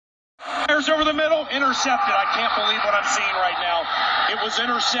Fires over the middle, intercepted. I can't believe what I'm seeing right now. It was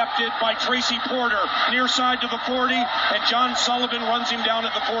intercepted by Tracy Porter, near side to the 40, and John Sullivan runs him down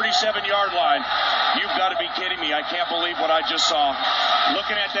at the 47-yard line. You've got to be kidding me. I can't believe what I just saw.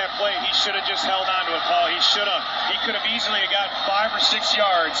 Looking at that play, he should have just held on to it, Paul. He should have. He could have easily gotten 5 or 6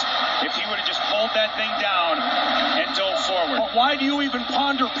 yards if he would have just pulled that thing down and dove forward. But why do you even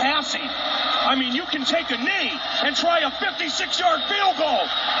ponder passing? I mean, you can take a knee and try a 56-yard field goal.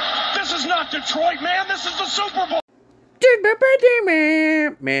 This is not Detroit, man. This is the Super Bowl.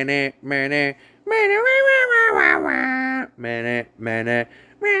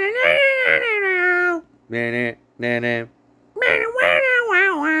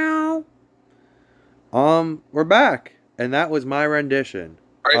 We're back, and that was my rendition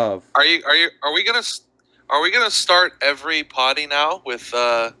of. Are we gonna start every potty now with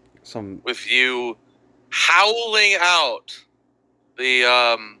you howling out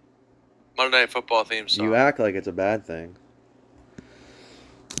the Monday Night Football theme song? You act like it's a bad thing.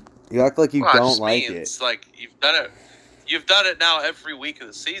 You act like you don't like it. It's like you've done it. You've done it now every week of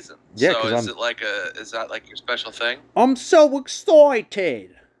the season. Yeah, so is that like your special thing? I'm so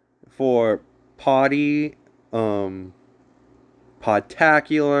excited for Podtacular.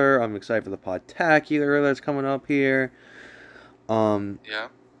 I'm excited for the Podtacular that's coming up here. Yeah.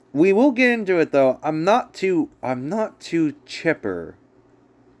 We will get into it though. I'm not too chipper.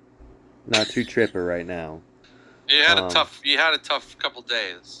 Not too chipper right now. You had a tough couple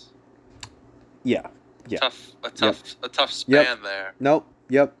days. Yeah. A tough span there. Nope.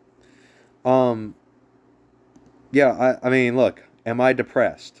 Yep. Yeah, I mean, look, am I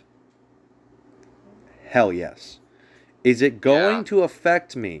depressed? Hell yes. Is it going to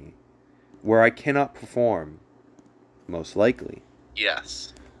affect me where I cannot perform? Most likely.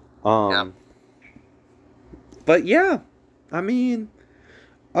 Yes. But yeah, I mean,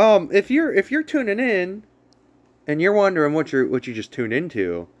 if you're tuning in and you're wondering what you just tuned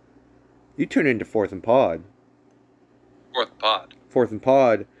into, you tune into Fourth and Pod. Fourth and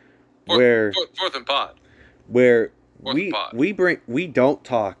Pod, where we don't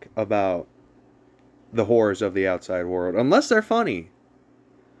talk about the horrors of the outside world unless they're funny.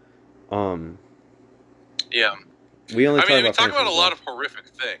 Yeah. We only talk about a lot of horrific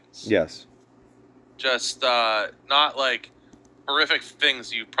things. Yes. Just not like horrific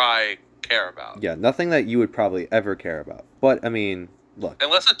things you probably care about. Yeah, nothing that you would probably ever care about. But I mean, look.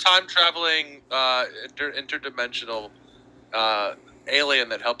 Unless a time-traveling, interdimensional alien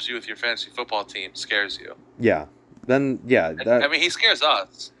that helps you with your fantasy football team scares you. Yeah. Then, yeah. I mean, he scares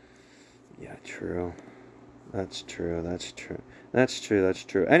us. Yeah, true. That's true.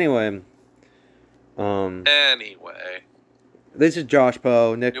 Anyway. This is Josh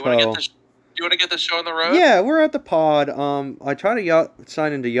Poe, Nick Poe. You want to get the show on the road? Yeah, we're at the pod. I try to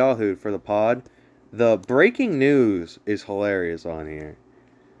sign into Yahoo for the pod. The breaking news is hilarious on here.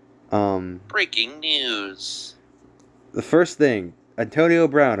 Breaking news. The first thing, Antonio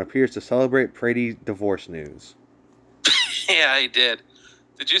Brown appears to celebrate Brady divorce news. Yeah, he did.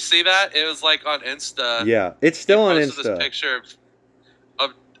 Did you see that? It was like on Insta. Yeah, it's still on Insta. This picture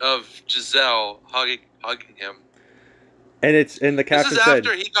of Giselle hugging him. And it's in the caption. This is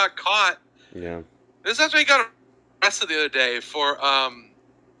after he got caught. Yeah. This is after he got arrested the other day for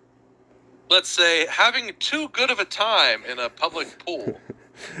let's say having too good of a time in a public pool.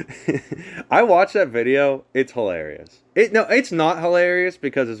 I watched that video. It's hilarious. It's not hilarious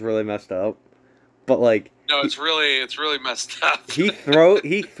because it's really messed up. But like, no, it's really messed up. he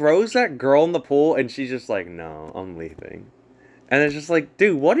throws that girl in the pool, and she's just like, "No, I'm leaving." And it's just like,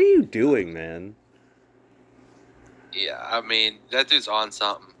 dude, what are you doing, man? Yeah, I mean, that dude's on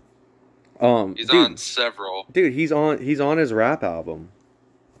something. He's dude, on several. Dude, he's on his rap album.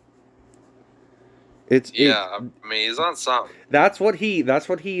 I mean, he's on something. That's what he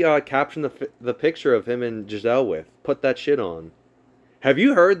captioned the picture of him and Giselle with. Put that shit on. Have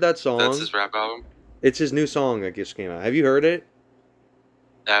you heard that song? That's his rap album? It's his new song that just came out. Have you heard it?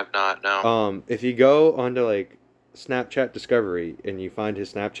 I have not, no. If you go onto like Snapchat Discovery and you find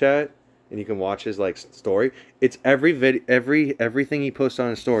his Snapchat and you can watch his like story, it's everything he posts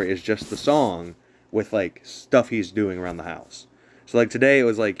on his story is just the song with like stuff he's doing around the house. So like today it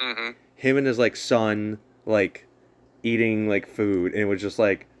was like him and his like son like eating like food, and it was just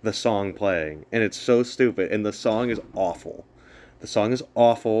like the song playing, and it's so stupid, and the song is awful. They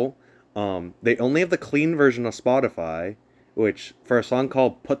only have the clean version of Spotify, which for a song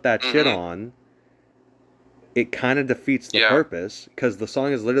called Put That Shit On, it kind of defeats the purpose, because the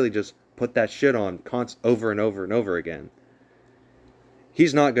song is literally just put that shit on over and over and over again.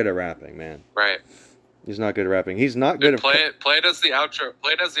 He's not good at rapping, man. Right. He's not good at rapping. He's not good Dude, play it as the outro.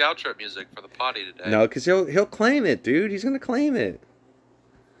 Play it as the outro music for the potty today. No, because he'll claim it, dude. He's gonna claim it.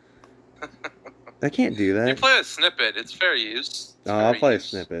 I can't do that. You play a snippet. It's fair use. I'll play a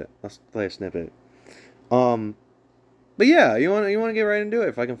snippet. I'll play a snippet. But yeah, you want to get right into it.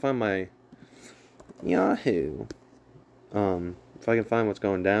 If I can find my Yahoo. If I can find what's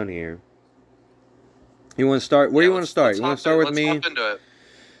going down here. You want to start? Where do you want to start? You want to start with me? Let's hop into it.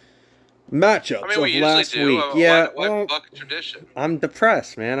 Matchups I mean, we of last usually do. week. Yeah, Why well, buck tradition? I'm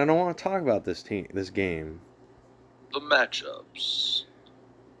depressed, man. I don't want to talk about this game. The matchups.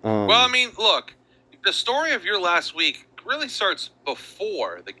 Well, Well, I mean, look, the story of your last week really starts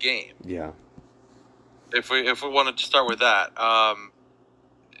before the game. yeah, If we wanted to start with that,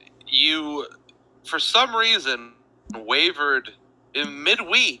 you, for some reason, wavered in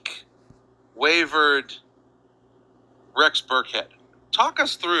midweek. Wavered Rex Burkhead. Talk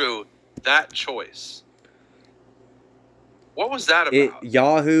us through that choice. What was that about?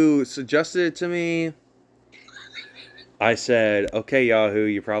 Yahoo suggested it to me. I said, "Okay, Yahoo,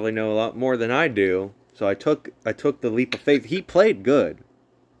 you probably know a lot more than I do." So I took the leap of faith. He played good.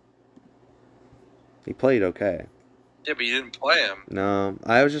 He played okay. Yeah, but you didn't play him. No,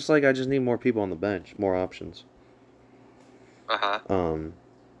 I was just like, I just need more people on the bench, more options.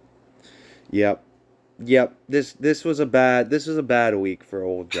 Yep. This was a bad week for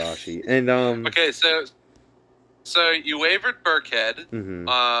old Joshy. And Okay, so you wavered Burkhead, mhm,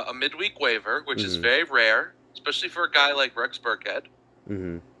 a midweek waiver, which is very rare, especially for a guy like Rex Burkhead.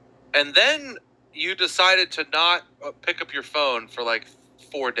 mhm. And then you decided to not pick up your phone for like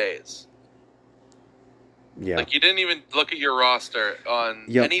 4 days. Yeah. Like you didn't even look at your roster on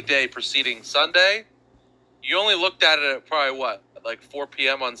Yep. any day preceding Sunday. You only looked at it at probably like 4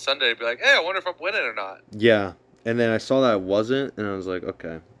 p.m. on Sunday to be like, hey, I wonder if I'm winning or not. Yeah. And then I saw that it wasn't, and I was like,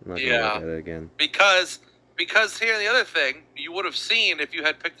 okay, I'm not gonna Yeah. look at it again. Because here the other thing, you would have seen if you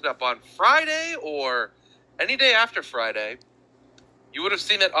had picked it up on Friday or any day after Friday, you would have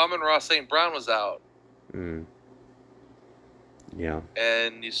seen that Amon-Ra St. Brown was out. Mm. Yeah.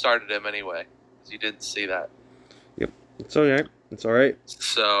 And you started him anyway. Because you didn't see that. It's alright. It's alright.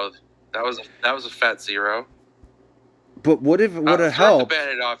 So that was a fat zero. But what if it would have Start helped? the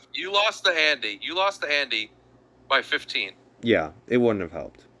Bandit off. You lost to Andy. You lost to Andy by 15. Yeah, it wouldn't have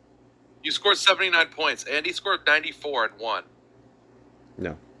helped. You scored 79 points. Andy scored 94 and won.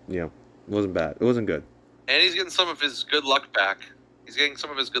 No. Yeah. It wasn't bad. It wasn't good. And he's getting some of his good luck back. He's getting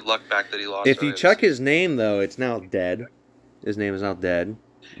some of his good luck back that he lost. If you earlier check this his name though, it's now dead. His name is now dead.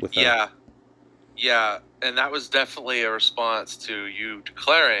 With season. Yeah, and that was definitely a response to you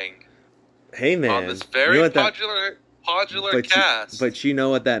declaring Hey man. on this very you know what that- popular cast but you know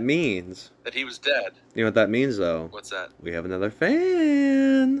what that means. that he was dead. You know what that means though? What's that? We have another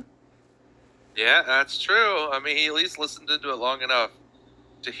fan. Yeah, that's true. I mean, he at least listened into it long enough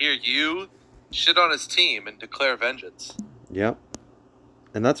to hear you shit on his team and declare vengeance. Yep.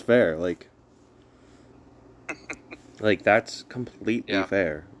 And that's fair. Like that's completely Yeah.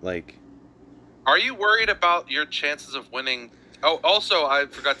 fair. Like Are you worried about your chances of winning? Oh, also, I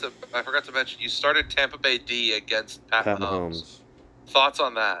forgot to mention you started Tampa Bay D against Pat Mahomes. Thoughts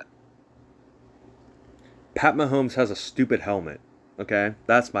on that? Pat Mahomes has a stupid helmet. Okay?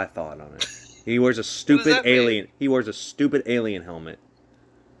 That's my thought on it. He wears a stupid that mean? alien. He wears a stupid alien helmet.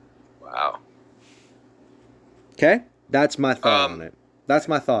 Wow. Okay? That's my thought on it. That's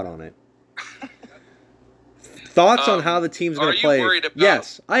my thought on it. Thoughts on how the team's going are to you play? worried about-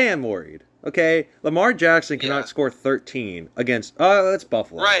 Yes, I am worried. Okay? Lamar Jackson cannot Yeah. score 13 against that's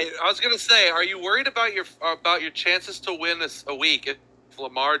Buffalo. Right. I was gonna say, are you worried about your chances to win a week if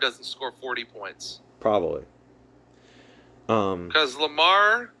Lamar doesn't score 40 points? Probably. Because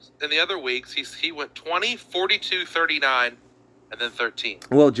Lamar in the other weeks he went 20, 42, 39, and then 13.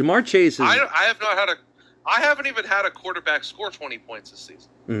 Well, Jamar Chase is I haven't even had a quarterback score 20 points this season.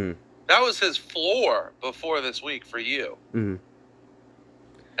 Mhm. That was his floor before this week for you. Mhm.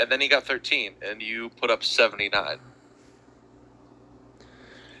 And then he got 13, and you put up 79.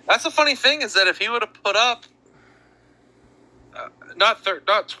 That's the funny thing is that if he would have put up not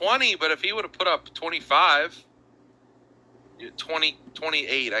 20, but if he would have put up 25,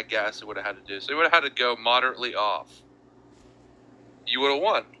 28, I guess it would have had to do. So he would have had to go moderately off. You would have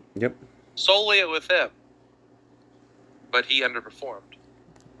won. Yep. Solely with him. But he underperformed.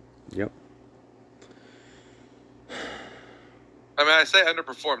 Yep. I mean, I say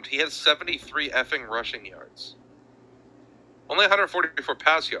underperformed. He had 73 effing rushing yards. Only 144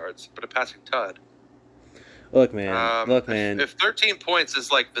 pass yards, but a passing tud. Look, man. If 13 points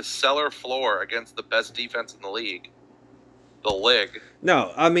is like the cellar floor against the best defense in the league, the league.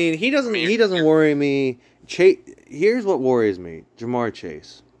 No, I mean he doesn't. I mean, He doesn't worry me. Here's what worries me: Jamar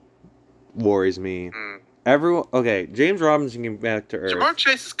Chase worries me. Everyone. Okay, James Robinson came back to earth. Jamar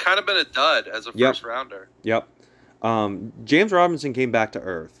Chase has kind of been a dud as a first rounder. Yep. James Robinson came back to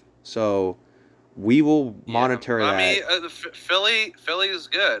earth, so we will monitor that. I mean, Philly is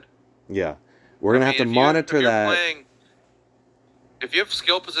good. Yeah, we're gonna have to monitor that. If you have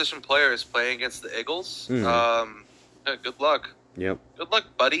skill position players playing against the Eagles, good luck. Yep. Good luck,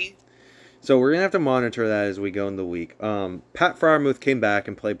 buddy. So we're gonna have to monitor that as we go in the week. Pat Freiermuth came back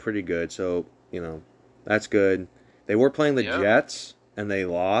and played pretty good, so that's good. They were playing the Jets and they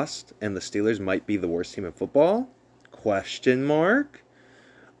lost, and the Steelers might be the worst team in football? Question mark.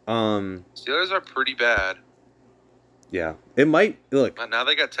 Steelers are pretty bad. Yeah, it might look. But now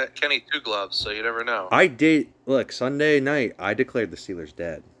they got Kenny Two Gloves, so you never know. Sunday night I declared the Steelers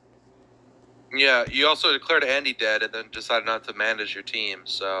dead. Yeah, you also declared Andy dead and then decided not to manage your team.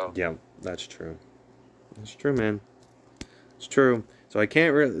 So yeah, that's true. That's true, man. It's true. So I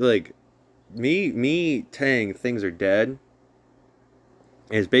can't really me saying things are dead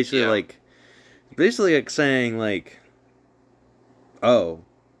is basically like saying oh,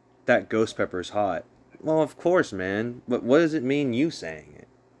 that ghost pepper's hot. Well, of course, man. But what does it mean you saying it?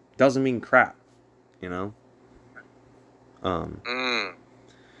 Doesn't mean crap, Yeah,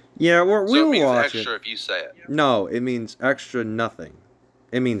 we'll watch extra if you say it. No, it means extra nothing.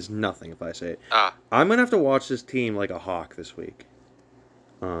 It means nothing if I say it. Ah. I'm gonna have to watch this team like a hawk this week.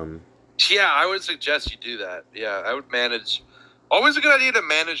 Yeah, I would suggest you do that. Yeah, I would manage. Always a good idea to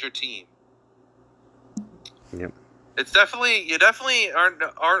manage your team. Yep. It's you definitely aren't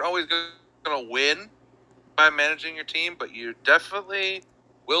always going to win by managing your team, but you definitely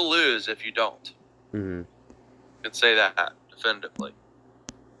will lose if you don't. Mm-hmm. You can say that definitively.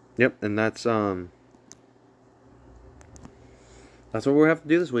 Yep, and that's what we'll have to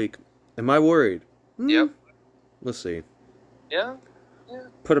do this week. Am I worried? Yep. Let's see. Yeah.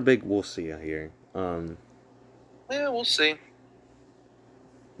 Put a big we'll see here. Yeah, we'll see.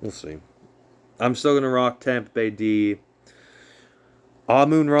 We'll see. I'm still gonna rock Tampa Bay D.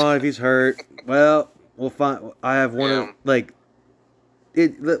 Amon-Ra if he's hurt. Well, we'll find. I have one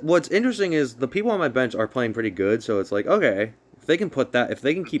what's interesting is the people on my bench are playing pretty good, so it's like, okay, if they can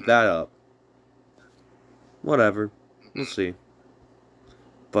keep that up, whatever. We'll see.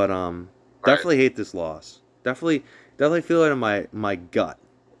 But definitely hate this loss. Definitely feel it in my gut.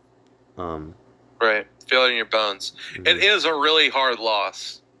 Right. Feel it in your bones. Mm-hmm. It is a really hard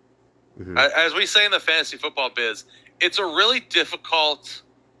loss. Mm-hmm. As we say in the fantasy football biz, it's a really difficult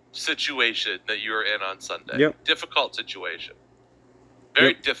situation that you were in on Sunday. Yep. Difficult situation.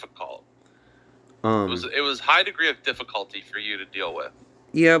 Very difficult. It was high degree of difficulty for you to deal with.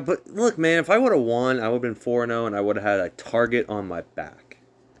 Yeah, but look, man, if I would have won, I would have been 4-0, and I would have had a target on my back.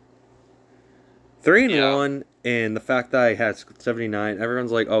 3-1, and the fact that I had 79,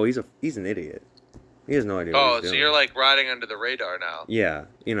 everyone's like, "Oh, he's an idiot. He has no idea." What he's doing. You're like riding under the radar now. Yeah,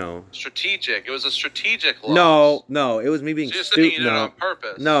 Strategic. It was a strategic loss. No, it was me being stupid. stupid. You did it on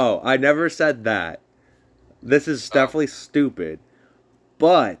purpose. No, I never said that. This is definitely stupid.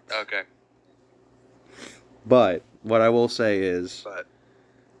 But okay. But what I will say is,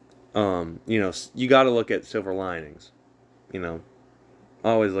 you got to look at silver linings.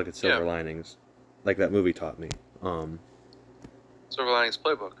 Always look at silver linings, like that movie taught me. Silver Linings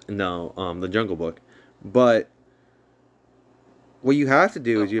Playbook. No, The Jungle Book. But what you have to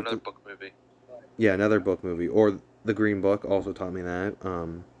do is you have to book movie. Yeah, another book movie, or The Green Book also taught me that.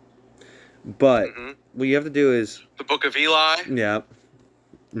 But what you have to do is The Book of Eli. Yeah.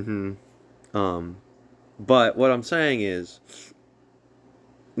 But what I'm saying is,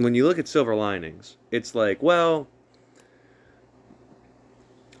 when you look at silver linings, it's like, well,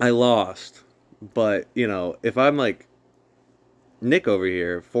 I lost, but if I'm like Nick over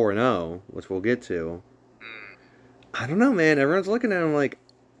here, 4-0, which we'll get to, I don't know, man. Everyone's looking at him like,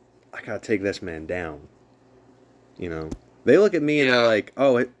 I gotta take this man down. They look at me and they're like,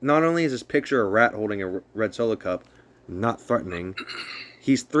 oh, not only is this picture a rat holding a red Solo cup, not threatening.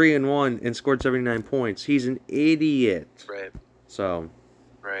 He's 3-1 and scored 79 points. He's an idiot. Right. So.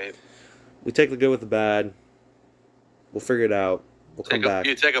 Right. We take the good with the bad. We'll figure it out. We'll come back.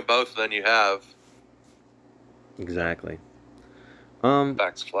 You take them both, then you have. Exactly.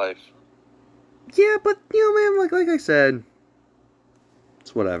 Facts of life. Yeah, but man, like I said,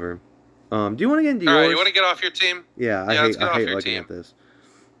 it's whatever. Do you want to get into yours? All right, you want to get off your team? Yeah, I hate looking at this.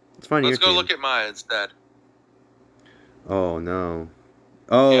 It's fine. Let's go look at mine instead. Oh no.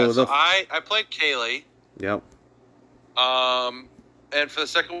 Oh, yeah, so I played Kaylee. Yep. And for the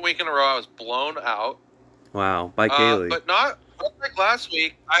second week in a row, I was blown out. Wow, by Kaylee. But not like last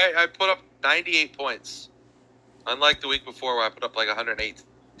week. I put up 98 points. Unlike the week before where I put up like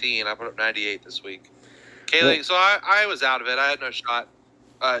 118, I put up 98 this week. Kaylee, Well- so I was out of it. I had no shot.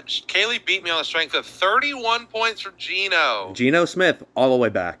 Kaylee beat me on the strength of 31 points from Gino. Geno Smith all the way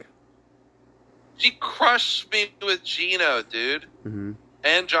back. She crushed me with Gino, dude. Mm-hmm.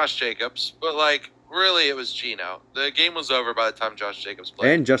 And Josh Jacobs. But, like, really, it was Gino. The game was over by the time Josh Jacobs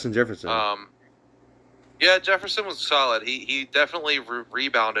played. And Justin Jefferson. Yeah, Jefferson was solid. He definitely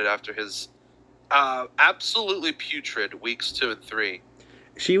rebounded after his absolutely putrid weeks 2 and 3.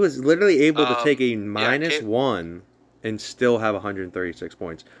 She was literally able to take a yeah, -1 and still have 136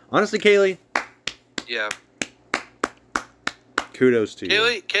 points. Honestly, Kaylee, Yeah. kudos to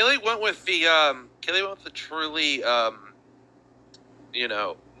you. Kaylee went with the truly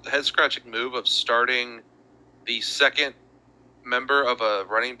head scratching move of starting the second member of a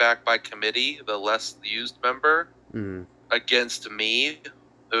running back by committee, the less used member, Mm-hmm. against me,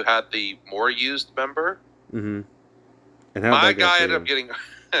 who had the more used member. Mm-hmm. And how My guy ended up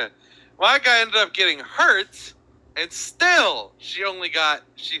getting hurt, and still she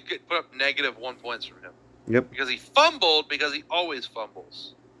put up -1 points from him. Yep. Because he fumbled, because he always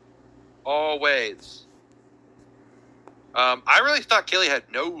fumbles. Always. I really thought Kaylee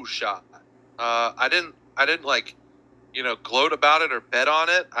had no shot. I didn't like, gloat about it or bet on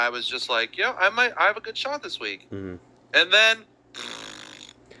it. I was just like, I have a good shot this week. Mm-hmm. And then,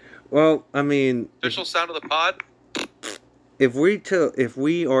 Well, I mean, official sound of the pod. if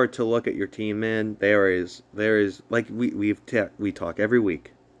we are to look at your team, man, there is like we talk every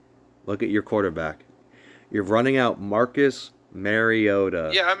week. Look at your quarterback. You're running out Marcus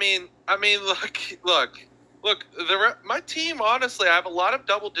Mariota. Yeah, I mean, look. My team, honestly, I have a lot of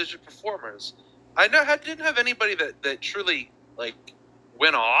double-digit performers. I didn't have anybody that truly like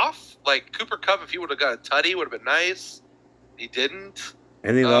went off. Like Cooper Kupp, if he would have got a tutty, would have been nice. He didn't.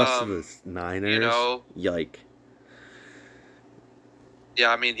 And they lost to the Niners. Yike.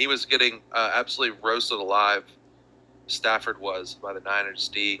 Yeah, I mean, he was getting absolutely roasted alive. Stafford was by the Niners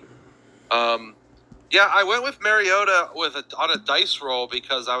D. Yeah, I went with Mariota on a dice roll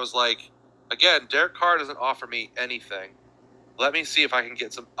because I was like, again, Derek Carr doesn't offer me anything. Let me see if I can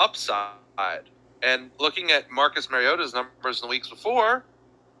get some upside. And looking at Marcus Mariota's numbers in the weeks before,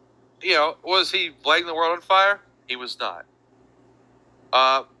 was he lighting the world on fire? He was not.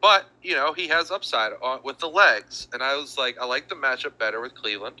 But, he has upside with the legs. And I was like, I like the matchup better with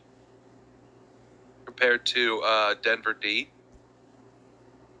Cleveland compared to Denver D.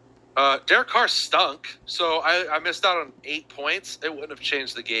 Derek Carr stunk, so I missed out on 8 points. It wouldn't have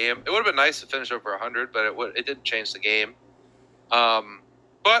changed the game. It would have been nice to finish over 100, but it didn't change the game.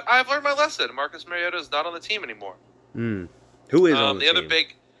 But I've learned my lesson. Marcus Mariota is not on the team anymore. Who is on the team?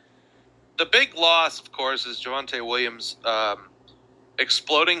 The big loss, of course, is Javonte Williams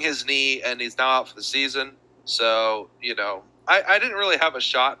exploding his knee, and he's now out for the season. So, I didn't really have a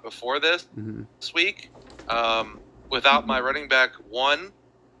shot before this week. Without my running back 1,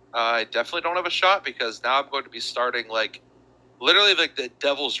 I definitely don't have a shot because now I'm going to be starting literally the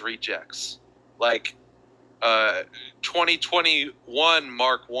Devil's rejects, 2021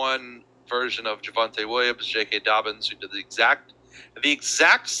 Mark 1 version of Javonte Williams, J.K. Dobbins, who did the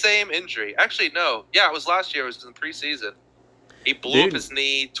exact same injury. Actually, no, yeah, it was last year. It was in the preseason. He blew up his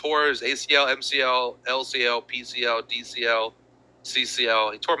knee, tore his ACL, MCL, LCL, PCL, DCL,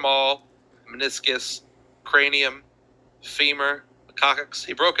 CCL. He tore them all, meniscus, cranium, femur, coccyx.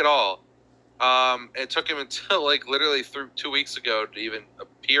 He broke it all. It took him until literally through 2 weeks ago to even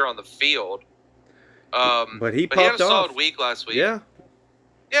appear on the field. But he had a off. solid week last week. Yeah.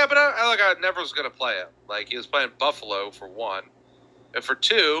 Yeah, but I never was going to play him. He was playing Buffalo for 1. And for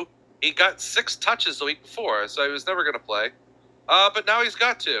 2, he got 6 touches the week before, so he was never going to play. But now he's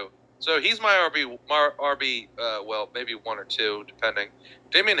got 2. So he's my RB, well, maybe 1 or 2, depending.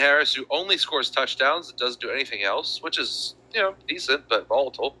 Damian Harris, who only scores touchdowns and doesn't do anything else, which is, decent but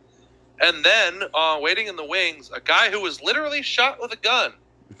volatile. And then, waiting in the wings, a guy who was literally shot with a gun,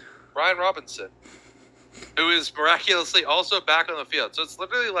 Brian Robinson, who is miraculously also back on the field. So it's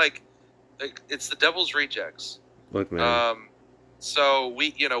literally it's the Devil's rejects. Look, man. So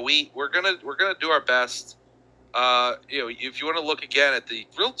we're gonna do our best. If you want to look again at the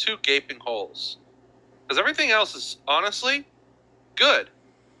real 2 gaping holes, because everything else is honestly good.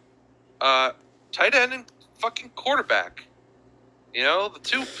 Tight end and fucking quarterback. The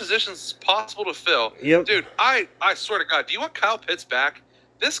 2 positions possible to fill. Yep. Dude, I swear to God, do you want Kyle Pitts back?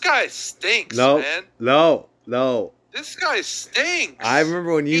 This guy stinks, No. man. No. This guy stinks. I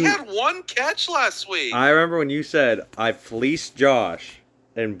remember when He had 1 catch last week. I remember when you said I fleeced Josh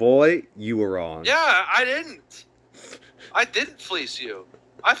And boy, you were wrong. Yeah, I didn't. I didn't fleece you.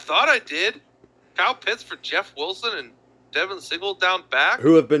 I thought I did. Kyle Pitts for Jeff Wilson and Devin Single down back.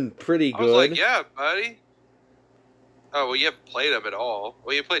 Who have been pretty I good. was like, yeah, buddy. Oh, well, you haven't played him at all.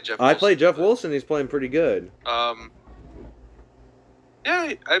 Well, you played Jeff Wilson. I played Jeff Wilson. He's playing pretty good.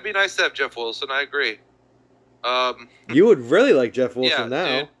 Yeah, it'd be nice to have Jeff Wilson. I agree. You would really like Jeff Wilson yeah,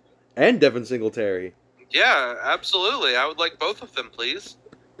 now. dude. And Devin Singletary. Yeah, absolutely. I would like both of them, please.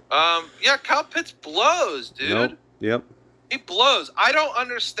 Yeah, Kyle Pitts blows, dude. Nope. Yep. He blows. I don't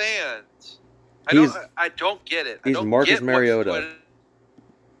understand. I don't get it. He's I don't Marcus get Mariota. What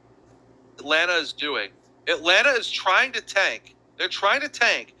Atlanta is doing. Atlanta is trying to tank. They're trying to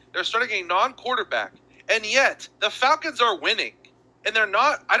tank. They're starting a non-quarterback. And yet, the Falcons are winning. And they're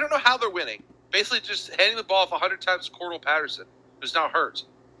not, I don't know how they're winning. Basically just handing the ball off 100 times to Cordell Patterson, who's now hurt.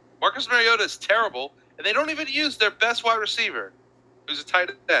 Marcus Mariota is terrible, and they don't even use their best wide receiver, who's a tight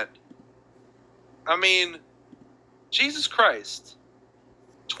end. I mean, Jesus Christ.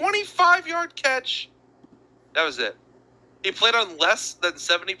 25-yard catch. That was it. He played on less than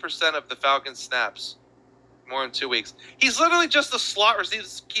 70% of the Falcons' snaps. More than 2 weeks. He's literally just a slot receiver.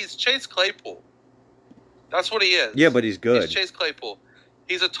 He's Chase Claypool. That's what he is. Yeah, but he's good. He's Chase Claypool.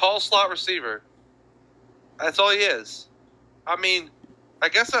 He's a tall slot receiver. That's all he is. I mean, I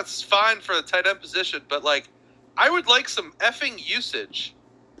guess that's fine for the tight end position, but, like, I would like some effing usage.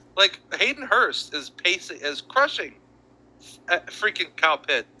 Like, Hayden Hurst is crushing freaking Kyle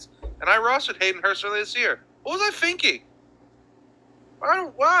Pitts. And I rostered Hayden Hurst earlier this year. What was I thinking?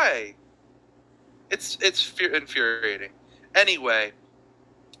 Why? It's infuriating. Anyway,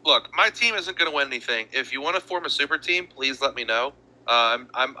 look, my team isn't going to win anything. If you want to form a super team, please let me know.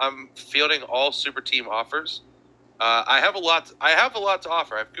 I'm fielding all super team offers. I have a lot to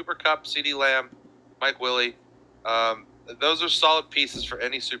offer. I have Cooper Kupp, CeeDee Lamb, Mike Willie. Those are solid pieces for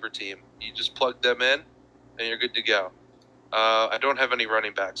any super team. You just plug them in, and you're good to go. I don't have any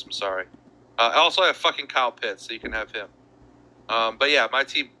running backs. I'm sorry. I also have fucking Kyle Pitts, so you can have him. But yeah, my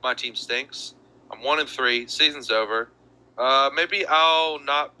team stinks. I'm 1-3. Season's over. Maybe I'll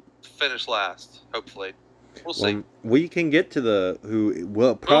not finish last. Hopefully, we'll see. Well, we can get to we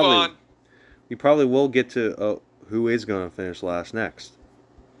probably will get to who is going to finish last next.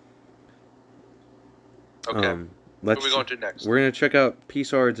 Okay. What are we going to next? We're going to check out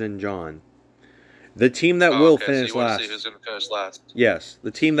Peasards and John. The team that will finish so you last. To see who's going to finish last? Yes,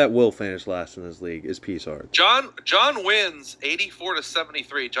 the team that will finish last in this league is Peasards. John wins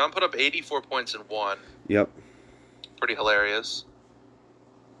 84-73. John put up 84 points in one. Yep. Pretty hilarious.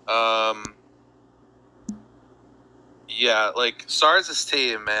 Yeah, like Sards'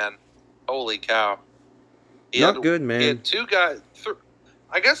 team, man. Holy cow. Not good, man. He had two guys.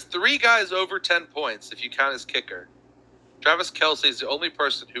 I guess 3 guys over 10 points if you count his kicker. Travis Kelce is the only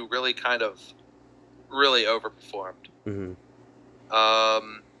person who really really overperformed. Mm-hmm.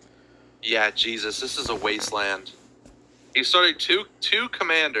 Yeah, Jesus, this is a wasteland. He's starting two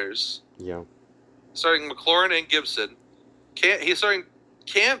commanders. Yeah. Starting McLaurin and Gibson. He's starting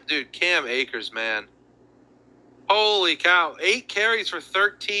Cam Akers, man. Holy cow. 8 carries for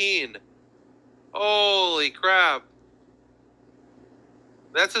 13. Holy crap.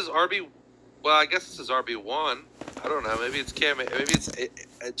 That's his RB. Well, I guess it's his RB1. I don't know. Maybe it's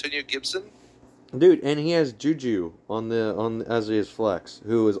Antonio Gibson. Dude, and he has Juju on as his flex,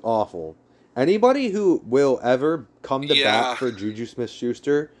 who is awful. Anybody who will ever come to bat for Juju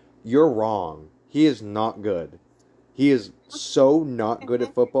Smith-Schuster, you're wrong. He is not good. He is so not good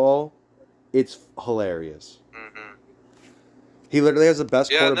at football. It's hilarious. Mm-hmm. He literally has the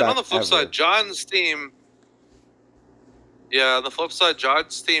best quarterback and then on the flip ever. side, John's team. Yeah, on the flip side,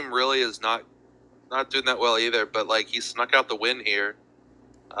 John's team really is not doing that well either. But like he snuck out the win here.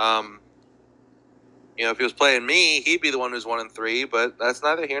 If he was playing me, he'd be the one who's 1-3. But that's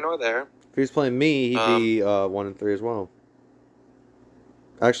neither here nor there. If he was playing me, he'd be 1-3 as well.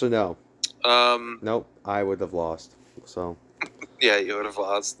 Actually, no. Nope, I would have lost. So. Yeah, you would have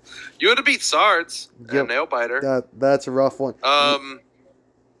lost. You would have beat Sards. Yep. Nail biter. That's a rough one.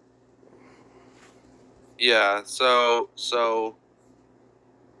 Yeah. So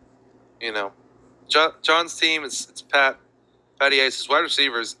John's team it's Patty Ice. His wide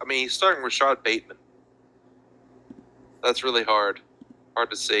receivers. I mean, he's starting Rashad Bateman. That's really hard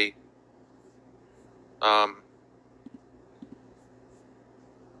to see. And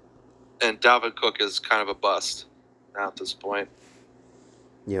Dalvin Cook is kind of a bust now at this point.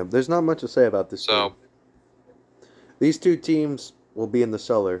 Yeah, there's not much to say about this team. These two teams will be in the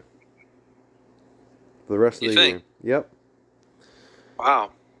cellar for the rest of the year. Yep.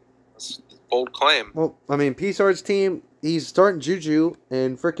 Wow. That's a bold claim. Well, I mean, Peasards' team, he's starting Juju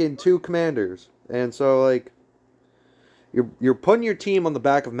and freaking 2 Commanders, and so like you're putting your team on the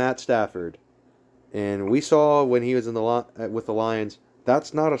back of Matt Stafford, and we saw when he was in the with the Lions,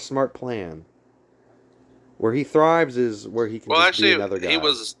 that's not a smart plan. Where he thrives is where he can just be another guy. It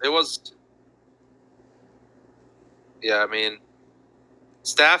was. Yeah, I mean,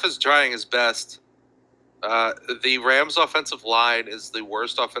 Staff is trying his best. The Rams' offensive line is the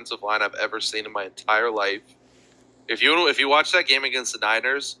worst offensive line I've ever seen in my entire life. If you watch that game against the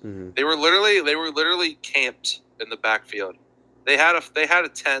Niners, they were literally camped in the backfield. They had a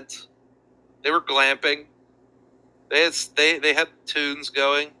tent. They were glamping. They had tunes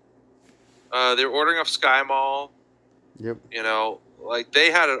going. They were ordering off Sky Mall. Yep. You know, like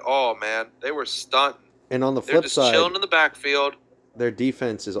they had it all, man. They were stunting. And on the They're flip just side, chilling in the backfield. Their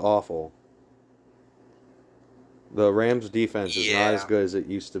defense is awful. The Rams' defense is not as good as it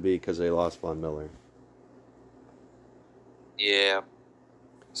used to be because they lost Von Miller. Yeah.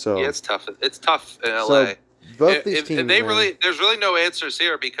 So yeah, it's tough. It's tough in LA. So both these teams, there's really no answers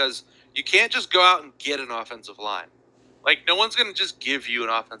here because you can't just go out and get an offensive line. Like no one's gonna just give you an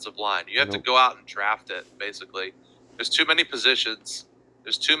offensive line. You have to go out and draft it. Basically, there's too many positions.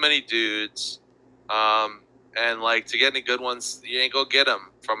 There's too many dudes. And like to get any good ones, you ain't gonna get them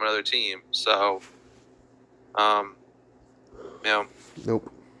from another team. So, yeah.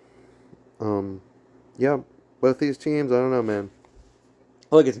 Nope. Yeah, both these teams, I don't know, man.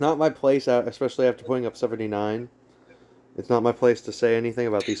 Look, it's not my place, especially after putting up 79. It's not my place to say anything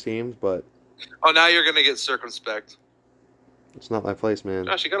about these teams, but... Oh, now you're going to get circumspect. It's not my place, man.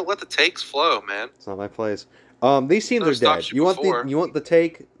 Gosh, you got to let the takes flow, man. It's not my place. These teams are dead. You want the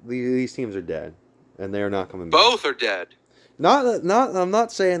take? These teams are dead, and they are not coming back. Both are dead. I'm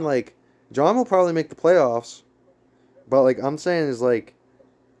not saying, like, John will probably make the playoffs, but, like, I'm saying is, like,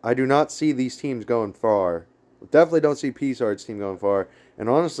 I do not see these teams going far. Definitely don't see P-Sard's team going far. And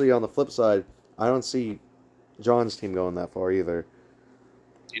honestly, on the flip side, I don't see John's team going that far either.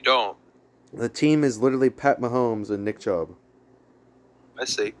 You don't? The team is literally Pat Mahomes and Nick Chubb. I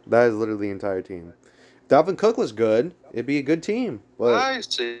see. That is literally the entire team. If Dalvin Cook was good, it'd be a good team. But I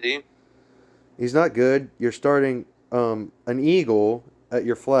see. He's not good. You're starting an Eagle at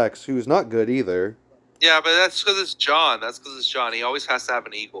your flex, who's not good either. Yeah, but that's because it's John. He always has to have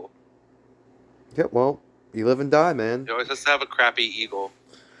an Eagle. Yeah, well, you live and die, man. He always has to have a crappy Eagle.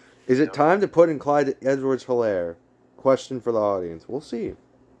 Is it time to put in Clyde Edwards-Helaire? Question for the audience. We'll see.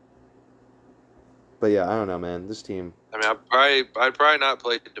 But yeah, I don't know, man. This team. I mean, I'd probably not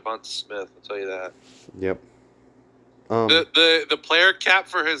play Devonta Smith. I'll tell you that. Yep. The player cap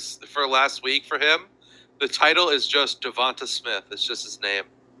for last week for him, the title is just Devonta Smith. It's just his name.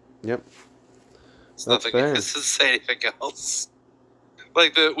 Yep. It's nothing. It doesn't say anything else.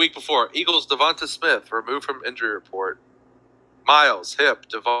 Like the week before, Eagles Devonta Smith removed from injury report. Miles hip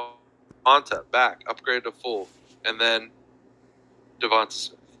Devonta back upgraded to full, and then Devonta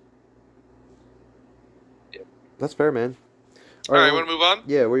Smith. Yep. That's fair, man. All right, want to move on?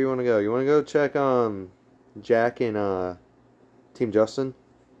 Yeah, where you want to go? You want to go check Jack and Team Justin?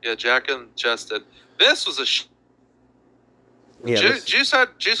 Yeah, Jack and Justin. This was a. Yeah, Juice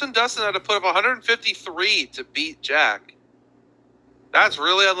and Dustin had to put up 153 to beat Jack. That's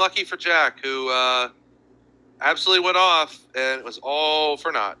really unlucky for Jack, who absolutely went off, and it was all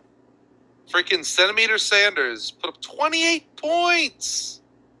for naught. Freaking Centimeter Sanders put up 28 points.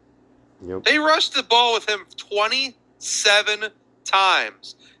 Yep. They rushed the ball with him 27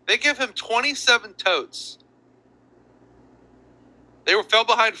 times. They give him 27 totes. They fell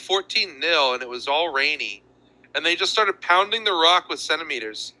behind 14-0, and it was all rainy. And they just started pounding the rock with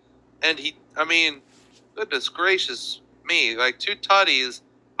centimeters. And goodness gracious me, like 2 tutties,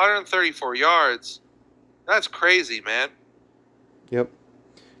 134 yards. That's crazy, man. Yep.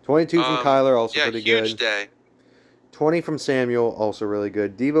 22 from Kyler, also pretty good. Huge day. 20 from Samuel, also really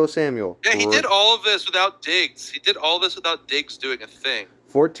good. Deebo Samuel. Yeah, he did all of this without Diggs. He did all this without Diggs doing a thing.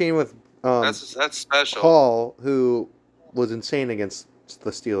 14 with that's special. Hall, who was insane against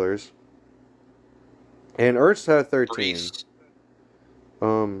the Steelers. And Ertz had 13.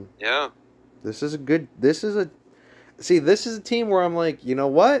 Yeah. This is a team where I'm like, you know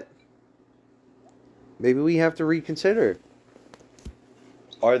what? Maybe we have to reconsider.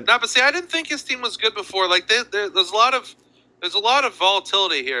 But see, I didn't think his team was good before. Like, there's a lot of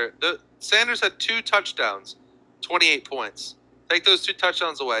volatility here. Sanders had 2 touchdowns, 28 points. Take those 2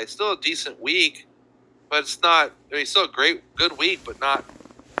 touchdowns away. Still a decent week, but it's not. I mean, still a good week, but not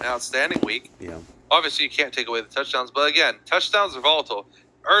an outstanding week. Yeah. Obviously, you can't take away the touchdowns, but again, touchdowns are volatile.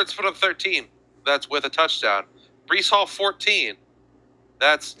 Ertz put up 13. That's with a touchdown. Breece Hall 14.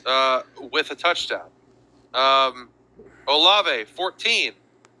 That's with a touchdown. Olave, 14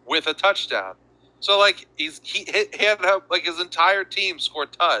 with a touchdown. So, like, he had like his entire team score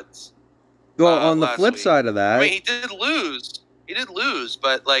tuds. Well, on the last flip week. side of that, I mean, he did lose,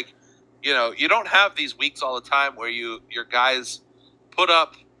 but like, you know, you don't have these weeks all the time where your guys put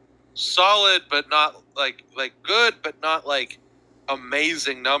up solid but not like good but not like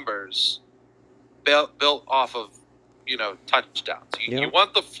amazing numbers built off of, you know, touchdowns. You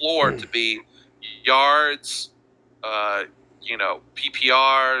want the floor to be yards, you know,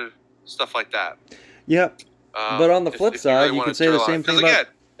 PPR, stuff like that. Yep. But on the flip side, you could say the same thing about...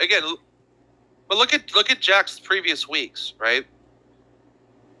 Again, but look at Jack's previous weeks, right?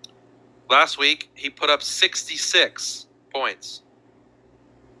 Last week, he put up 66 points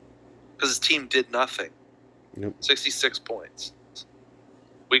because his team did nothing. Nope. 66 points.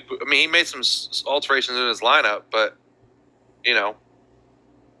 I mean, he made some alterations in his lineup, but, you know,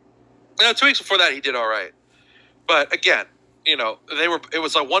 2 weeks before that, he did all right. But again, you know, it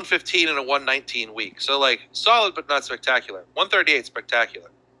was a 115 and a 119 week. So, like, solid but not spectacular. 138 spectacular.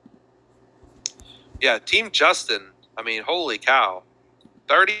 Yeah, Team Justin, I mean, holy cow.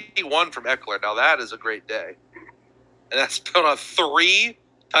 31 from Eckler. Now, that is a great day. And that's built on 3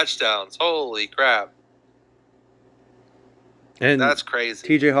 touchdowns. Holy crap. And that's crazy.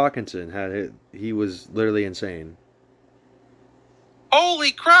 TJ Hawkinson had it. He was literally insane.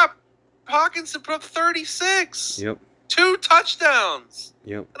 Holy crap. Hawkinson put up 36. Yep. 2 touchdowns.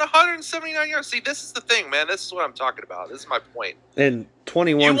 Yep. And 179 yards. See, this is the thing, man. This is what I'm talking about. This is my point. And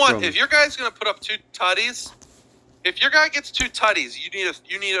 21 if your guy's going to put up 2 tutties, if your guy gets 2 tutties, you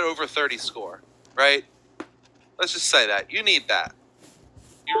need an over 30 score, right? Let's just say that. You need that.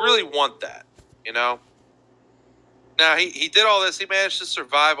 You really want that, you know? Now, he did all this. He managed to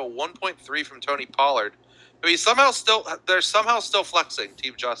survive a 1.3 from Tony Pollard. But they're somehow still flexing,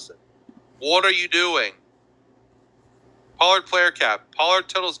 Team Justin. What are you doing? Pollard player cap. Pollard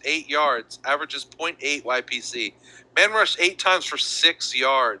totals 8 yards, averages 0.8 YPC. Man rushed 8 times for 6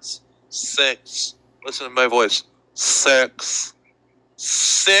 yards. 6. Listen to my voice. 6.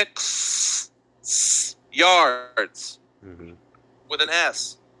 6 yards. Mm-hmm. With an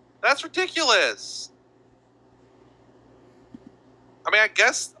S. That's ridiculous. I mean, I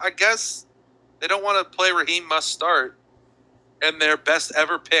guess they don't want to play Raheem must start and their best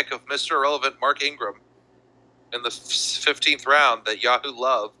ever pick of Mr. Irrelevant Mark Ingram in the 15th round that Yahoo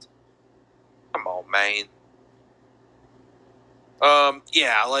loved. Come on, man.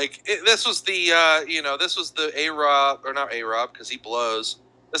 Yeah, like this was the this was the A-Rob, or not A-Rob because he blows.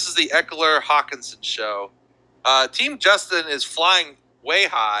 This is the Eckler Hawkinson show. Team Justin is flying way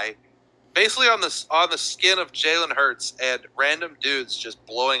high, basically on the skin of Jalen Hurts and random dudes just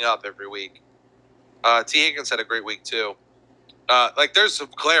blowing up every week. T. Higgins had a great week too. Like there's some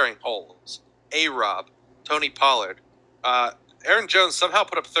glaring holes. A-Rob, Tony Pollard, Aaron Jones somehow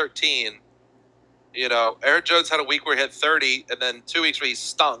put up 13. You know, Aaron Jones had a week where he had 30, and then 2 weeks where he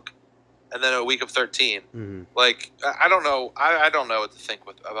stunk, and then a week of 13. Mm-hmm. Like I don't know. I don't know what to think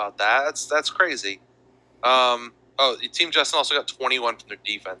about that. That's crazy. Team Justin also got 21 from their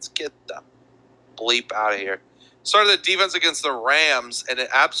defense. Get the bleep out of here. Started the defense against the Rams, and it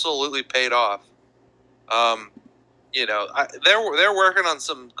absolutely paid off. You know, they're working on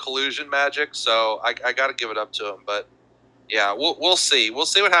some collusion magic, so I got to give it up to them. But yeah, we'll see. We'll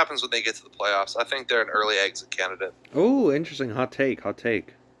see what happens when they get to the playoffs. I think they're an early exit candidate. Oh, interesting. Hot take.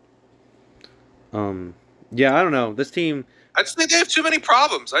 Yeah, I don't know. This team... I just think they have too many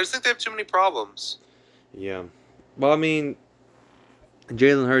problems. Yeah. Well, I mean,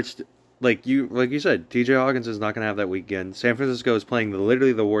 Jalen Hurts, like you said, TJ Hawkins is not going to have that weekend. San Francisco is playing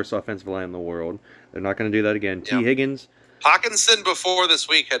literally the worst offensive line in the world. They're not going to do that again. Yeah. T. Higgins... Hawkinson before this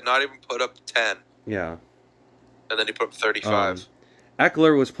week had not even put up 10. Yeah. And then he put up 35.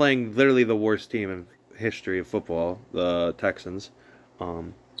 Eckler was playing literally the worst team in history of football, the Texans.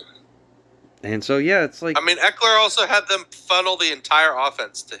 And so, yeah, it's like... I mean, Eckler also had them funnel the entire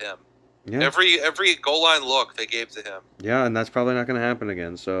offense to him. Yeah. Every goal line look they gave to him. Yeah, and that's probably not going to happen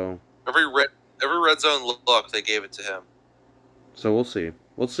again, so... Every red zone look, they gave it to him. So we'll see.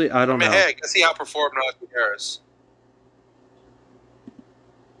 I don't know. Hey, I guess he outperformed Najee Harris.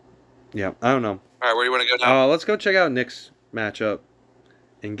 Yeah, I don't know. All right, where do you want to go now? Let's go check out Nick's matchup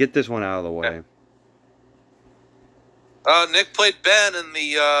and get this one out of the way. Okay. Nick played Ben in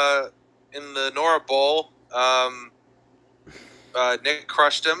the Nora Bowl. Nick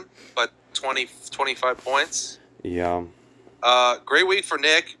crushed him, but 25 points. Yeah. Great week for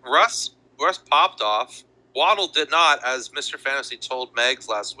Nick. Russ popped off. Waddle did not, as Mr. Fantasy told Megs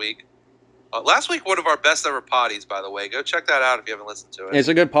last week. Last week, one of our best ever potties, by the way. Go check that out if you haven't listened to it. It's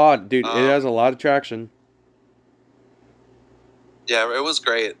a good pod, dude. It has a lot of traction. Yeah, it was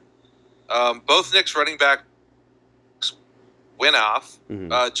great. Both Knicks running backs went off.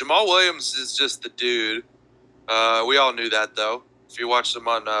 Mhm. Jamal Williams is just the dude. We all knew that, though. If you watched him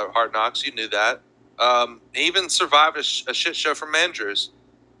on Hard Knocks, you knew that. He even survived a shit show from Andrews.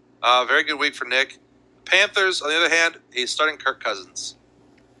 Very good week for Nick. Panthers, on the other hand, he's starting Kirk Cousins.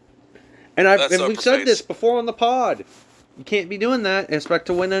 And That's we've said upperface. this before on the pod. You can't be doing that and expect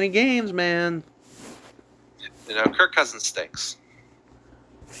to win any games, man. You know, Kirk Cousins stinks.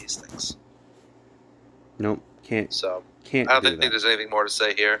 He stinks. Nope, can't So can't I don't do think that. there's anything more to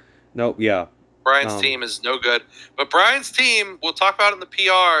say here. Nope, yeah. Brian's team is no good. But Brian's team, we'll talk about it in the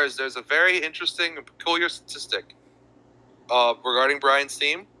PRs. There's a very interesting and peculiar statistic regarding Brian's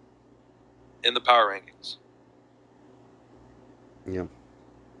team in the power rankings. Yeah.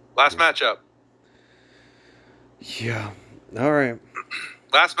 Last matchup. Yeah. All right.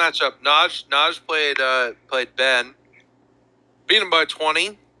 Last matchup. Naj played Ben. Beat him by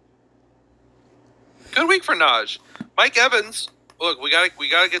 20. Good week for Naj. Mike Evans. Look, we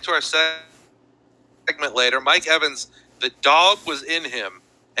gotta get to our segment later. Mike Evans, the dog was in him,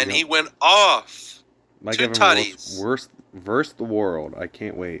 and Yep. he went off. Mike Two Evans tutties. versus the world. I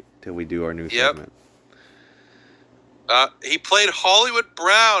can't wait till we do our new Yep. segment. He played Hollywood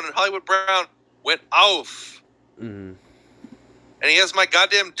Brown, and Hollywood Brown went off. Mm-hmm. And he has my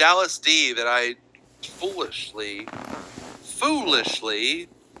goddamn Dallas D that I foolishly.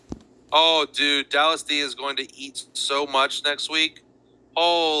 Oh, dude, Dallas D is going to eat so much next week.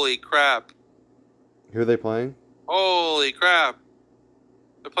 Holy crap. Who are they playing? Holy crap.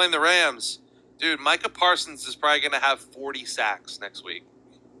 They're playing the Rams. Dude, Micah Parsons is probably going to have 40 sacks next week.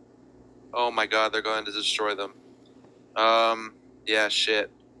 Oh my God, they're going to destroy them. Yeah,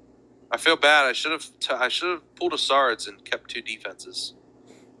 shit. I feel bad. I should have pulled a Sards and kept two defenses.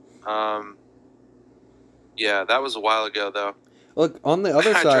 Yeah, that was a while ago though. Look, on the other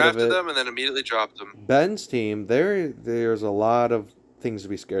I side of drafted it, them and then immediately dropped them. Ben's team, there's a lot of things to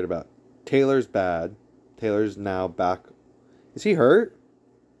be scared about. Taylor's bad. Taylor's now back. Is he hurt?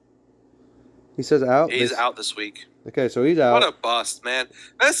 He says out. He's out this week. Okay, so he's out. What a bust, man.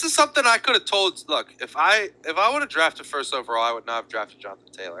 This is something I could have told. Look, if I would have drafted first overall, I would not have drafted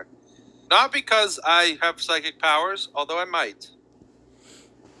Jonathan Taylor. Not because I have psychic powers, although I might.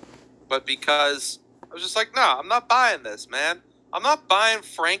 But because I was just like, nah, I'm not buying this, man. I'm not buying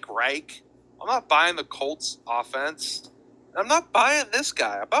Frank Reich. I'm not buying the Colts offense. I'm not buying this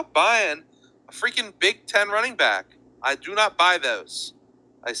guy. I'm not buying a freaking Big Ten running back. I do not buy those.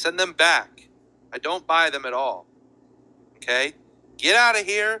 I send them back. I don't buy them at all. Okay? Get out of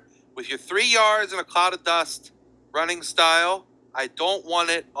here with your 3 yards and a cloud of dust running style. I don't want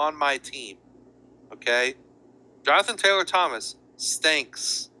it on my team. Okay? Jonathan Taylor Thomas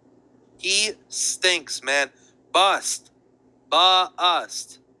stinks. He stinks, man. Bust.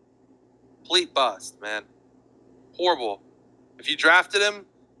 Bust. Complete bust, man. Horrible. If you drafted him,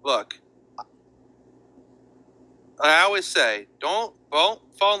 look. I always say, don't fall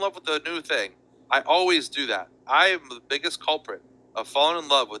in love with the new thing. I always do that. I am the biggest culprit of falling in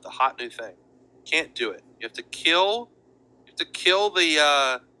love with the hot new thing. Can't do it. You have to kill the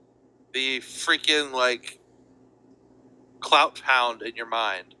freaking like clout hound in your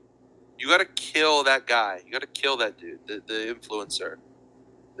mind. You got to kill that guy. You got to kill that dude, the influencer,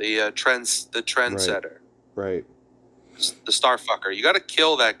 the trendsetter, Right. the star fucker. You got to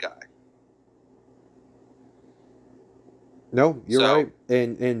kill that guy. No, you're right.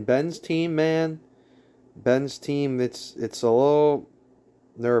 And Ben's team, man. Ben's team, it's a little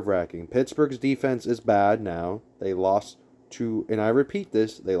nerve-wracking. Pittsburgh's defense is bad now. They lost to, and I repeat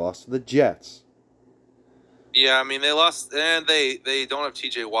this, they lost to the Jets. Yeah, I mean they lost, and they don't have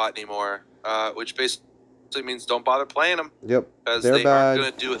T.J. Watt anymore, which basically means don't bother playing them. Yep, because they're they bad. aren't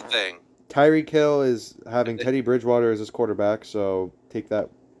going to do a thing. Tyreek Hill is having Teddy Bridgewater as his quarterback, so take that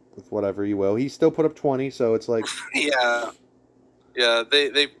with whatever you will. He still put up 20, so it's like Yeah,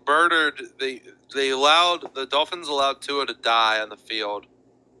 they murdered. The Dolphins allowed Tua to die on the field.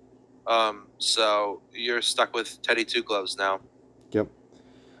 So you're stuck with Teddy Two Gloves now. Yep.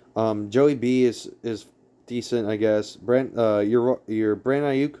 Joey B is decent, I guess. Your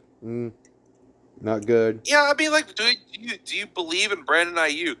Brandon Ayuk, not good. Yeah, I mean, like, do you believe in Brandon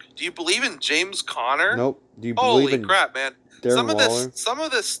Ayuk? Do you believe in James Conner? Nope. Do you believe Holy in crap, man! Darren Waller? Some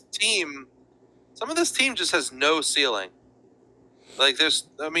of this team just has no ceiling. Like, this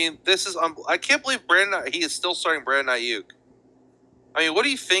is I can't believe he is still starting Brandon Ayuk. I mean, what are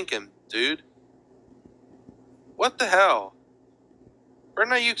you thinking, dude? What the hell?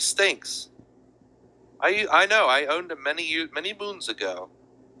 Brandon Ayuk stinks. I know. I owned him many moons ago.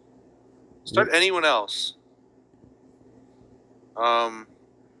 Start anyone else.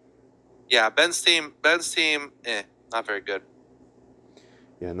 Yeah, Ben's team, not very good.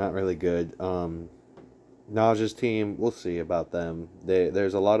 Yeah, not really good. Naj's team, we'll see about them.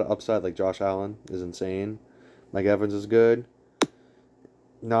 There's a lot of upside. Like Josh Allen is insane. Mike Evans is good.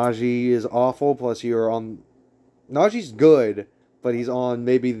 Najee is awful. Plus, you're on. Najee's good, but he's on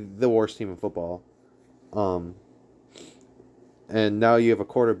maybe the worst team in football. And now you have a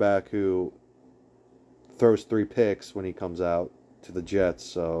quarterback who throws 3 picks when he comes out to the Jets,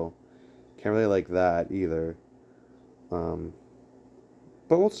 so can't really like that either. But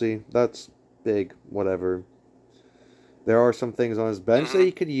we'll see. That's big, whatever. There are some things on his bench that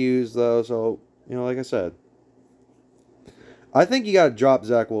he could use, though, so, like I said. I think you got to drop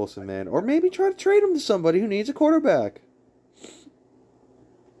Zach Wilson, man. Or maybe try to trade him to somebody who needs a quarterback.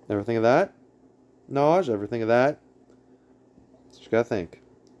 Ever think of that? Naj, ever think of that? Just got to think.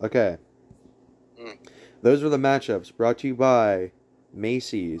 Okay. Those were the matchups brought to you by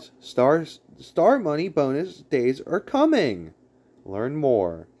Macy's. Star Money bonus days are coming. Learn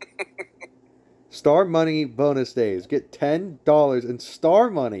more. Star Money bonus days. Get $10 in Star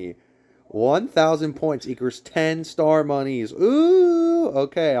Money. 1,000 points equals 10 Star Monies. Ooh,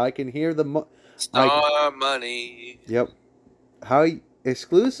 okay. I can hear the Star Money. Yep. How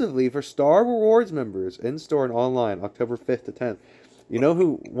exclusively for Star Rewards members in store and online, October 5th to 10th. You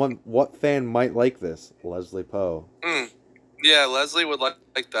know what fan might like this? Leslie Poe. Yeah, Leslie would like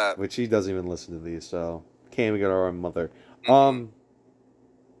that. Which he doesn't even listen to these, so can't even get our own mother. Anyway,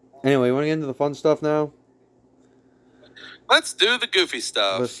 you want to get into the fun stuff now? Let's do the goofy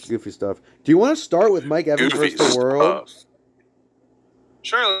stuff. Do you want to start with Mike Evans versus the world?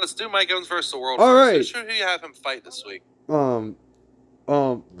 Sure, let's do Mike Evans versus the world. All first. right. Sure, who you have him fight this week?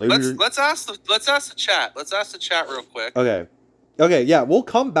 Let's ask the chat. Let's ask the chat real quick. Okay, yeah, we'll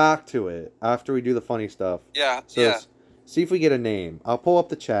come back to it after we do the funny stuff. Yeah, so let's see if we get a name. I'll pull up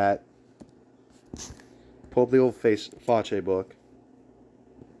the chat. Pull up the old Face book.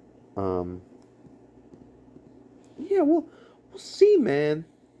 Yeah, we'll see, man.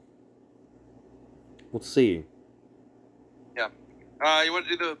 We'll see. Yeah. You want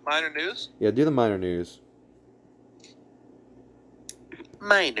to do the minor news? Yeah, do the minor news.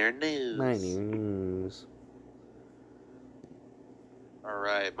 Minor news. All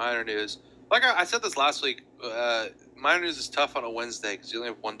right, minor news. Like I said this last week, minor news is tough on a Wednesday because you only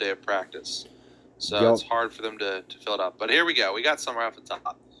have one day of practice. So it's hard for them to fill it up. But here we go. We got some right off the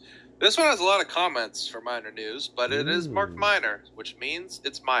top. This one has a lot of comments for minor news, but it is marked minor, which means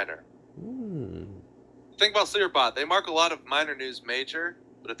it's minor. Think about Sleeperbot. They mark a lot of minor news major,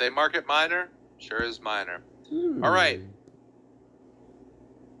 but if they mark it minor, sure is minor. All right.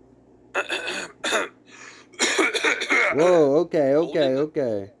 Whoa, okay.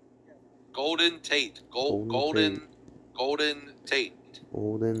 Golden Tate. Golden Tate.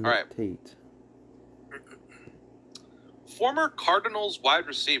 All right. Tate. Former Cardinals wide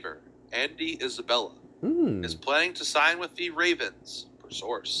receiver Andy Isabella is planning to sign with the Ravens, per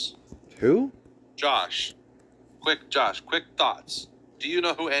source. Who? Josh, quick thoughts. Do you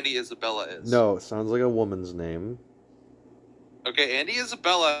know who Andy Isabella is? No, it sounds like a woman's name. Okay, Andy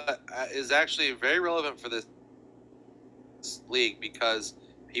Isabella is actually very relevant for this league because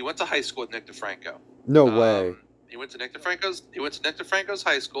he went to high school with Nick DeFranco. No way. He went to Nick DeFranco's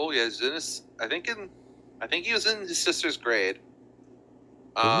high school. He was in his, I think he was in his sister's grade.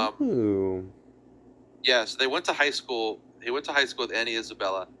 Yeah, so they went to high school. He went to high school with Andy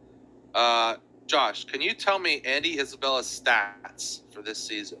Isabella. Josh, can you tell me Andy Isabella's stats for this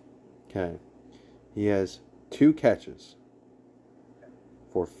season? Okay. He has 2 catches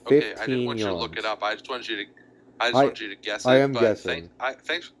for 15 yards. Okay, I didn't want you to look it up. I just wanted you to guess it. I am guessing.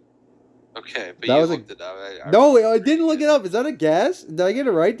 Thanks. Okay, but that you was looked it up. No, I didn't look it up. Is that a guess? Did I get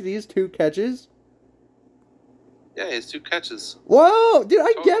it right? Did he have 2 catches? Yeah, he has 2 catches. Whoa, dude!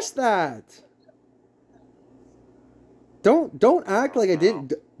 I guessed that. Don't act like I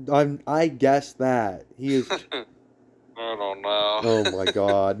didn't. I guessed that he is. I don't know. Oh my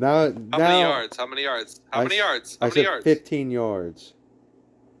god! Now, How many yards? I said 15 yards.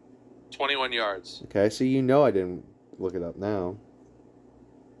 21 yards. Okay, so I didn't look it up now.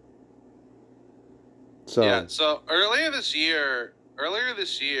 So yeah. So earlier this year,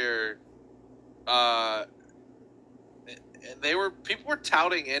 people were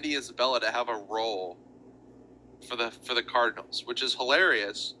touting Andy Isabella to have a role for the Cardinals, which is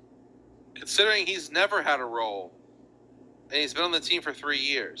hilarious, considering he's never had a role, and he's been on the team for 3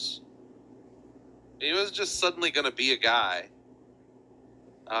 years. He was just suddenly going to be a guy.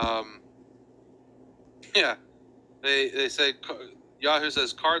 Yeah, they say Yahoo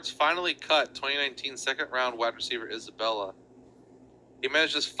says Cards finally cut 2019 second round wide receiver Isabella He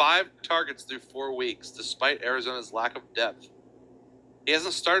manages 5 targets through 4 weeks, despite Arizona's lack of depth. He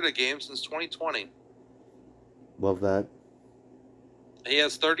hasn't started a game since 2020. Love that. He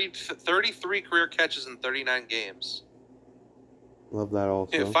has 33 career catches in 39 games. Love that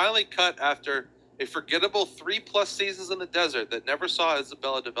also. He finally cut after a forgettable 3+ seasons in the desert that never saw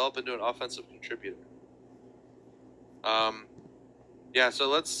Isabella develop into an offensive contributor. Yeah, so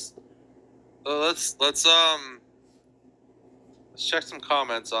let's check some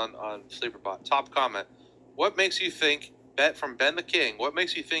comments on SleeperBot. Top comment: what makes you think from Ben the King? What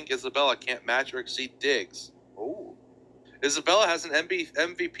makes you think Isabella can't match or exceed Diggs? Oh, Isabella has an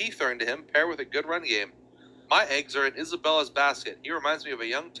MVP thrown to him, paired with a good run game. My eggs are in Isabella's basket. He reminds me of a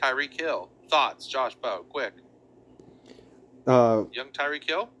young Tyreek Hill. Thoughts, Josh Bowe? Quick. Young Tyreek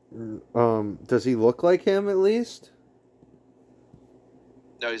Hill? Does he look like him at least?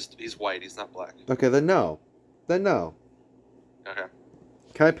 No, he's white. He's not black. Okay, then no. Okay.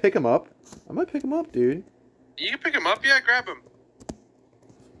 Can I pick him up? I might pick him up, dude. You can pick him up. Yeah, grab him.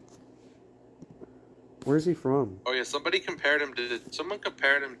 Where's he from? Oh yeah, someone compared him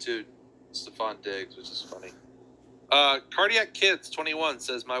to Stephon Diggs, which is funny. Cardiac Kids 21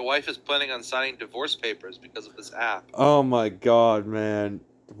 says my wife is planning on signing divorce papers because of this app. Oh my god, man.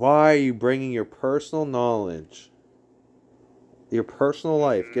 Why are you bringing your personal knowledge? Your personal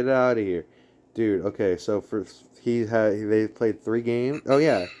life. Get it out of here. Dude, okay, so they played 3 games. Oh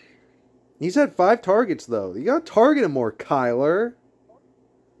yeah. He's had 5 targets though. You gotta target him more, Kyler.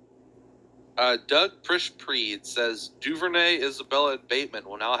 Doug Prish-Preed says Duvernay, Isabella, and Bateman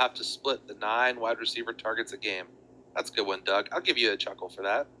will now have to split the 9 wide receiver targets a game. That's a good one, Doug. I'll give you a chuckle for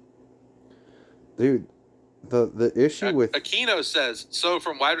that. Dude, the issue with Aquino says, so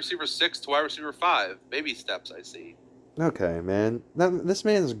from wide receiver 6 to wide receiver 5, baby steps I see. Okay, man. This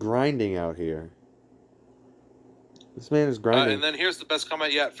man's grinding out here. This man is grinding. And then here's the best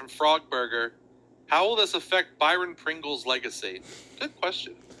comment yet from Frogburger. How will this affect Byron Pringle's legacy? Good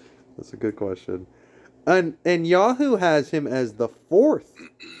question. That's a good question. And Yahoo has him as the 4th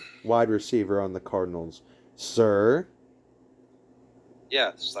wide receiver on the Cardinals. Sir?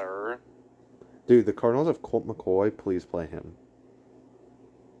 Yes, sir. Dude, the Cardinals have Colt McCoy. Please play him.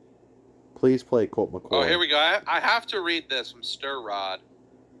 Please play Colt McCoy. Oh, here we go. I have to read this from Stir Rod.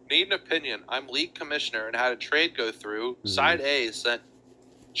 Need an opinion. I'm league commissioner and had a trade go through. Mm-hmm. Side A sent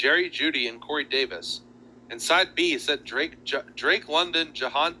Jerry Jeudy and Corey Davis. And side B sent Drake London,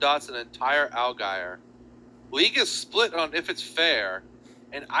 Jahan Dotson, and Tyler Algier. League is split on if it's fair,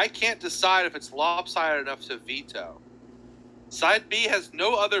 and I can't decide if it's lopsided enough to veto. Side B has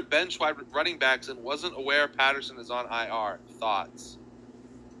no other bench wide running backs and wasn't aware Patterson is on IR. Thoughts?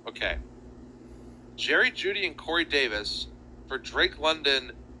 Okay. Jerry Jeudy and Corey Davis for Drake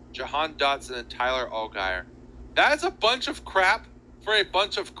London, Jahan Dotson, and Tyler Algier. That's a bunch of crap for a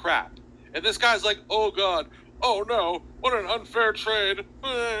bunch of crap. And this guy's like, oh God, oh no, what an unfair trade.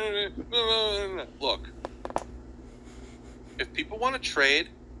 Look, if people want to trade,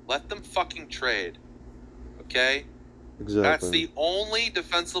 let them fucking trade. Okay? Exactly. That's the only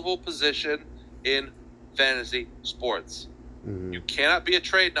defensible position in fantasy sports. Mm-hmm. You cannot be a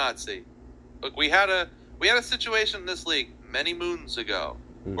trade Nazi. Look, we had a situation in this league many moons ago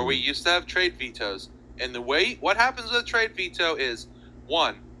where we used to have trade vetoes. And what happens with a trade veto is,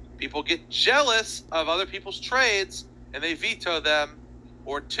 1, people get jealous of other people's trades and they veto them,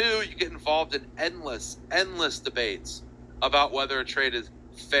 or 2, you get involved in endless debates about whether a trade is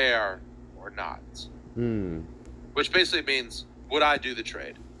fair or not. Which basically means, would I do the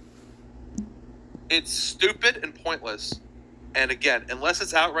trade? It's stupid and pointless. And again, unless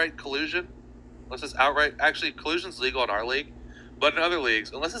it's outright collusion, actually collusion's legal in our league, but in other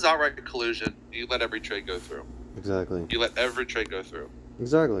leagues, unless it's outright collusion, you let every trade go through. Exactly. You let every trade go through.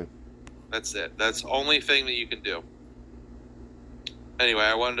 Exactly. That's it. That's the only thing that you can do. Anyway,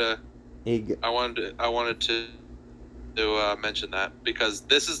 I wanted to mention that because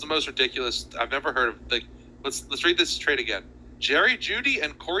this is the most ridiculous. I've never heard of. Let's read this trade again. Jerry Jeudy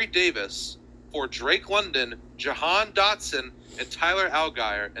and Corey Davis for Drake London, Jahan Dotson, and Tyler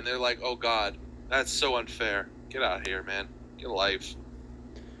Algier, and they're like, "Oh God, that's so unfair. Get out of here, man. Get a life.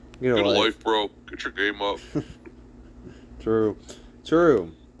 Get a life, bro. Get your game up." True.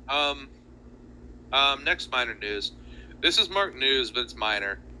 Next minor news. This is marked news, but it's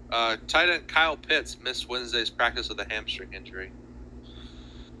minor. Tight end Kyle Pitts missed Wednesday's practice with a hamstring injury.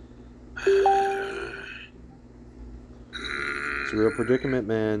 It's a real predicament,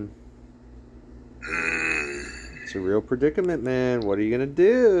 man. It's a real predicament, man. What are you gonna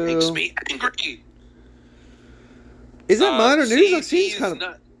do? Makes me angry. Is that minor news? That seems CD's kind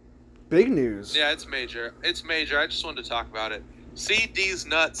of big news. Yeah, it's major. It's major. I just wanted to talk about it. CD's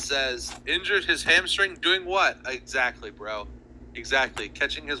Nuts says, injured his hamstring doing what? Exactly, bro. Exactly.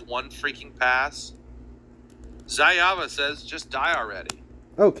 Catching his one freaking pass. Zayava says, just die already.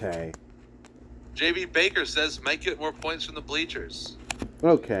 Okay. JB Baker says, might get more points from the bleachers.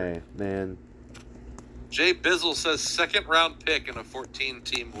 Okay, man. Jay Bizzle says, second round pick in a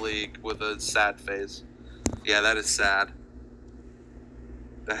 14-team league with a sad face. Yeah, that is sad.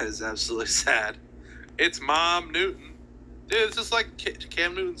 That is absolutely sad. It's Mom Newton. Dude, it's just like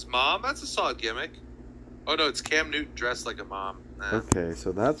Cam Newton's mom. That's a solid gimmick. Oh, no, it's Cam Newton dressed like a mom. Okay,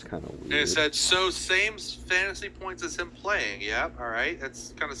 so that's kind of weird. And it said, so same fantasy points as him playing. Yeah, all right.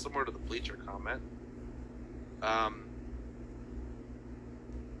 That's kind of similar to the Bleacher comment. Let's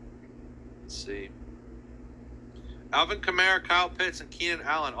see. Alvin Kamara, Kyle Pitts, and Keenan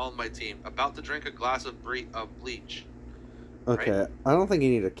Allen all on my team. About to drink a glass of bleach. Okay, Right? I don't think you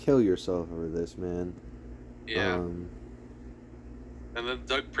need to kill yourself over this, man. Yeah. And then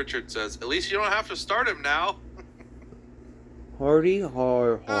Doug Pritchard says, at least you don't have to start him now. I'd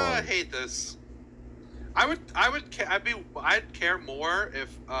I hate this. I'd care more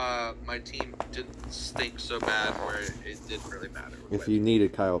if my team didn't stink so bad where it didn't really matter. If you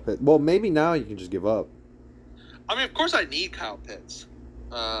needed Kyle Pitts. Well, maybe now you can just give up. I mean, of course I need Kyle Pitts.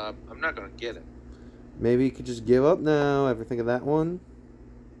 I'm not going to get it. Maybe you could just give up now. Ever think of that one?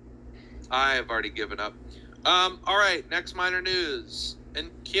 I have already given up. All right, next minor news.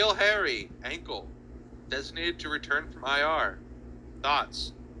 And N'Keal Harry, ankle, designated to return from IR.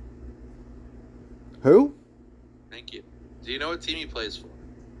 Thoughts? Who? Thank you. Do you know what team he plays for?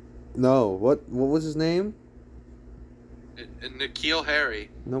 No. What was his name? N'Keal Harry.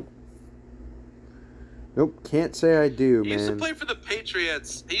 Nope. Nope. Can't say I do, He man. used to play for the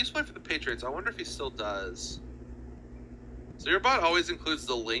Patriots. I wonder if he still does. So your bot always includes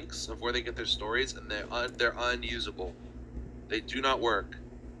the links of where they get their stories, and they're unusable. They do not work.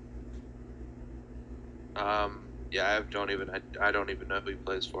 Yeah, I don't even know who he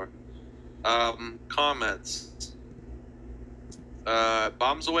plays for. Comments.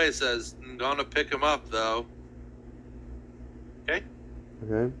 Bombs Away says, I'm gonna pick him up though. Okay.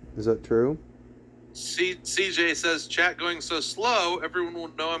 Okay. Is that true? CJ says, chat going so slow, everyone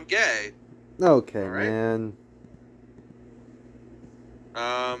will know I'm gay. Okay, All right. man.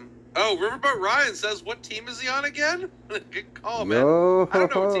 Oh, Riverboat Ryan says, what team is he on again? Good call, man. Yo, I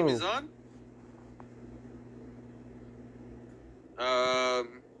don't know what team he's on.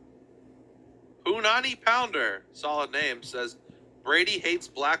 Punani Pounder, solid name, says, Brady hates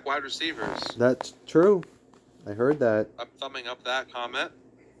black wide receivers. That's true. I heard that. I'm thumbing up that comment.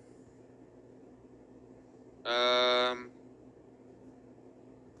 Alright.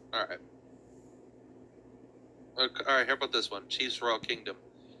 Alright, how about this one? Chiefs Royal Kingdom.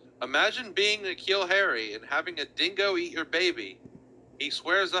 Imagine being N'Keal Harry and having a dingo eat your baby. He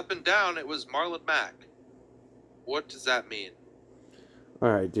swears up and down it was Marlon Mack. What does that mean?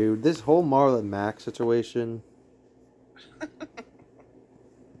 Alright, dude. This whole Marlon Mack situation.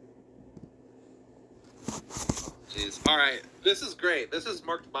 Jeez. Alright, this is great. This is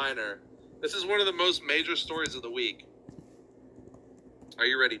marked minor. This is one of the most major stories of the week. Are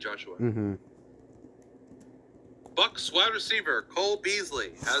you ready, Joshua? Mm-hmm. Bucks wide receiver Cole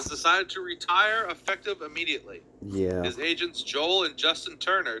Beasley has decided to retire effective immediately. Yeah. His agents Joel and Justin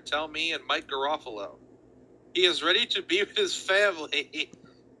Turner tell me and Mike Garofalo. He is ready to be with his family.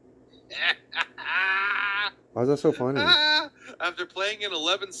 Why is that so funny? After playing in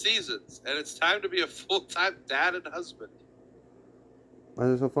 11 seasons, and it's time to be a full-time dad and husband. Why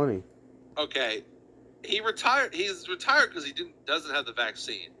is that so funny? Okay, he retired. He's retired because he doesn't have the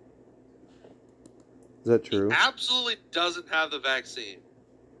vaccine. Is that true? He absolutely doesn't have the vaccine.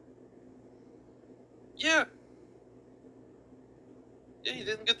 Yeah. Yeah, he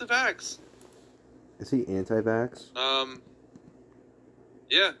didn't get the vax. Is he anti-vax?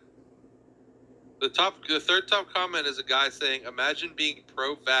 Yeah. The third top comment is a guy saying, "Imagine being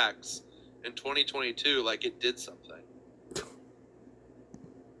pro-vax in 2022 like it did something."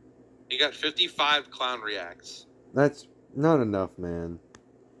 He got 55 clown reacts. That's not enough, man.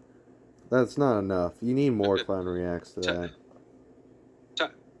 That's not enough. You need more clown reacts to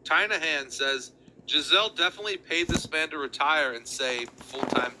that. Tynahan says, Giselle definitely paid this man to retire and say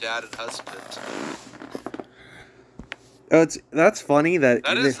full-time dad and husband. Oh, that's funny that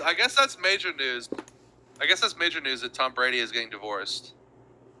That is, I guess that's major news. I guess that's major news that Tom Brady is getting divorced.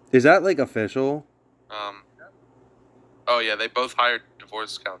 Is that like official? Oh yeah, they both hired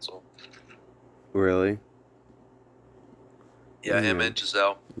divorce counsel. Really? Yeah, him and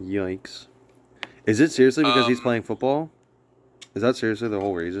Giselle. Yikes. Is it seriously because he's playing football? Is that seriously the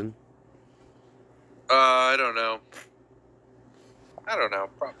whole reason? I don't know. I don't know.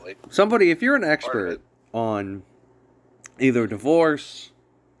 Probably. Somebody, if you're an Part of expert it. on either divorce,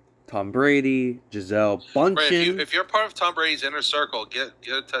 Tom Brady, Giselle Right, Bundchen, if you're part of Tom Brady's inner circle, get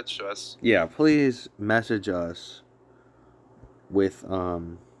in touch to us. yeah, please message us with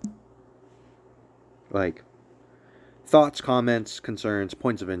like thoughts, comments, concerns,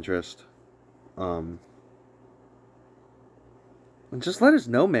 points of interest. And just let us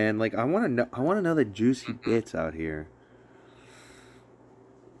know, man. Like I want to know the juicy bits out here.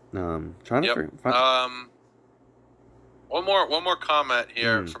 Trying Yep. to One more comment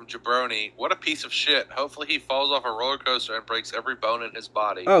here from Jabroni. What a piece of shit. Hopefully he falls off a roller coaster and breaks every bone in his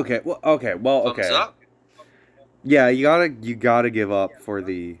body. Okay. Thumbs up. Yeah, you gotta give up for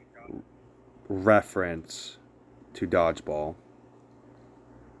the reference to dodgeball.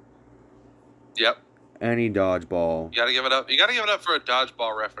 Yep. Any dodgeball. You gotta give it up. You gotta give it up for a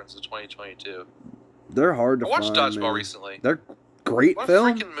dodgeball reference in 2022. They're hard to I watched find, Dodgeball man. recently. They're great What film.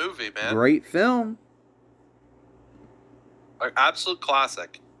 a freaking movie, man. Great film. Like, absolute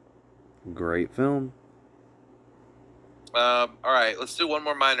classic. Great film. All right, let's do one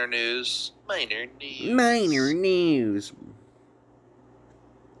more minor news. Minor news.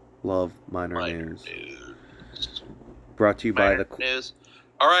 Love minor Minor news. news. Brought to you by Minor news.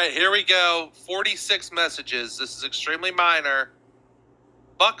 All right, here we go. 46 messages. This is extremely minor.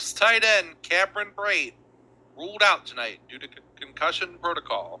 Bucks tight end Cameron Brate ruled out tonight due to concussion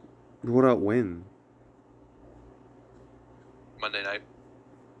protocol. What up, win? Monday night.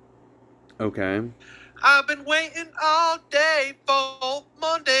 Okay. I've been waiting all day for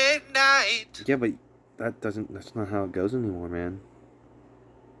Monday night. Yeah, but that's not how it goes anymore, man.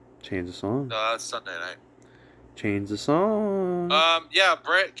 Change the song. No, that's Sunday night. Change the song. Yeah,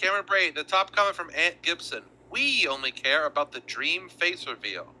 Cameron Brate. The top comment from Ant Gibson. We only care about the dream face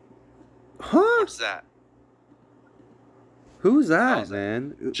reveal. Huh? What's that? Who's that, How's that?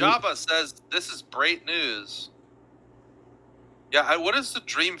 man? Java says this is Brate news. Yeah, what is the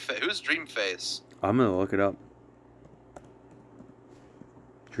dream face? Who's Dream Face? I'm gonna look it up.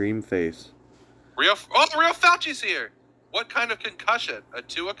 Dream face. Real Fauci's here. What kind of concussion? A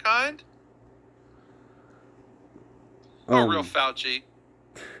Tua kind? Oh, Real Fauci.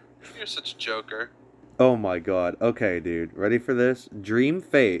 You're such a joker. Oh my god. Okay, dude. Ready for this? Dream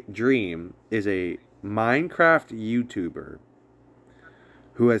is a Minecraft YouTuber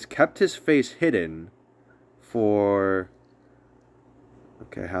who has kept his face hidden for...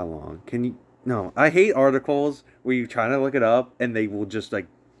 Okay, how long? Can you... No, I hate articles where you're trying to look it up and they will just, like,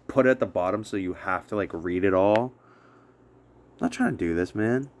 put it at the bottom so you have to, like, read it all. I'm not trying to do this,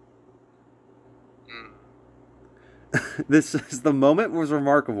 man. The moment was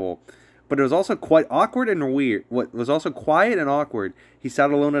remarkable, but it was also quite awkward and weird. What was also quiet and awkward, he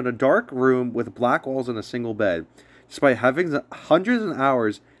sat alone in a dark room with black walls and a single bed. Despite having hundreds of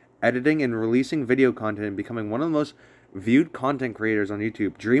hours editing and releasing video content and becoming one of the most viewed content creators on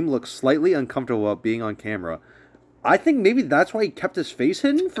YouTube, Dream looks slightly uncomfortable about being on camera. I think maybe that's why he kept his face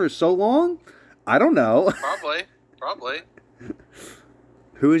hidden for so long. I don't know. Probably.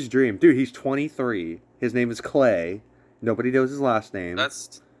 Who is Dream? Dude, he's 23. His name is Clay. Nobody knows his last name.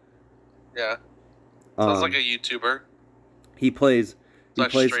 Yeah. Sounds like a YouTuber. He plays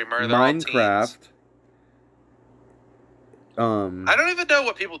Streamer. Minecraft. I don't even know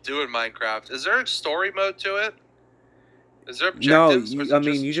what people do in Minecraft. Is there a story mode to it? Is there No,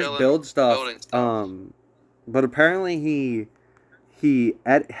 objectives? you just build stuff. But apparently he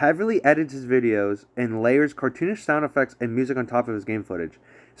heavily edits his videos and layers cartoonish sound effects and music on top of his game footage.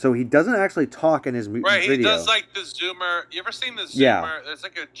 So he doesn't actually talk in his video. Right, he does like the Zoomer. You ever seen the Zoomer? Yeah. There's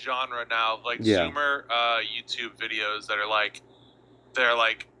like a genre now, like Zoomer YouTube videos that are like, they're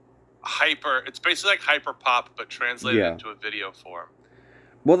like hyper. It's basically like hyper pop, but translated into a video form.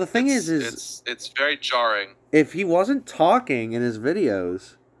 Well, the thing is it's very jarring. If he wasn't talking in his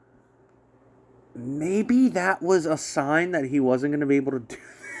videos, maybe that was a sign that he wasn't going to be able to do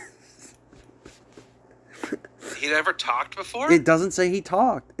this. He never talked before? It doesn't say he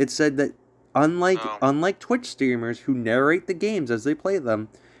talked. It said that unlike Twitch streamers who narrate the games as they play them,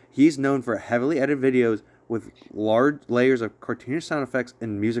 he's known for heavily edited videos with large layers of cartoonish sound effects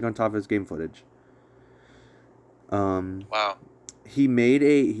and music on top of his game footage. Wow.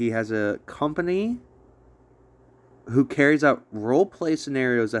 He has a company who carries out role-play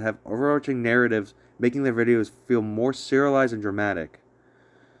scenarios that have overarching narratives, making their videos feel more serialized and dramatic.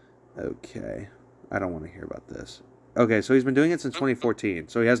 Okay. I don't want to hear about this. Okay, so he's been doing it since 2014.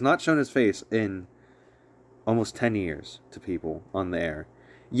 So he has not shown his face in almost 10 years to people on the air.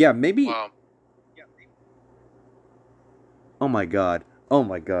 Yeah, maybe... Wow. Oh my god.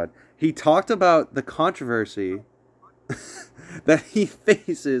 He talked about the controversy that he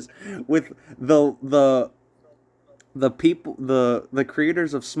faces with the people, the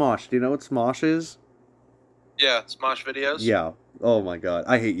creators of Smosh. Do you know what Smosh is? Yeah, Smosh videos. Yeah. Oh my god,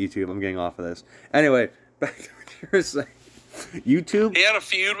 I hate YouTube. I'm getting off of this. Anyway, back to what you were saying. YouTube. He had a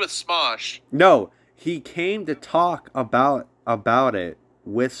feud with Smosh. No, he came to talk about it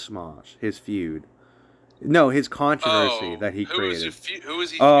with Smosh. His feud. No, his controversy that he created. Who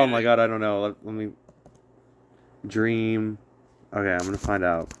was he? Oh my god, I don't know. Let me. Dream. Okay, I'm gonna find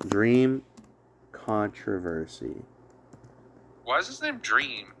out. Dream controversy. Why is his name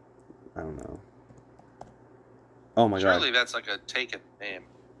Dream? I don't know. Oh my god. Surely that's like a taken name.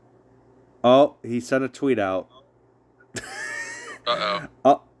 Oh, he sent a tweet out. Uh-oh.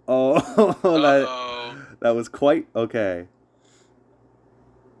 Uh-oh. That was quite okay.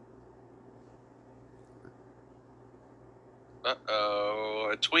 Uh-oh.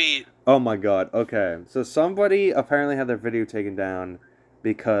 A tweet. Oh my god. Okay. So somebody apparently had their video taken down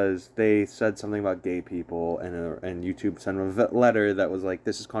because they said something about gay people, and YouTube sent him a letter that was like,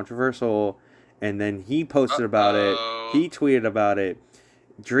 this is controversial, and then he posted about it. He tweeted about it.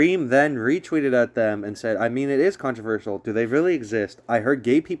 Dream then retweeted at them and said, I mean, it is controversial. Do they really exist? I heard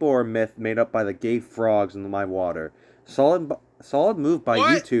gay people are a myth made up by the gay frogs in my water. Solid move by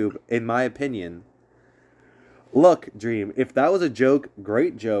YouTube, in my opinion. Look, Dream, if that was a joke,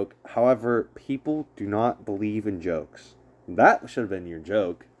 great joke. However, people do not believe in jokes. That should have been your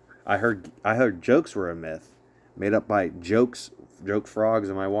joke. I heard jokes were a myth, made up by joke frogs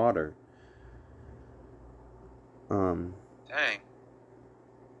in my water. Dang.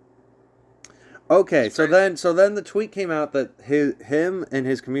 Okay, so then the tweet came out that him and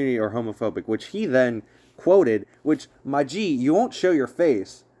his community are homophobic, which he then quoted. Which, my G, you won't show your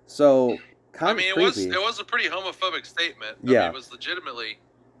face, so kind of creepy. It was a pretty homophobic statement. I Yeah, mean, it was legitimately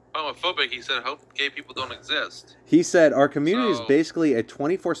homophobic. He said, "Hope gay people don't exist." He said our community is basically a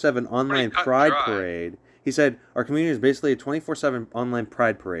 24/7 online pride parade. He said our community is basically a 24/7 online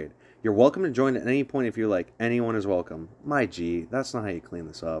pride parade. You're welcome to join at any point if you like. Anyone is welcome. My G, that's not how you clean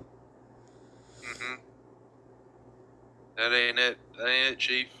this up. Mm-hmm. That ain't it. That ain't it,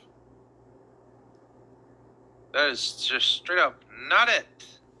 Chief. That is just straight up not it.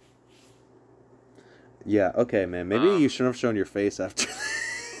 Yeah, okay, man. Maybe you shouldn't have shown your face after.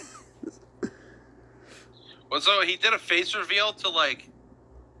 Well, so he did a face reveal to like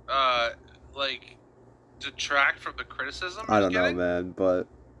detract from the criticism. I don't know, man, but.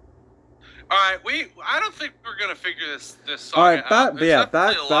 All right, I don't think we're gonna figure this song All right, out.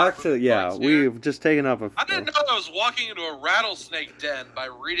 back to we've just taken up a. I didn't know I was walking into a rattlesnake den by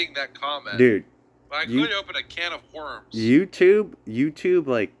reading that comment, dude. But I could open a can of worms. YouTube,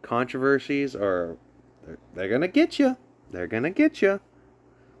 like controversies are, they're gonna get you. They're gonna get you.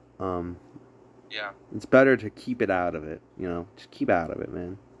 Yeah. It's better to keep it out of it. You know, just keep out of it,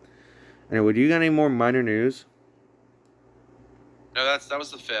 man. Anyway, do you got any more minor news? No, that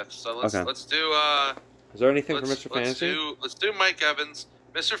was the fifth. So let's do. Is there anything for Mr. Fantasy? Let's do Mike Evans.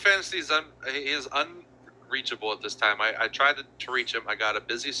 Mr. Fantasy is unreachable at this time. I tried to reach him. I got a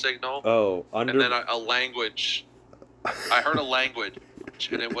busy signal. Oh, and then a language. I heard a language,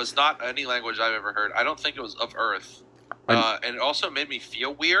 and it was not any language I've ever heard. I don't think it was of Earth. And it also made me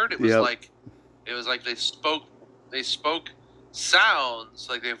feel weird. It was like they spoke sounds,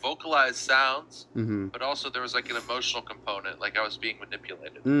 like they vocalized sounds, but also there was like an emotional component, like I was being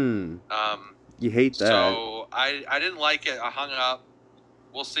manipulated. You hate that. So I didn't like it. I hung up.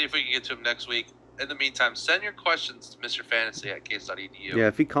 We'll see if we can get to him next week. In the meantime, send your questions to Mr. Fantasy at case.edu. Yeah,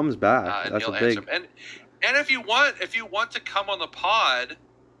 if he comes back, and that's he'll a big. answer them. And if you want to come on the pod,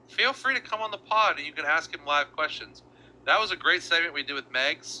 feel free to come on the pod and you can ask him live questions. That was a great segment we did with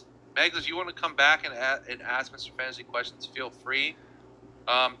Megs. Megs, if you want to come back and ask Mr. Fantasy questions, feel free.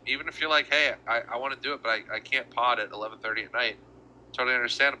 Even if you're like, hey, I want to do it, but I can't pod at 11:30 at night. Totally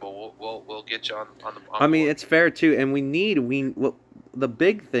understandable. We'll get you on I mean, it's fair too, and the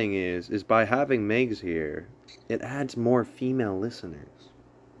big thing is by having Megs here, it adds more female listeners.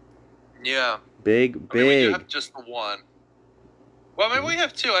 Yeah. Big. I mean, we do have just the one. Well, maybe we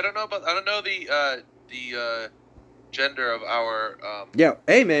have two. I don't know the gender of our. Yeah.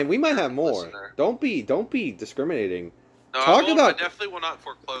 Hey, man, we might have more. Listener. Don't be discriminating. No, I definitely will not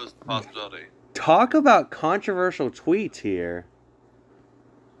foreclose the possibility. Talk about controversial tweets here.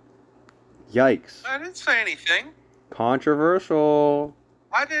 Yikes. I didn't say anything. Controversial.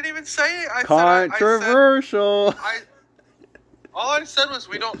 I didn't even say it. Controversial. All I said was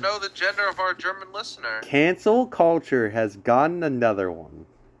we don't know the gender of our German listener. Cancel culture has gotten another one.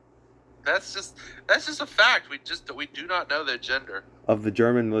 That's just a fact. We do not know their gender. Of the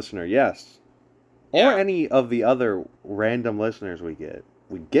German listener, yes. or Yeah. any of the other random listeners we get.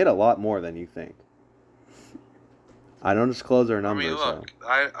 We get a lot more than you think. I don't disclose our I numbers, mean, look,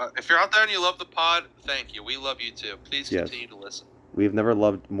 if you're out there and you love the pod, thank you. We love you too. Please Yes. continue to listen. we've never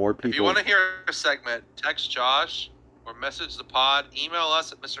loved more people. If you want to hear a segment, text Josh or message the pod. Email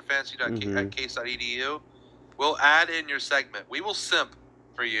us at mrfantasy.case.edu. We'll add in your segment. We will simp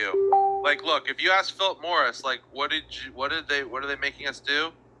for you. Like, look, if you ask Philip Morris, like, what are they making us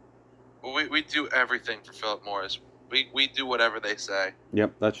do? Well, we do everything for Philip Morris. We do whatever they say.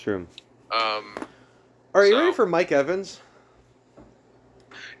 Yep, that's true. Are Are you ready for Mike Evans?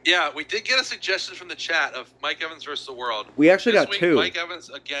 Yeah, we did get a suggestion from the chat of Mike Evans versus the world. We actually This got week, two. Mike Evans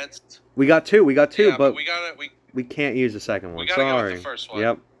against. We got two, Yeah, but we can't use the second one. we gotta go Sorry. with the first one.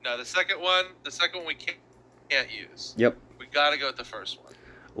 Yep. No, the second one we can't use. Yep. We gotta go with the first one.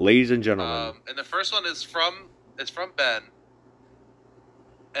 Ladies and gentlemen. And the first one is from Ben,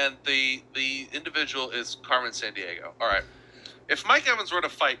 and the individual is Carmen Sandiego. All right. If Mike Evans were to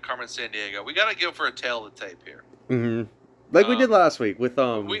fight Carmen Sandiego, we gotta go for a tail of the tape here. Mm-hmm. Like we did last week with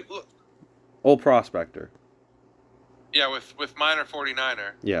Old Prospector. Yeah, with Minor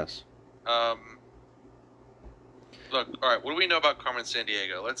 49er. Yes. Look, all right. What do we know about Carmen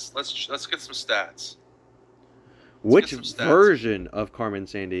Sandiego? Let's get some stats. Which get some stats. version of Carmen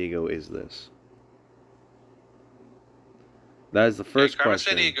Sandiego is this? That is the first Carmen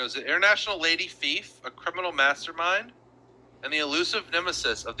question. Sandiego is an international lady thief, a criminal mastermind, and the elusive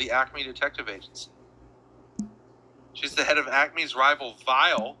nemesis of the Acme Detective Agency. She's the head of Acme's rival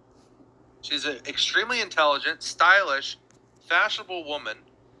Vile. She's an extremely intelligent, stylish, fashionable woman.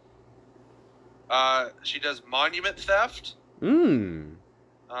 She does monument theft. Mikey.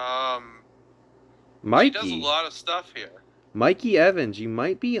 She does a lot of stuff here. Mikey Evans, you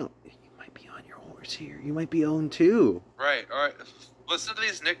might be on your horse here. You might be 0-2. Right. All right. Listen to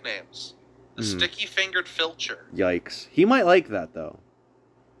these nicknames: the Sticky-Fingered Filcher, Yikes. He might like that though.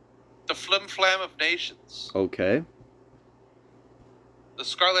 the Flim Flam of Nations, Okay. the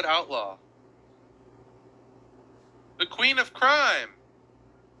Scarlet Outlaw, the Queen of Crime,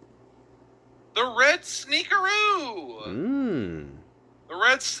 the Red Sneakeroo, the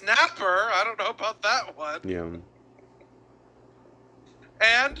Red Snapper. I don't know about that one. Yeah.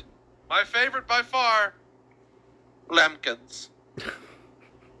 And my favorite by far, Lemkins.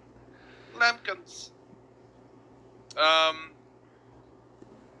 Lemkins.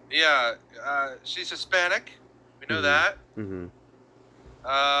 Yeah, she's Hispanic. We know that. Mm-hmm.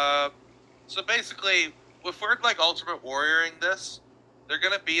 So basically, if we're like Ultimate Warrioring this, they're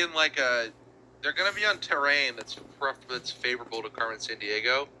gonna be in like they're gonna be on terrain that's favorable to Carmen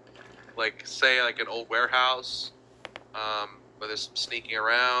Sandiego, like say like an old warehouse, where there's some sneaking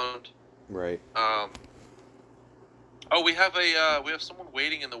around. Right. Oh, we have someone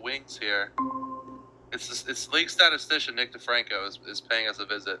waiting in the wings here. It's league statistician Nick DeFranco is paying us a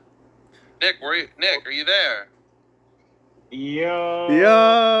visit. Nick, Nick, are you there?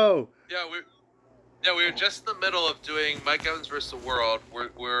 Yo. Yeah, we were just in the middle of doing Mike Evans versus the World.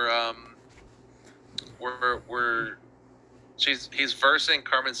 He's versing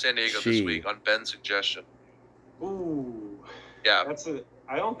Carmen Sandiego this week on Ben's suggestion. Ooh. Yeah.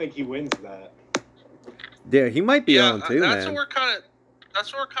 I don't think he wins that. Yeah, he might be on too, that's man. what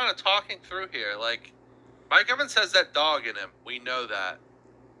we're kind of talking through here. Like, Mike Evans has that dog in him. We know that,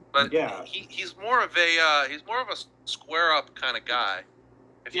 but yeah, he's more of a square up kind of guy.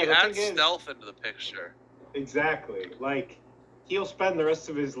 If you add stealth into the picture, exactly. Like, he'll spend the rest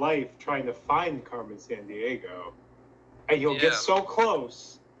of his life trying to find Carmen Sandiego, and he'll get so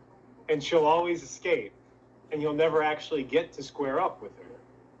close, and she'll always escape, and he'll never actually get to square up with her.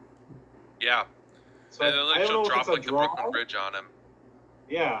 Yeah. So and then I don't know drop if it's like a the draw. Brooklyn Bridge on him.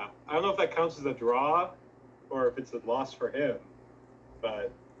 Yeah, I don't know if that counts as a draw, or if it's a loss for him,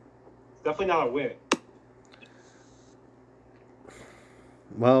 but it's definitely not a win.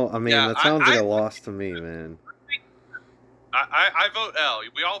 Well, I mean, that sounds like a loss to me, man. I vote L.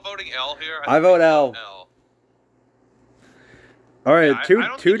 We all voting L here? I vote L. All right,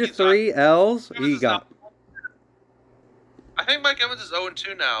 Yeah, two to three L's. He got. I think Mike Evans is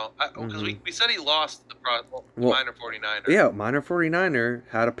 0-2 now. Because we said he lost the minor 49er. Yeah, minor 49er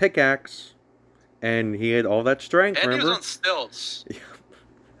had a pickaxe, and he had all that strength, and remember? he was on stilts.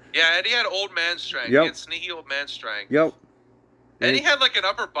 Yeah, and he had old man strength. Yep. He had sneaky old man strength. Yep. And he had like an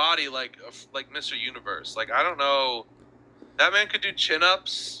upper body like Mr. Universe. Like, I don't know. That man could do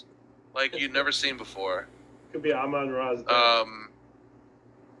chin-ups like you'd never seen before. Could be Amon-Ra's.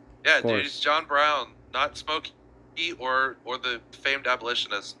 Yeah, dude, he's John Brown. Not Smokey or the famed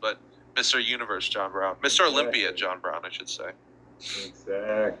abolitionist, but Mr. Universe John Brown. Mr. Olympia John Brown, I should say.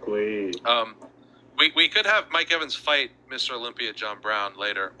 Exactly. We could have Mike Evans fight Mr. Olympia John Brown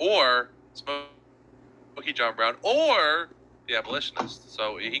later, or Smokey John Brown, or the abolitionist.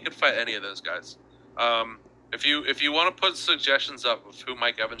 So he could fight any of those guys. If you want to put suggestions up of who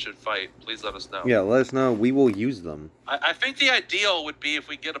Mike Evans should fight, please let us know. Yeah, let us know. We will use them. I think the ideal would be if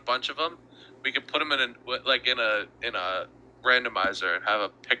we get a bunch of them, we could put them in a randomizer and have a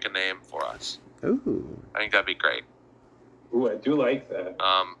pick a name for us. Ooh. I think that'd be great. Ooh, I do like that.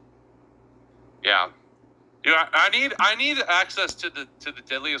 Yeah. Yeah, I need access to the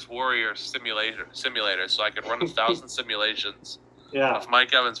Deadliest Warrior simulator so I could run 1,000 simulations Yeah. of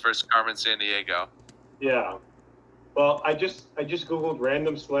Mike Evans versus Carmen Sandiego. Yeah. Well, I just googled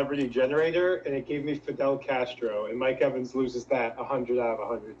random celebrity generator and it gave me Fidel Castro, and Mike Evans loses that 100 out of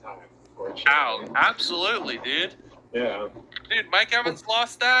 100 times. Ow, absolutely, dude. Yeah. Dude, Mike Evans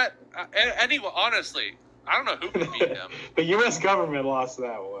lost that. Anyway, honestly, I don't know who could beat him. The U.S. government lost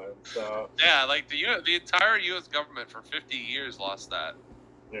that one, so. Yeah, like the entire U.S. government for 50 years lost that.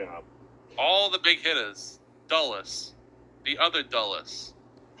 Yeah. All the big hitters, Dulles, the other Dulles,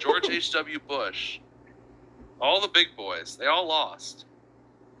 George H.W. Bush, all the big boys, they all lost.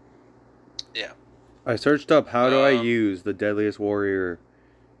 Yeah. I searched up how do I use the Deadliest Warrior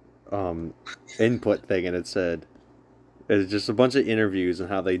input thing, and it said it's just a bunch of interviews and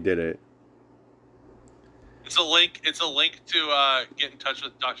how they did it. It's a link to get in touch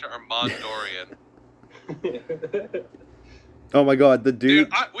with Dr. Armand Dorian. Oh my god, the dude.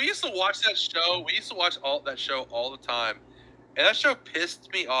 We used to watch that show. We used to watch that show all the time, and that show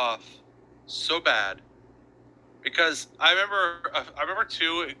pissed me off so bad because I remember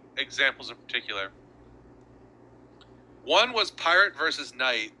two examples in particular. One was Pirate versus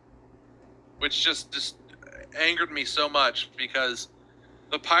Knight, which just angered me so much because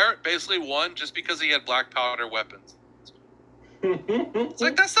the pirate basically won just because he had black powder weapons. It's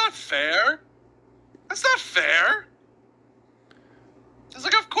like, that's not fair. That's not fair. It's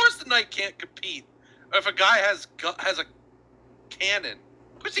like, of course the knight can't compete. Or if a guy has a cannon,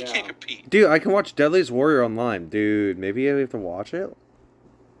 of course he can't compete. Dude, I can watch Deadliest Warrior online. Dude, maybe I have to watch it?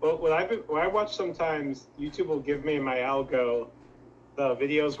 Well, when I watch sometimes, YouTube will give me in my algo the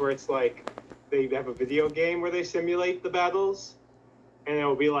videos where it's like they have a video game where they simulate the battles, and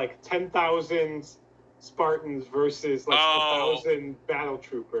it'll be like 10,000 Spartans versus like 1,000 battle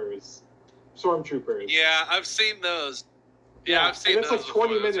troopers, stormtroopers. Yeah, I've seen those. Yeah, I've seen and it's those. Like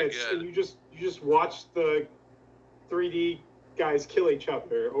 20 before. minutes, and you just watch the 3D guys kill each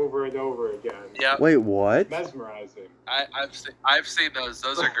other over and over again. Yeah. Wait, what? Mesmerizing. I've seen those.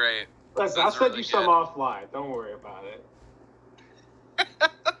 Those are great. Listen, I'll send you some offline. Don't worry about it.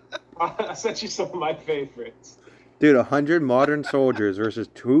 I'll send you some of my favorites. Dude, 100 modern soldiers versus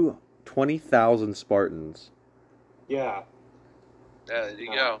 20,000 Spartans. Yeah. Yeah, there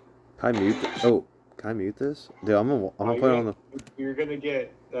you go. Can I mute can I mute this? Dude, I'm gonna put it on the... You're gonna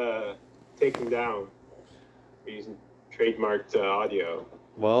get taken down for using trademarked audio.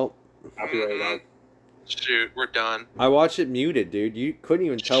 Well... Copyright out. Shoot, we're done. I watched it muted, dude. You couldn't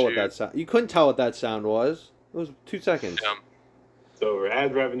even tell what that sound... You couldn't tell what that sound was. It was 2 seconds. Yeah. It's over.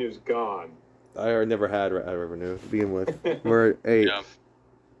 Ad revenue's gone. I never had ad revenue to begin with. We're at 8. Yeah.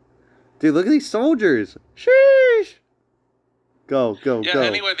 Dude, look at these soldiers. Sheesh. Go.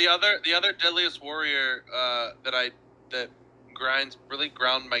 Anyway, the other Deadliest Warrior that really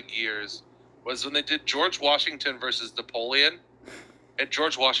ground my gears was when they did George Washington versus Napoleon, and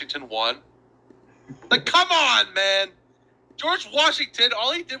George Washington won. Like, come on, man! George Washington,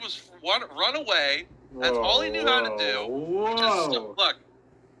 all he did was run away. That's all he knew how to do. Whoa! Look,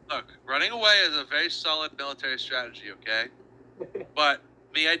 running away is a very solid military strategy, okay? But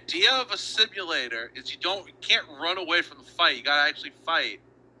the idea of a simulator is you can't run away from the fight. You gotta actually fight.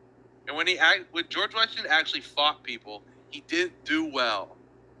 And when George Washington actually fought people, he didn't do well.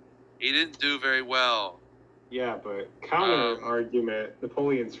 He didn't do very well. Yeah, but counter argument: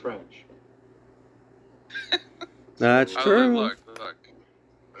 Napoleon's French. That's true. Look.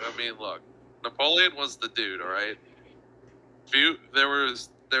 Napoleon was the dude, all right? There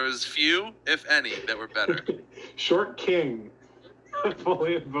was few, if any, that were better. Short King.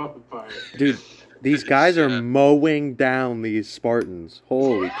 Napoleon Bonaparte. Dude, these guys are mowing down these Spartans.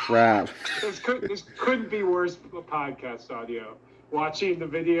 Holy crap. This couldn't be worse podcast audio. Watching the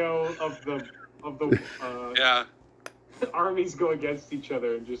video of the armies go against each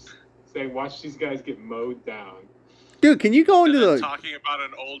other and just saying, watch these guys get mowed down. Dude, can you go into the... Talking about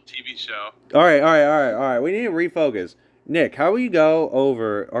an old TV show. All right. We need to refocus. Nick, how will you go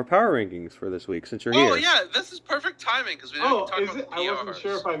over our power rankings for this week since you're here? Oh, yeah, this is perfect timing because we didn't talk about PRs. I wasn't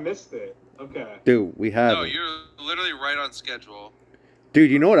sure if I missed it. Okay. Dude, we have... No, you're literally right on schedule. Dude,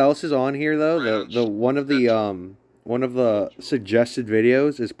 you know what else is on here though? Ranch. The one of the suggested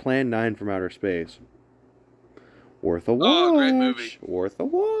videos is Plan 9 from Outer Space. Worth a watch. Oh, great movie. Worth a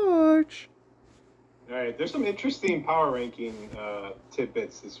watch. All right, there's some interesting power ranking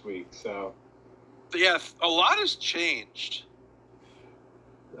tidbits this week. So Yeah, a lot has changed.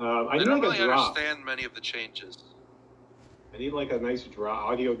 I I need don't like really a drop. understand many of the changes. I need like a nice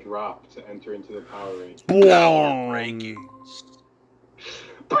audio drop to enter into the power ranking. Power rankings.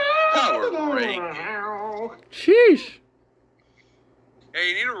 Power rankings. Sheesh. Hey,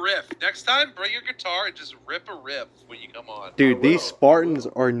 you need a riff. Next time, bring your guitar and just rip a riff when you come on. Dude, I these will. Spartans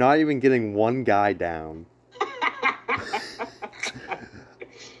are not even getting one guy down. Wait,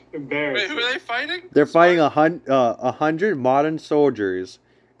 Embarrassing. who are they fighting? They're fighting 100 modern soldiers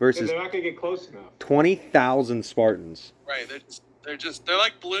And versus they're not gonna get close enough. 20,000 Spartans. Right, they're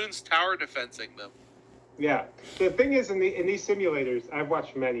like balloons tower defensing them. Yeah. The thing is, in these simulators, I've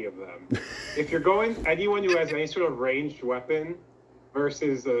watched many of them. If you're going, anyone who has any sort of ranged weapon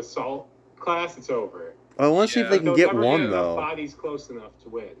versus the assault class, it's over. I want to see if they can They'll get never one enough though. bodies close enough to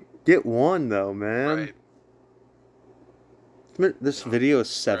win. Get one though, man. Right. This video is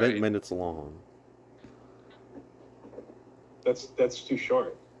 7 Right. minutes long. That's too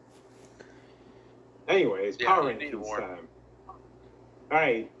short. Anyways, Yeah, power you need rankings more. time. All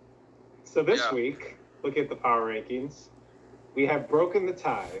right. So this Yeah. week, look at the power rankings. We have broken the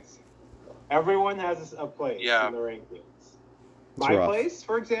ties. Everyone has a place Yeah. in the rankings. It's My rough. place,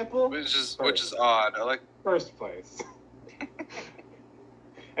 for example, Which is odd. I like first place.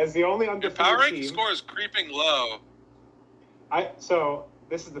 As the only your undefeated power ranking team, score is creeping low. So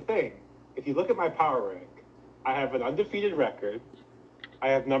this is the thing. If you look at my power rank, I have an undefeated record. I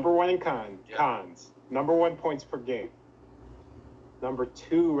have number 1 in Yeah. cons, number 1 points per game, number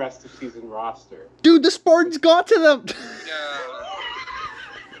 2 rest of season roster. Dude, the Spartans got to them. Yeah.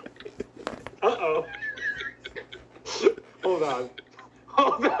 Uh-oh. Hold on.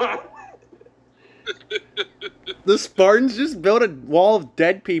 The Spartans just built a wall of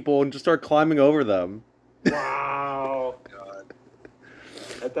dead people and just start climbing over them. Wow. God.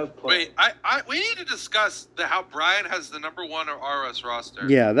 That does play. Wait, we need to discuss how Brian has the number 1 RS roster.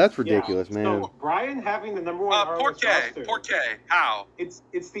 Yeah, that's Yeah. ridiculous, man. So Brian having the number 1 ROS roster, Poor K. How?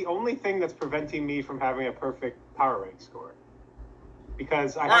 it's the only thing that's preventing me from having a perfect power rank score.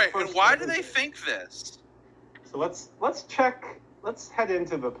 Because I have Right, and first why do everything. they think this? So let's check. Let's head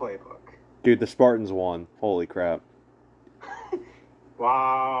into the playbook. Dude, the Spartans won. Holy crap.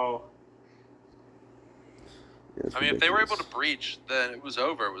 Wow. Yeah, it's I mean, if they were able ridiculous. to breach, then it was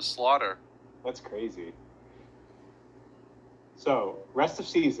over. It was slaughter. That's crazy. So, rest of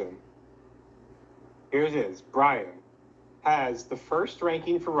season. Here it is. Brian has the first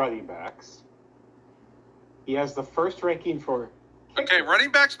ranking for running backs. He has the first ranking for Okay,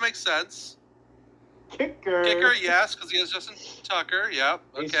 running backs make sense. kicker. Kicker, yes, because he has Justin Tucker. Yep.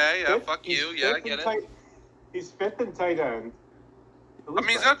 He's Okay, yeah, fifth- fuck he's you. Yeah, I fifth in get it. tight- He's 5th in tight end. I mean,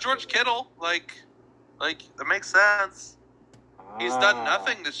 he's got George Kittle. Like that makes sense. He's done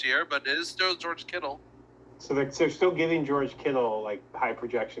nothing this year, but it is still George Kittle. So they're still giving George Kittle like high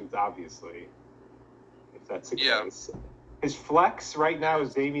projections, obviously. If that's the Yeah. case. His flex right now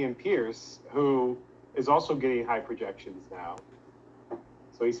is Damian Pierce, who is also getting high projections now.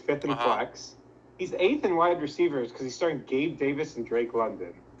 So he's 5th in Uh-huh. flex. He's 8th in wide receivers because he's starting Gabe Davis and Drake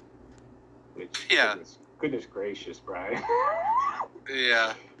London. Which, Yeah. Goodness gracious, Brian.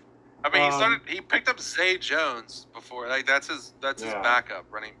 Yeah. I mean, Um, he picked up Zay Jones before. Like that's his Yeah. backup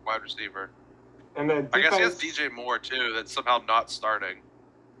running wide receiver. And the I guess he has defense- DJ Moore too. That's somehow not starting.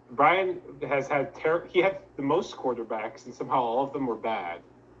 Brian has had he had the most quarterbacks, and somehow all of them were bad.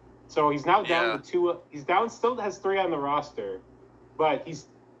 So he's now down Yeah. to 2. He's down, still has 3 on the roster, but he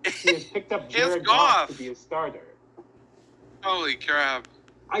has picked up He has Jared Goff to Goff. be a starter. Holy crap!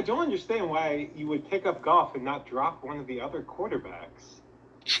 I don't understand why you would pick up Goff and not drop one of the other quarterbacks.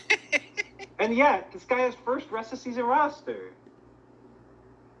 And yet, this guy has first rest of season roster.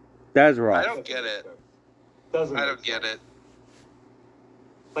 That's I rough. don't get it. Doesn't I make don't get sense. it.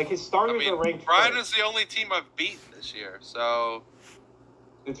 Like his I starters mean, are ranked Brian first. is the only team I've beaten this year, so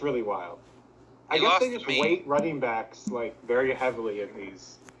It's really wild. I He guess lost they to just me. weight running backs like very heavily in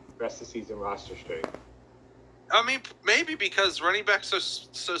these rest of season roster straight. I mean maybe because running backs are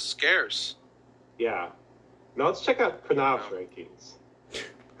so scarce. Yeah. Now let's check out Pranav's rankings.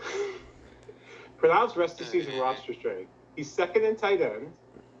 Pranav's rest of season roster strength. He's 2nd in tight end.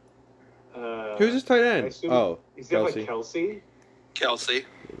 Who's his tight I end? assume Oh, he's got like Kelsey. Kelsey.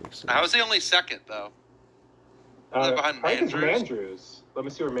 Kelsey. How was he only second though? Uh, behind I think it's Mandrews? Mandrews. Let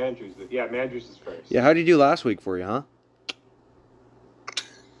me see where Mandrews is. Yeah, Mandrews is first. Yeah, how did you do last week for you, huh?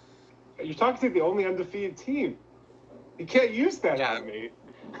 You're talking to the only undefeated team. You can't use that Yeah. on me.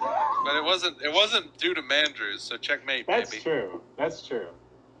 But it wasn't due to Mandrews, so checkmate, That's baby. true. That's true.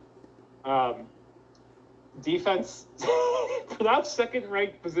 Defense. Pranav's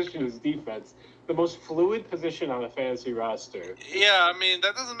second-ranked position is defense, the most fluid position on a fantasy roster. Yeah, I mean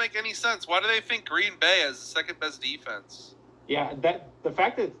that doesn't make any sense. Why do they think Green Bay has the second best defense? Yeah, the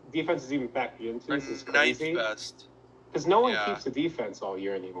fact that defense is even factored into this is Or crazy. ninth best. Because no one Yeah. keeps the defense all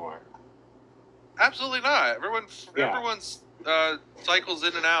year anymore. Absolutely not. Yeah. Everyone's cycles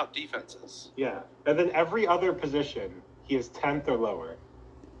in and out defenses. Yeah, and then every other position, he is 10th or lower.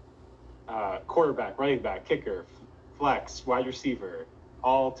 Quarterback, running back, kicker, flex, wide receiver,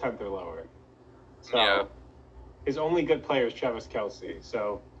 all 10th or lower. So Yeah. his only good player is Travis Kelce.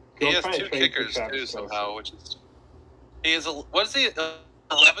 So He go has try to two trade for kickers Travis too Kelce. somehow, which is he is what is he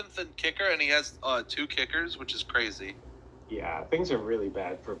 11th in kicker, and he has two kickers, which is crazy. Yeah, things are really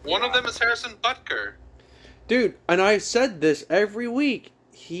bad for. One of them is Harrison Butker. Dude, and I said this every week.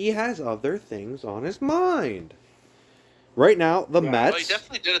 He has other things on his mind. Right now, the Yeah, Well, he Mets.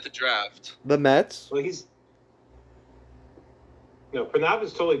 definitely did at the draft. The Mets. Well, Pranav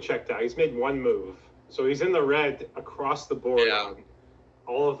is totally checked out. He's made one move, so he's in the red across the board Yeah. on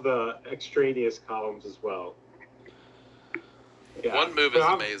all of the extraneous columns as well. Yeah, One move is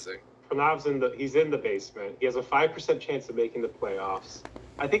Pranav- amazing. Pranav's he's in the basement. He has a 5% chance of making the playoffs.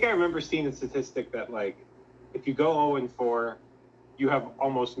 I think I remember seeing a statistic that like if you go 0-4, you have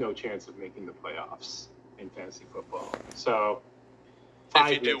almost no chance of making the playoffs in fantasy football. So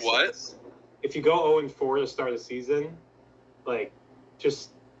If you do makes what? sense. If you go 0-4 to start a season, like just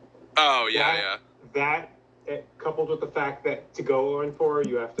Oh yeah, Yeah. that coupled with the fact that to go 0-4,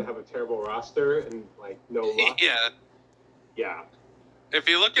 you have to have a terrible roster and like no yeah. luck. Yeah. Yeah. If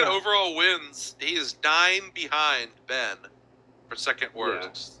you look at Yeah. overall wins, he is 9 behind Ben for second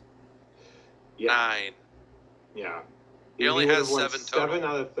worst. Yeah. 9. Yeah. He only would has have won 7 total. 7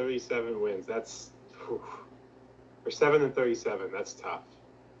 out of 37 wins. That's for 7 and 37. That's tough.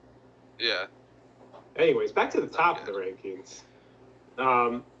 Yeah. Anyways, back to the top of the rankings.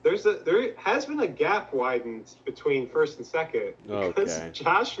 There has been a gap widened between first and second because Okay.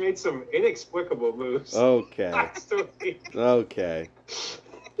 Josh made some inexplicable moves. Okay. last week. Okay.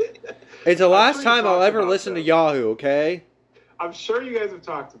 It's the last sure you time I'll talked ever about listen to them. Yahoo, okay? I'm sure you guys have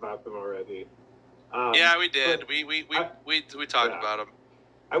talked about them already. Yeah, we did. but We talked Yeah. about him.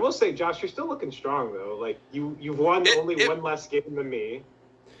 I will say, Josh, you're still looking strong though. Like you've won only one less game than me.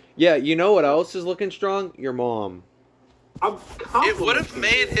 Yeah, you know what else is looking strong? Your mom. I'm It would have complimenting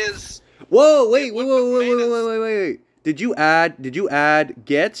made you. his. Whoa, wait. It would've made us- Did you add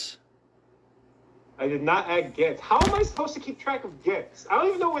Gets? I did not add gets. How am I supposed to keep track of gets? I don't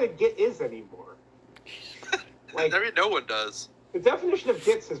even know what a get is anymore. Like I mean, no one does. the definition of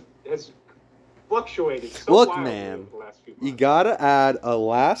gets has fluctuated so Look, wildly man, over the last few months. You gotta add a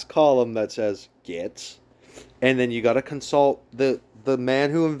last column that says Gets, and then you gotta consult the man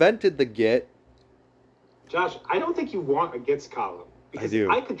who invented the Get. Josh, I don't think you want a gets column because do.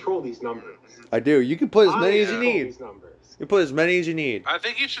 I control these numbers. I do. You can put as I many as you control need. These numbers. You put as many as you need. I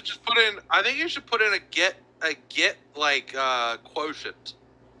think you should just put in. I think you should put in a get like quotient,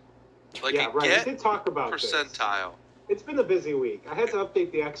 like Yeah, a right. get We did talk about this. percentile. It's been a busy week. I had to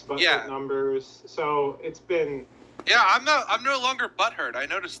update the X button Yeah. numbers, so it's been Yeah, I'm no longer butthurt. I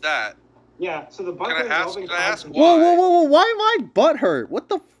noticed that. yeah. So the Can button I ask- involving can I ask content- Whoa! Why am I butthurt? What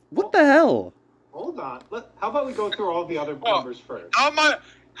the hell? Hold on. How about we go through all the other Oh. numbers first? How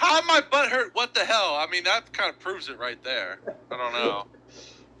am I butthurt? What the hell? I mean, that kind of proves it right there. I don't know.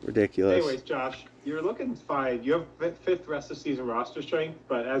 Ridiculous. Anyways, Josh, you're looking fine. You have fifth rest of season roster strength,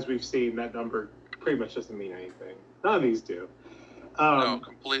 but as we've seen, that number pretty much doesn't mean anything. None of these do. No,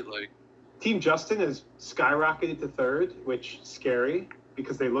 completely. Team Justin has skyrocketed to third, which is scary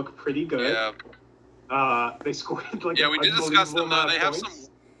because they look pretty good. Yeah. They scored like Yeah, an we did discuss them unbelievable though. amount They of have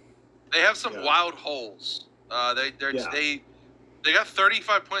points. some Yeah. wild holes. They got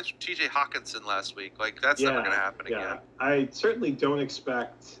 35 points from TJ Hawkinson last week. Like that's never gonna happen again. I certainly don't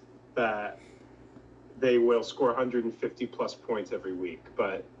expect that they will score 150 plus points every week,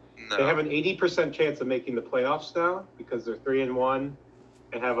 but No. they have an 80% chance of making the playoffs now because they're 3-1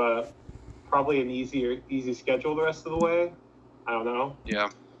 and have probably an easy schedule the rest of the way. I don't know. Yeah.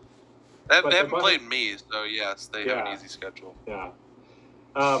 They But haven't the- played me, so yes, they have Yeah. an easy schedule. Yeah.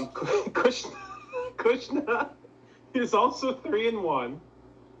 Kushna is also 3-1,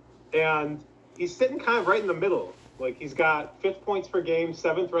 and he's sitting kind of right in the middle. Like he's got 5th points per game,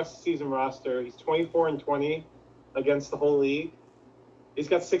 7th rest of season roster. He's 24-20 against the whole league. He's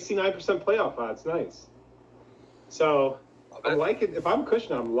got 69% playoff odds. Nice. So I'm liking. If I'm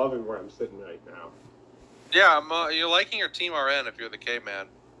Kushner, I'm loving where I'm sitting right now. Yeah, you're liking your team RN if you're the K-man.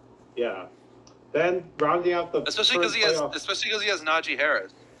 Yeah. Then rounding out the especially because he has Najee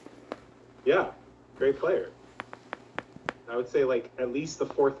Harris. Yeah, great player. I would say like at least the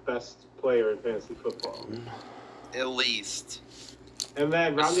fourth best player in fantasy football. At least. And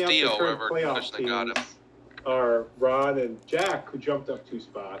then rounding out the current playoff teams are Ron and Jack, who jumped up 2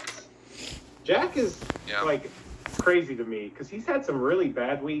 spots. Jack is like crazy to me because he's had some really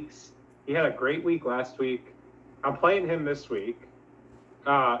bad weeks. He had a great week last week. I'm playing him this week.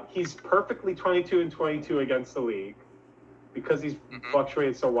 He's perfectly 22-22 against the league because he's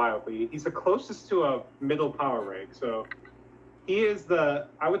fluctuated so wildly. He's the closest to a middle power rank. So he is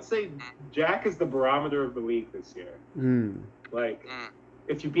I would say Jack is the barometer of the league this year. Like,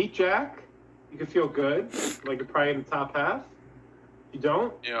 if you beat Jack, you can feel good. Like, you're probably in the top half. If you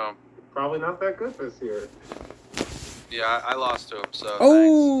don't, you're probably not that good this year. Yeah, I lost to him, so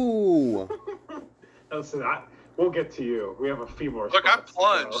Oh! Listen, we'll get to you. We have a few more Look, I'm spots,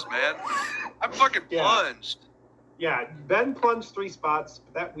 plunged, man. I'm fucking plunged. Yeah, Ben plunged 3 spots.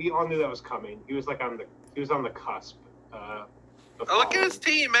 That we all knew that was coming. He was like on the cusp. Look at his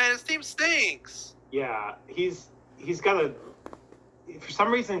team, man. His team stinks. Yeah, he's got a. For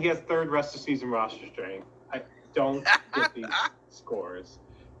some reason, he has 3rd rest of season roster strength. I don't get these scores.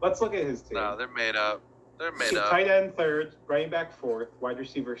 Let's look at his team. No, they're made up. They're made up. Tight end 3rd, running back 4th, wide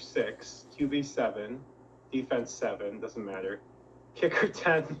receiver 6, QB 7, defense 7, doesn't matter. Kicker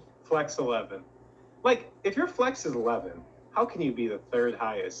 10, flex 11. Like, if your flex is 11, how can you be the 3rd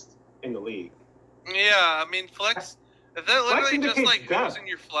highest in the league? Yeah, I mean, flex. Is that literally just like using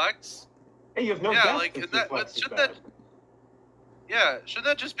your flex? Hey, you have no depth if your flex is bad. Shouldn't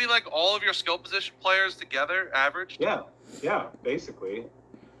that just be like all of your skill position players together, averaged? Yeah, basically.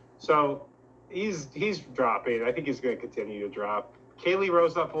 So he's dropping. I think he's going to continue to drop. Kaylee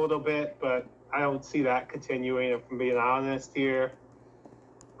rose up a little bit, but I don't see that continuing, if I'm being honest here.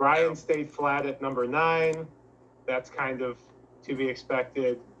 Brian stayed flat at number 9. That's kind of to be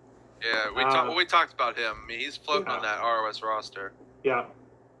expected. Yeah, we talked about him. I mean, he's floating on that ROS roster. Yeah.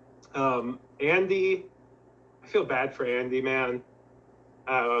 Andy, I feel bad for Andy, man.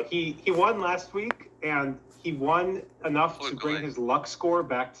 He won last week, and he won enough to bring his luck score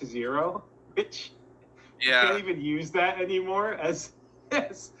back to 0, which you can't even use that anymore as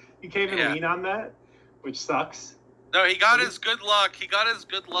you can't even lean on that, which sucks. No, he got his good luck. He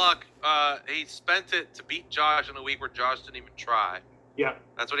spent it to beat Josh in a week where Josh didn't even try. Yeah.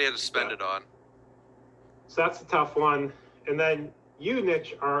 That's what he had to spend it on. So that's a tough one. And then you,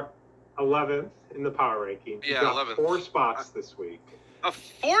 Niche, are 11th in the power ranking. You got 11th. 4 spots this week.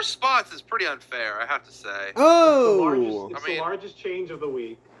 4 spots is pretty unfair, I have to say. Oh! It's the largest change of the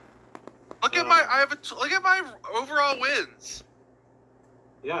week. Look at look at my overall wins.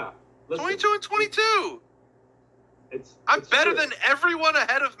 Yeah. Listen, 22-22. I'm better than everyone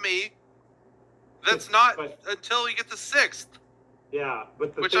ahead of me. That's not until you get to 6th. Yeah,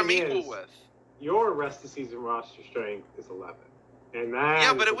 but the which thing I'm equal with. Your rest of season roster strength is 11, and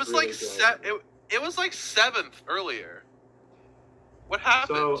that but it was really like it was like 7th earlier. What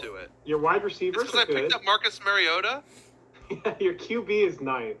happened to it? Your wide receivers because I picked up Marcus Mariota. Yeah, your QB is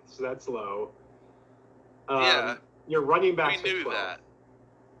 9th, so that's low. Your running backs. We knew are 12. that.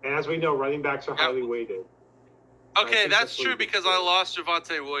 And as we know, running backs are highly weighted. Okay, that's true because I lost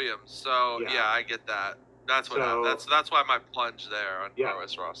Javonte Williams. So yeah, I get that. That's what happened. That's why my plunge there on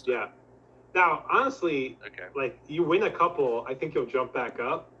ROS roster. Yeah. Now, honestly, like you win a couple, I think you'll jump back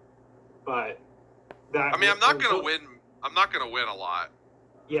up. But that. I mean, I'm not gonna win. I'm not gonna win a lot.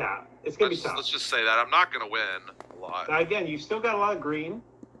 Yeah, it's gonna be tough. Let's just say that I'm not gonna win a lot. Now, again, you still got a lot of green,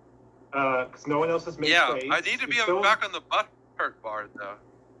 because no one else has made trades. I need to be back on the butthurt bar though.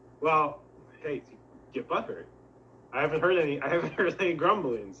 Well, hey, get butthurt. I haven't heard any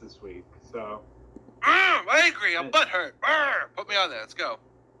grumblings this week, so. I agree. I'm butthurt. Put me on there. Let's go.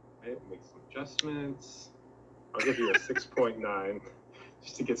 Right, make some adjustments. I'll give you a 6.9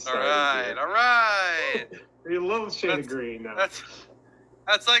 just to get started. All right. You're a little shade of green now.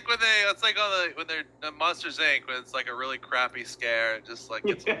 That's like when when they're Monsters Inc. when it's like a really crappy scare, it just like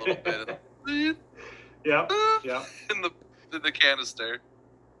gets a little bit of in the canister.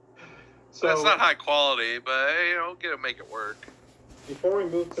 So that's not high quality, but make it work. Before we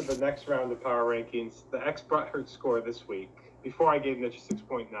move to the next round of power rankings, the Butthurt score this week, before I gave Mitch a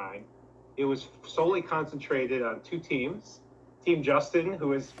 6.9, it was solely concentrated on 2 teams. Team Justin,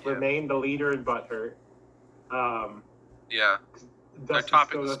 who has remained the leader in Butthurt. They're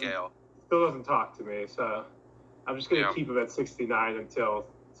topping the scale. Still doesn't talk to me, so I'm just going to keep him at 69 until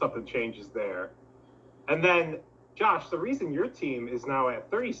something changes there. And then Josh, the reason your team is now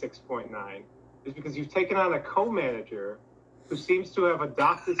at 36.9 is because you've taken on a co-manager who seems to have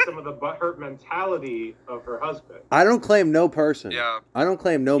adopted some of the butthurt mentality of her husband. I don't claim no person. Yeah. I don't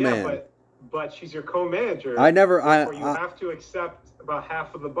claim no man. But she's your co-manager. I never. You have to accept about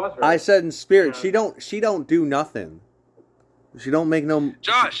half of the butthurt. I said in spirit, Yeah. she don't do nothing. She don't make no.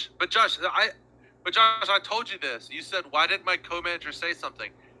 Josh, I told you this. You said, why didn't my co-manager say something?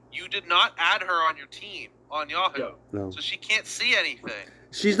 You did not add her on your team on Yahoo, Yeah. No. so she can't see anything.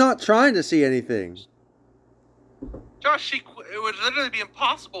 She's not trying to see anything. Josh, it would literally be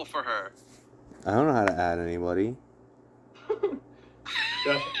impossible for her. I don't know how to add anybody.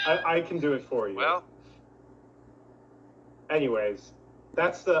 Josh, I can do it for you. Well, anyways,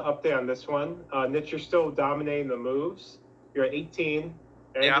 that's the update on this one. Nitch, you're still dominating the moves. You're at 18.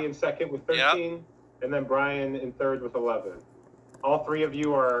 Andy Yeah. in second with 13. And then Brian in third with 11. All three of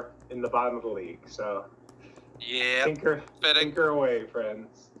you are in the bottom of the league. So yeah, tinker fitting. away,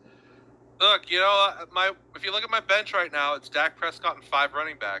 friends. Look, if you look at my bench right now, it's Dak Prescott and 5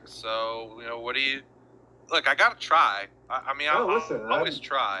 running backs. So, what do you... Look, I got to try. I'll always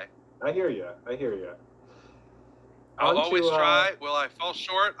try. I hear you. I'll always try. Will I fall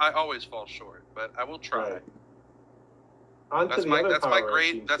short? I always fall short, but I will try. Right. On to the other power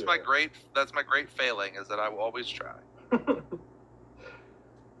rankings here. That's my great failing, is that I will always try.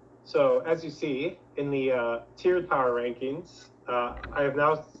 So, as you see, in the tiered power rankings, I have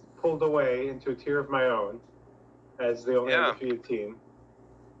now pulled away into a tier of my own as the only undefeated team.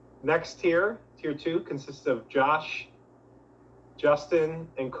 Next tier, tier 2, consists of Josh, Justin,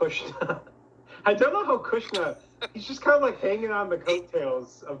 and Kushna. I don't know how Kushna, he's just kind of like hanging on the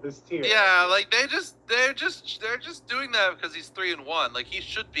coattails of this tier. Yeah, like they're just doing that because he's 3-1. Like, he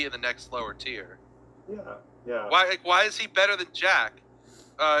should be in the next lower tier. Yeah. Why is he better than Jack?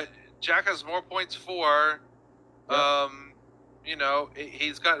 Jack has more points for.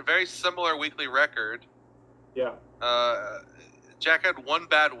 He's got a very similar weekly record. Yeah. Jack had one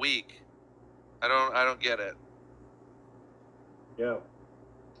bad week. I don't get it. Yeah.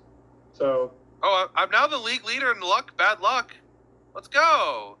 So. Oh, I'm now the league leader in bad luck. Let's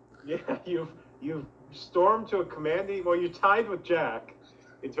go. Yeah, you've stormed to a commanding. Well, you're tied with Jack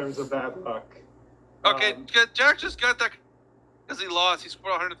in terms of bad luck. Okay, Jack just got that because he lost. He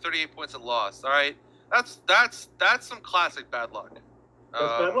scored 138 points and lost. All right, that's some classic bad luck. That's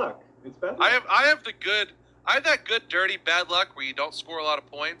bad luck. It's bad luck. I have that good dirty bad luck where you don't score a lot of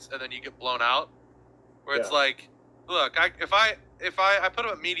points and then you get blown out. Where it's like, look, if I put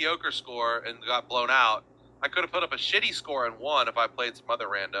up a mediocre score and got blown out, I could have put up a shitty score and won if I played some other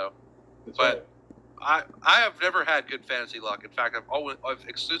rando. That's but right. I have never had good fantasy luck. In fact, I've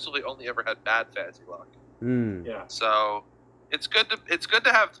exclusively only ever had bad fantasy luck. Yeah. So it's good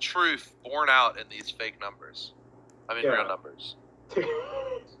to have truth borne out in these fake numbers. Real numbers.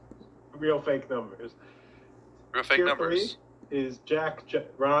 Real fake numbers. Real fake Tier numbers. 3 is Jack,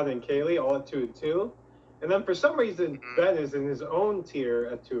 Ron, and Kaylee all at 2 and 2. And then for some reason, Ben is in his own tier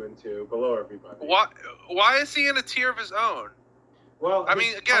at 2 and 2, below everybody. Why is he in a tier of his own? Well,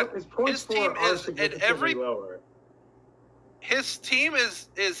 his points his team is in every lower. His team is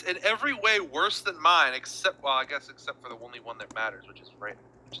in every way worse than mine, except for the only one that matters, which is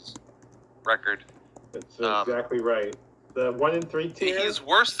record. That's exactly right. The 1 and 3 tier. He's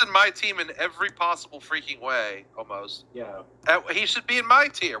worse than my team in every possible freaking way, almost. Yeah. He should be in my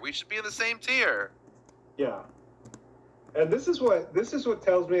tier. We should be in the same tier. Yeah. And this is what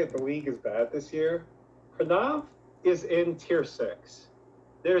tells me that the league is bad this year. Pranav is in tier 6.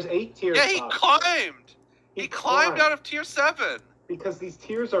 There's 8 tiers. Yeah, he climbed. He climbed out of tier 7. Because these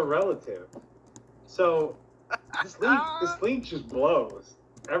tiers are relative. So this league just blows.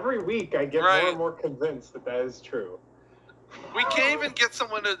 Every week I get more and more convinced that is true. We can't even get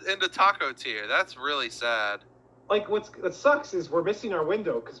someone into taco tier. That's really sad. Like what sucks is we're missing our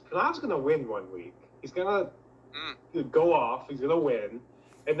window because Pranav's gonna win one week. He's gonna go off. He's gonna win,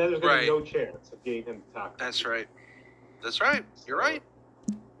 and then there's gonna be no chance of getting him to taco. That's right. That's right. You're right.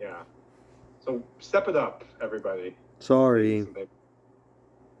 Yeah. So step it up, everybody. Sorry.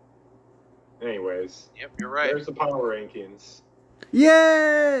 Anyways. Yep, you're right. There's the power rankings.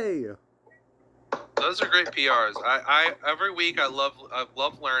 Yay! Those are great PRs. I every week I love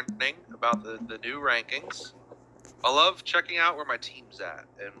learning about the new rankings. I love checking out where my team's at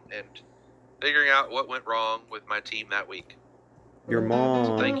and figuring out what went wrong with my team that week. Your mom.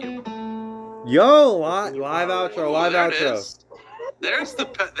 So thank you. Yo, live outro. There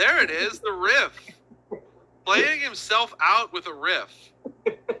it is, the riff. Playing himself out with a riff.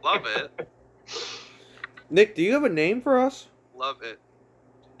 Love it. Nick, do you have a name for us? Love it.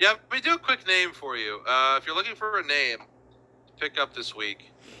 Yeah, let me do a quick name for you. If you're looking for a name to pick up this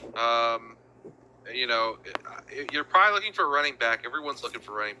week, you know, you're probably looking for a running back. Everyone's looking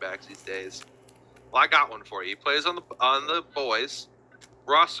for running backs these days. Well, I got one for you. He plays on the boys,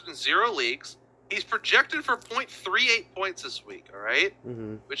 rostered in 0 leagues. He's projected for 0.38 points this week. All right,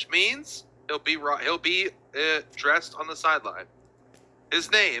 which means he'll be dressed on the sideline.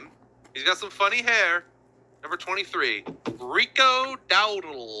 His name, he's got some funny hair. Number 23, Rico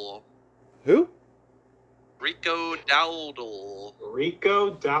Dowdle. Who? Rico Dowdle.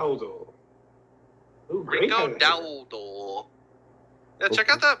 Rico Dowdle. Ooh, Rico Dowdle. Yeah, check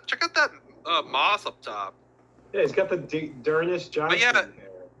out that moss up top. Yeah, he's got the Dernish Johnson hair.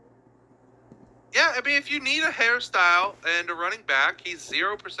 Yeah, I mean, if you need a hairstyle and a running back, he's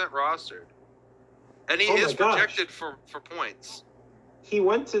 0% rostered, and he is projected for points. He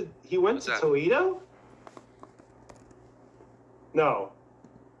went to Toledo. No,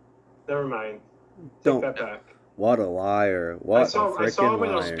 never mind. Take that back. What a liar! What a freaking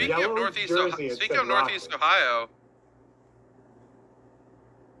liar! Speaking of Northeast Ohio.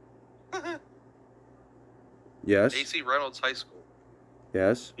 Yes. AC Reynolds High School.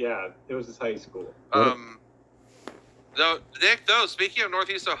 Yes. Yeah, it was his high school. Nick, speaking of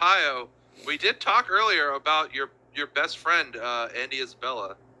Northeast Ohio, we did talk earlier about your best friend, Andy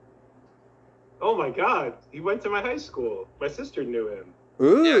Isabella. Oh my God, he went to my high school. My sister knew him.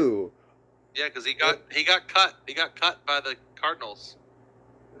 Ooh. Yeah, because he got cut. He got cut by the Cardinals.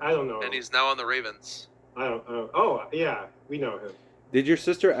 I don't know. And he's now on the Ravens. I don't know. Oh yeah, we know him. Did your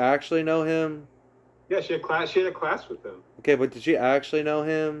sister actually know him? Yeah, she had a class with him. Okay, but did she actually know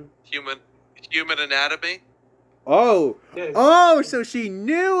him? Human anatomy. Oh. Yeah, oh, so she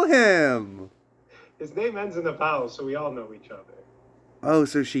knew him. His name ends in a vowel, so we all know each other. Oh,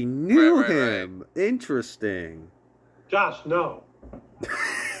 so she knew him. Right. Interesting. Josh, no.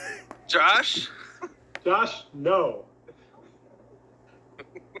 Josh? Josh, no.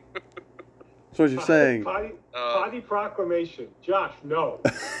 So what you're saying? Potty proclamation. Josh, no.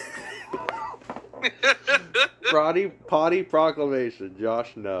 Potty proclamation.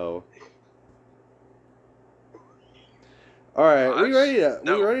 Josh, no. All right, we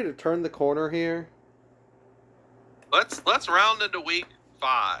ready to turn the corner here? Let's round into week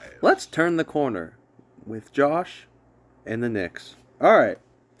 5. Let's turn the corner with Josh and the Knicks. All right.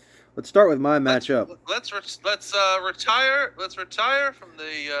 Let's start with my matchup. Let's retire. Let's retire from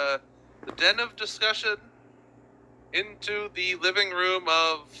the den of discussion into the living room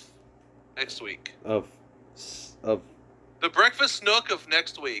of next week. Of the breakfast nook of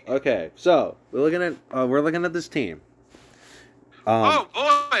next week. Okay, so we're looking at this team. Oh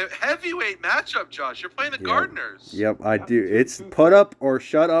boy, heavyweight matchup, Josh. You're playing the Gardeners. Yep, I do. It's put up or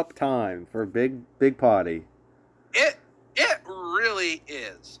shut up time for Big Potty. It really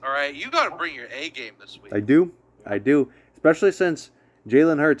is. All right, you got to bring your A game this week. I do, especially since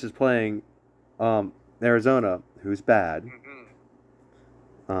Jalen Hurts is playing Arizona, who's bad.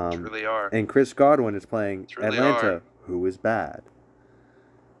 Truly are. And Chris Godwin is playing Atlanta, who is bad.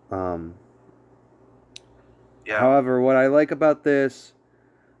 Yeah. However, what I like about this,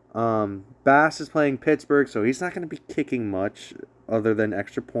 Bass is playing Pittsburgh, so he's not going to be kicking much other than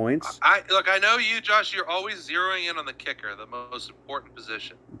extra points. I know you, Josh. You're always zeroing in on the kicker, the most important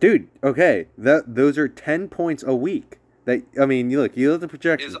position. Dude, okay, those are 10 points a week. You look at the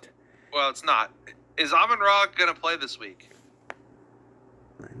projection. Well, it's not. Is Amon-Ra going to play this week?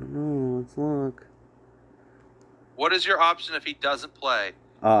 I don't know. Let's look. What is your option if he doesn't play?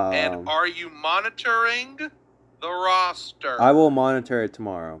 And are you monitoring the roster? I will monitor it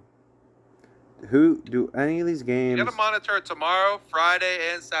tomorrow. Who do any of these games? You got to monitor it tomorrow,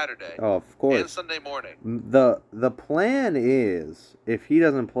 Friday, and Saturday. Oh, of course. And Sunday morning. The plan is, if he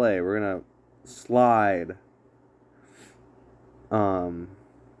doesn't play, we're gonna slide. I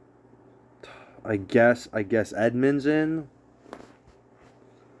guess Edmonds in.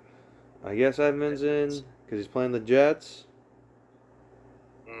 Because he's playing the Jets.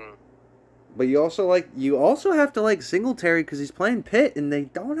 But you also have to like Singletary because he's playing Pitt and they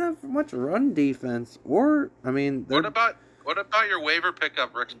don't have much run defense. What about your waiver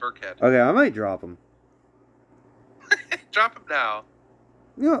pickup, Rex Burkhead? Okay, I might drop him. Drop him now.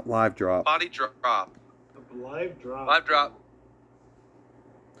 You know what? Live drop. Body drop. Live drop. Live drop.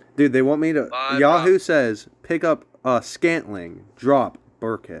 Dude, they want me to. Yahoo says pick up Scantling, drop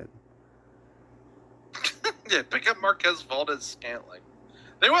Burkhead. Yeah, pick up Marquez Valdez-Scantling.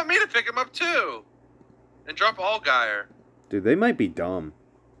 They want me to pick him up too, and drop Allgeier. Dude, they might be dumb.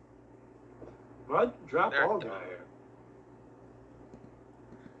 What? Drop Allgeier?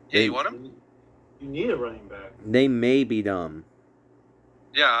 Yeah, you want him? You need a running back. They may be dumb.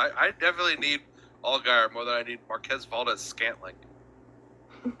 Yeah, I definitely need Allgaier more than I need Marquez Valdez-Scantling.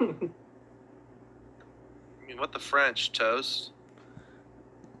 I mean, what the French, Toast?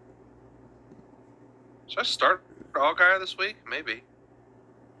 Should I start Allgaier this week? Maybe.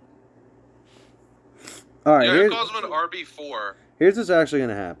 All right, Yeah, here's, who calls him an RB4? here's what's actually going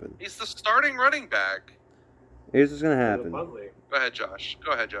to happen. He's the starting running back. Here's what's going to happen. Go ahead, Josh.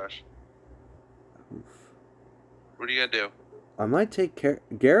 What are you going to do? I might take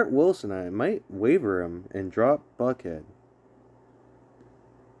Garrett Wilson. I might waiver him and drop Buckhead.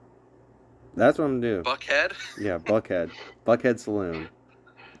 That's what I'm going to do. Buckhead? Yeah, Buckhead. Buckhead Saloon.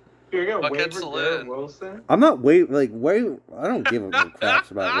 You're gonna Buckhead waiver Saloon. Garrett Wilson? I'm not I don't give a no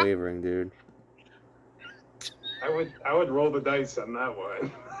craps about wavering, dude. I would roll the dice on that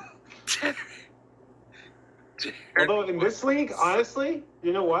one. Although in this league, honestly,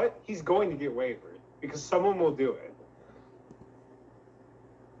 you know what? He's going to get wavered because someone will do it.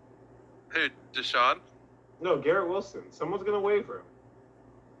 Who, Deshaun? No, Garrett Wilson. Someone's gonna waiver him.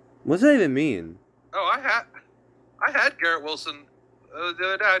 What's that even mean? Oh, I had Garrett Wilson the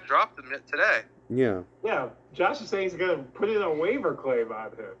other day. I dropped him today. Yeah. Yeah, Josh is saying he's gonna put in a waiver claim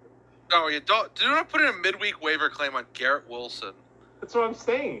on him. No, you don't. Do not put in a midweek waiver claim on Garrett Wilson. That's what I'm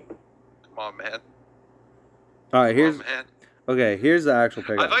saying. Come on, man. All right, Come on, man. okay. Here's the actual I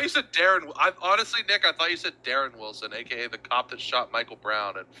pickup. thought you said Darren. Honestly, Nick, I thought you said Darren Wilson, aka the cop that shot Michael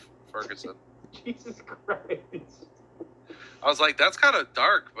Brown at Ferguson. Jesus Christ. I was like, that's kind of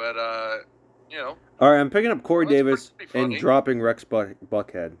dark, but you know. All right, I'm picking up Corey Well, that's Davis pretty funny. and dropping Rex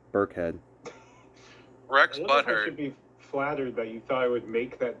Burkhead. Rex I don't know if I Butthurt. should be flattered that you thought I would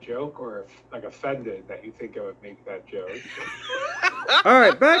make that joke, or like offended that you think I would make that joke. All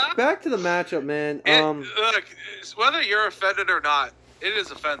right, back to the matchup, man. Look, whether you're offended or not, it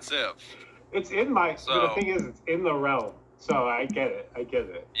is offensive. It's in my. So- The thing is, it's in the realm, so I get it.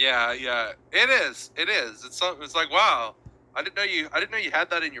 Yeah, it is. It's like, wow, I didn't know you had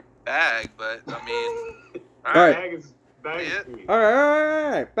that in your bag, but I mean, all All right. right, Bag is Yeah. sweet. all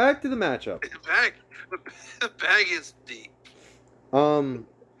right. Back to the matchup. the bag is deep. All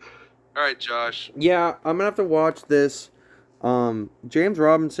right, Josh. Yeah, I'm gonna have to watch this. James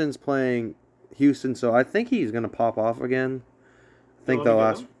Robinson's playing Houston, so I think he's gonna pop off again. I think the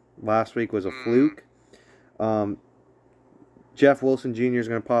Wanna get last week was a fluke. Jeff Wilson Jr. is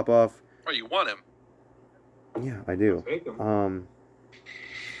gonna pop off. Oh, you want him? Yeah, I do. Take him.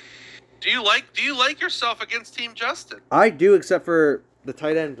 Do you like yourself against Team Justin? I do, except for the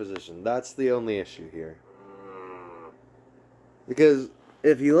tight end position. That's the only issue here. Because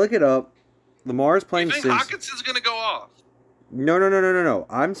if you look it up, Lamar's You playing think since. Hawkinson's gonna go off? No.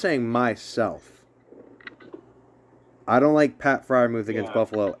 I'm saying myself. I don't like Pat Fryermuth against Yeah.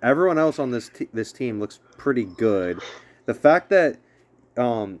 Buffalo. Everyone else on this team looks pretty good. The fact that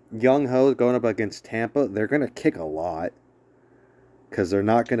Young Ho going up against Tampa, they're gonna kick a lot because they're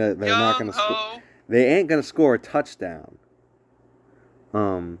not gonna score. Ho, They ain't gonna score a touchdown.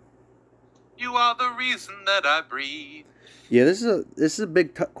 you are the reason that I breathe. Yeah, this is a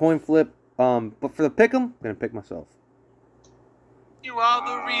big coin flip. But for the pick 'em, I'm gonna pick myself. You are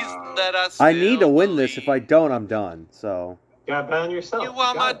the reason that I. I need to still win this. If I believe. don't, I'm done. So, Gotta bet on yourself. You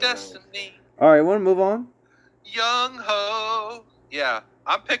are my gotta bet on destiny, all right, want to move on? Young Ho. Yeah,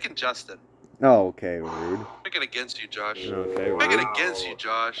 I'm picking Justin. Oh, okay, rude. I'm picking against you, Josh. Okay, I'm picking Wow. against you,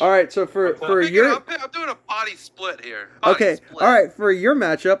 Josh. All right, so for I'm doing a potty split here. Potty okay, split. all right, for your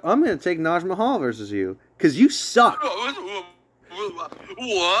matchup, I'm gonna take Naj Mahal versus you because you suck.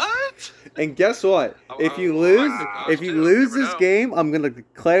 What? And guess what? If you lose this game, I'm gonna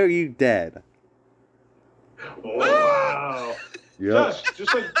declare you dead. Wow. Yep. Josh,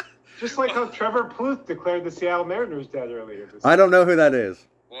 just like how Trevor Plouffe declared the Seattle Mariners dead earlier this I don't know who that is.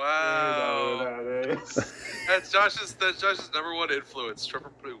 Wow. You know who that is. That's Josh's number one influence,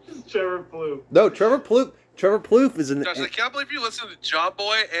 Trevor Plouffe. Trevor Plouffe. No, Trevor Plouffe is an. Josh, I can't believe you listen to John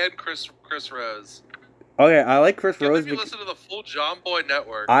Boy and Chris Rose. Okay, I like Chris I can't Rose. believe you listen to the full John Boy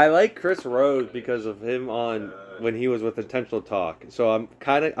network. I like Chris Rose because of him on when he was with Intentional Talk. So I'm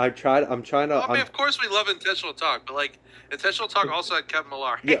trying to. I mean, of course we love Intentional Talk, but like Intentional Talk also had Kevin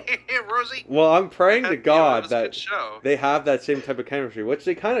Millar. Yeah. Hey, Rosie. Well, I'm praying to It God was a good that show. they have that same type of chemistry, which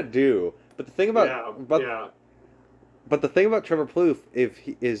they kind of do. But the thing about but the thing about Trevor Plouffe,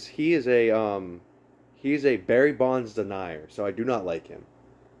 he's a Barry Bonds denier, so I do not like him.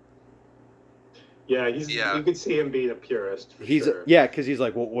 Yeah, Yeah. you could see him being a purist. For sure. Because he's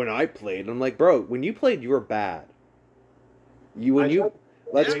like, well, when I played, I'm like, bro, when you played, you were bad.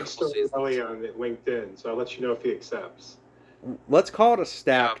 Let's Jake Storelli on LinkedIn, so I'll let you know if he accepts. let's call it a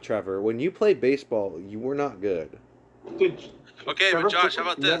stack, Yeah. Trevor. When you played baseball, you were not good. Dude, Okay, Trevor but Josh, how Payton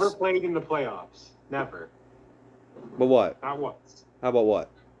about this? never played in the playoffs. Never. But what? Not once. How about what?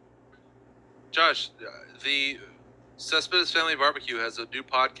 Josh, the Cespedes Family Barbecue has a new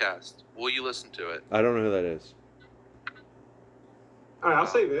podcast. Will you listen to it? I don't know who that is. All right, I'll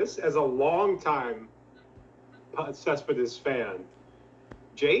say this as a longtime Cespedes fan,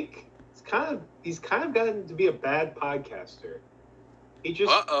 Jake, he's kind of gotten to be a bad podcaster. He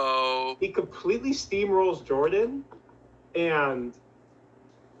just he completely steamrolls Jordan and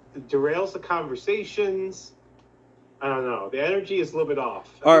derails the conversations. I don't know. The energy is a little bit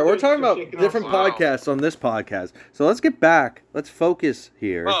off. All right, we're talking about shaking different off some- podcasts on this podcast. So let's get back. Let's focus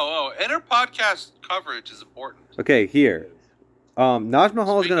here. Inter-podcast coverage is important. Okay, here. Naj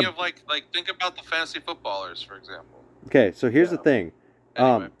Mahal is Speaking gonna. of like think about the fantasy footballers, for example. Okay, so here's the Yeah. thing.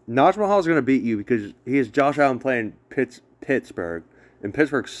 Anyway. Naj Mahal is gonna beat you because he has Josh Allen playing Pittsburgh, and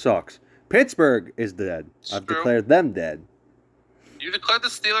Pittsburgh sucks. Pittsburgh is dead. It's I've true. declared them dead. You declared the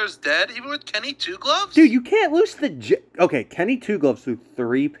Steelers dead, even with Kenny Two Gloves? Dude, you can't lose to the Okay, Kenny Two Gloves threw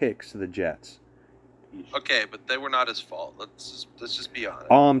 3 picks to the Jets. Okay, but they were not his fault. Let's just be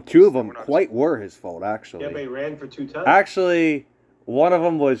honest. 2 of them We're not- were his fault, actually. Yeah, but he ran for 2 touchdowns. Actually, one of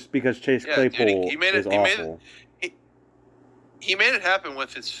them was because Chase Yeah, dude, Claypool he made it- is he made it- awful. He made it happen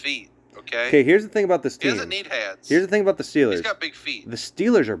with his feet. Okay. Okay, here's the thing about this He team. doesn't need hands. Here's the thing about the Steelers. He's got big feet. The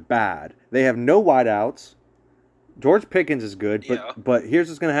Steelers are bad. They have no wideouts. George Pickens is good, but Yeah. but here's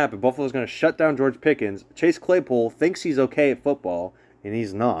what's going to happen. Buffalo's going to shut down George Pickens. Chase Claypool thinks he's okay at football, and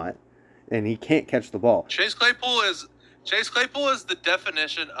he's not, and he can't catch the ball. Chase Claypool is the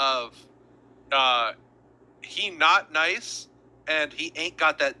definition of he not nice and he ain't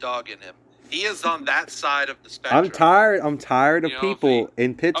got that dog in him. He is on that side of the spectrum. I'm tired of You know, people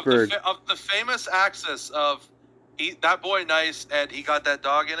in Pittsburgh. Of the famous axis of that boy nice and he got that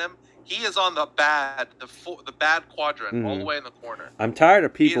dog in him. He is on the bad quadrant all the way in the corner. I'm tired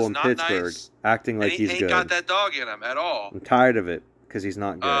of He people is in not Pittsburgh nice, acting like and he he's ain't good. got that dog in him at all. I'm tired of it because he's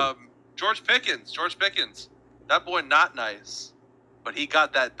not good. George Pickens, that boy not nice, but he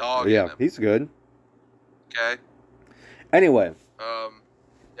got that dog in Yeah, him. he's good. Okay. Anyway, Yeah.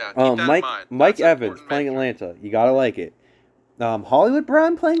 Keep that in mind. Mike That's an Evans important playing metric. Atlanta. You gotta like it. Hollywood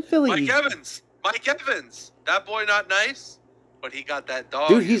Brown playing Philly. Mike Evans. That boy not nice, but he got that dog.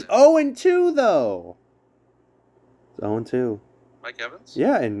 Dude, in he's him. 0-2 though. He's 0-2. Mike Evans.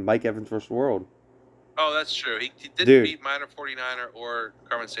 Yeah, and Mike Evans versus World. Oh, that's true. He didn't Dude. beat Minor 49er or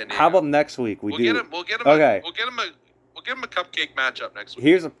Carmen Sandiego. How about next week We'll do? get him. We'll get him. Okay. We'll get him a cupcake matchup next week.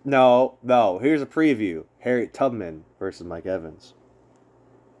 Here's a Here's a preview. Harriet Tubman versus Mike Evans.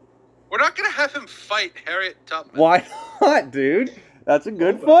 We're not gonna have him fight Harriet Tubman. Why not, dude? That's a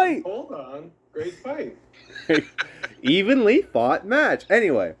good Hold fight. Hold on. Great fight. Evenly fought match.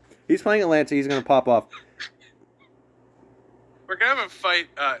 Anyway, he's playing Atlanta. He's gonna pop off. We're gonna have him fight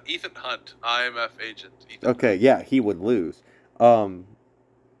Ethan Hunt, IMF agent. Ethan Okay, yeah, he would lose.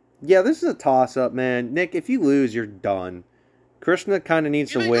 Yeah, this is a toss-up, man. Nick, if you lose, you're done. Krishna kind of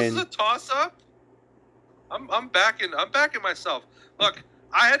needs You to think win. this is a toss-up? I'm backing myself. Look,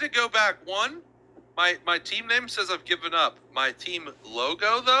 I had to go back. One, my team name says I've given up. My team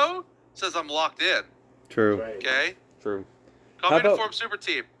logo though says I'm locked in. True. Right. Okay, True. call How me to about- form super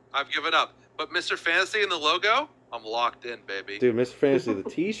team. I've given up. But Mr. Fantasy and the logo, I'm locked in, baby. Dude, Mr. Fantasy, the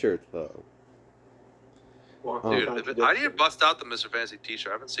T-shirt though. Walk Oh. Dude, on I need to contradiction. bust out the Mr. Fantasy T-shirt.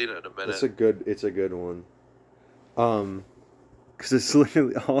 I haven't seen it in a minute. It's a good one. Because it's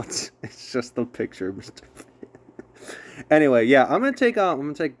literally all it's just the picture of Mr. Anyway, yeah, I'm gonna take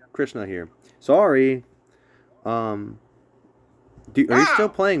Krishna here. Sorry. Are you still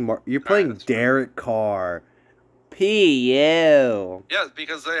playing? You're playing that's fine. Derek Carr. PU. Yeah,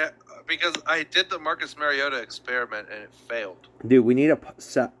 because I did the Marcus Mariota experiment and it failed. Dude, we need a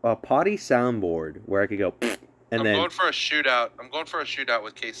potty soundboard where I could go and I'm then going for a shootout. I'm going for a shootout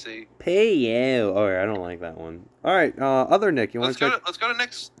with KC. PU. Oh, I don't like that one. All right, other Nick, you want Let's to go check?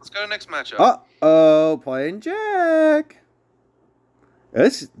 to next matchup. Playing Jack.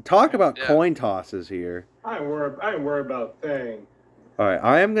 Let's talk about Yeah. coin tosses here. I ain't worried about a thing. All right,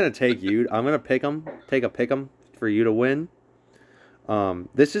 I am gonna take you. I'm gonna take a pick 'em for you to win.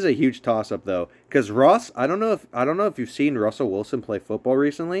 This is a huge toss up though, because Russ. I don't know if you've seen Russell Wilson play football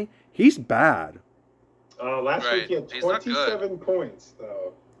recently. He's bad, Last Right. week he had He's not good. 27 points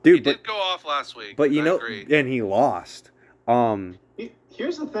though. He dude. did go off last week. But you I know, agree. and he lost.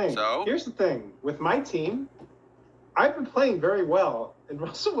 Here's the thing. So? Here's the thing. With my team, I've been playing very well, and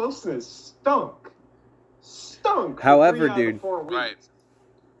Russell Wilson has stunk. For However, 3 out of dude- 4 weeks. Right.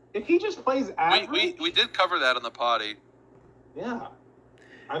 If he just plays average, We did cover that on the potty. yeah.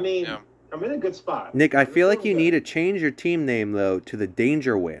 I mean, Yeah. I'm in a good spot. Nick, I feel like you good. need to change your team name though to the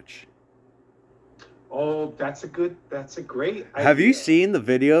Danger Witch. Oh, that's a great idea. Have you seen the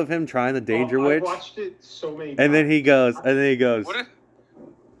video of him trying the Danger Witch? I watched it so many times. And then he goes, What?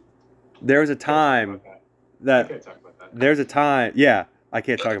 there was a time I can't talk about that. there's a time, yeah, I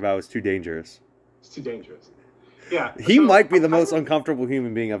can't talk about it. It's too dangerous. It's too dangerous. Yeah. He so might be the I'm most kind of- uncomfortable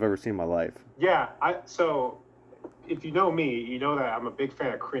human being I've ever seen in my life. Yeah. So, if you know me, you know that I'm a big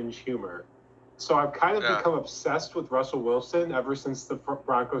fan of cringe humor. So I've kind of become obsessed with Russell Wilson ever since the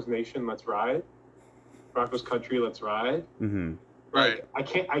Broncos Nation Let's Ride, Broncos Country Let's Ride. Mm-hmm. Right.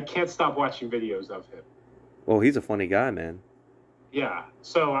 I can't stop watching videos of him. Well, he's a funny guy, man. Yeah.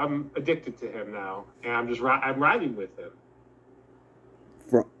 So I'm addicted to him now, and I'm riding with him.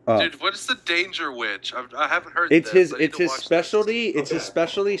 Dude, what is the Danger Witch? I haven't heard. It's this. his. I need It's to his watch specialty. this. It's his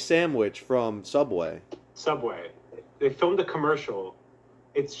specialty sandwich from Subway. Subway. They filmed a commercial.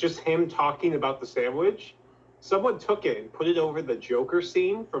 It's just him talking about the sandwich. Someone took it and put it over the Joker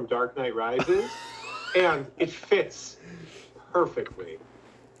scene from Dark Knight Rises, and it fits perfectly.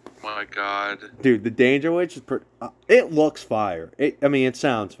 My God, Dude, the Danger Witch is. It looks fire. It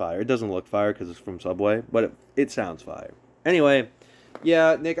sounds fire. It doesn't look fire because it's from Subway, but it sounds fire. Anyway,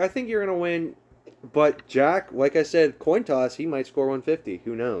 yeah, Nick, I think you're gonna win. But Jack, like I said, coin toss, he might score 150.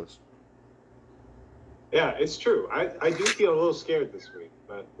 Who knows? Yeah, it's true. I do feel a little scared this week,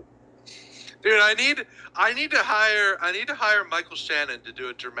 but dude, I need to hire Michael Shannon to do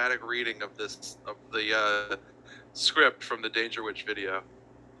a dramatic reading of the script from the Danger Witch video.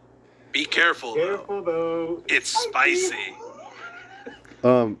 Be careful. careful though. It's spicy.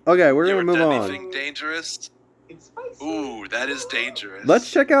 Okay, we're You gonna ever move done on. anything dangerous? It's spicy. Ooh, that is dangerous.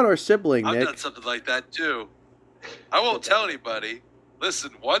 Let's check out our sibling, I've Nick. done something like that too. I won't tell anybody.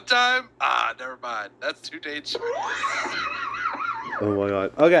 Listen, one time, never mind. That's too dangerous. Oh my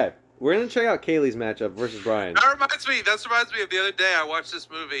god. Okay, we're gonna check out Kaylee's matchup versus Brian. That reminds me of the other day I watched this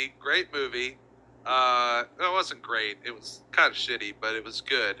movie. Great movie. It wasn't great. It was kind of shitty, but it was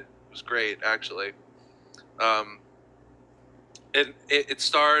good. It was great, actually. It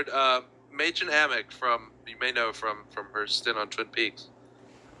starred Machen Amick you may know from her stint on Twin Peaks,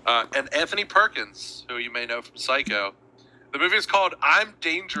 and Anthony Perkins, who you may know from Psycho. The movie is called I'm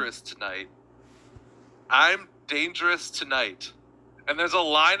Dangerous Tonight. I'm Dangerous Tonight. And there's a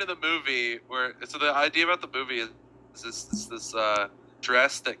line in the movie where, so the idea about the movie is this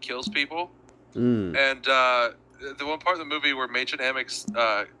dress that kills people. Mm. And the one part of the movie where Machen Amick's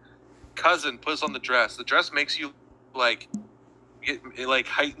cousin puts on the dress makes you it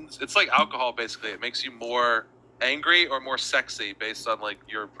heightens. It's like alcohol, basically. It makes you more angry or more sexy based on like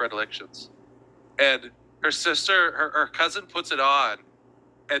your predilections. And her cousin puts it on,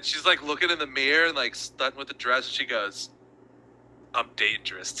 and she's like looking in the mirror and like stunned with the dress. She goes, "I'm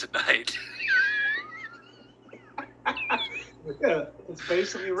dangerous tonight." Yeah, it's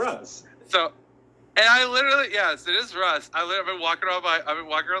basically Russ. So, and I literally, yes, it is Russ. I've been walking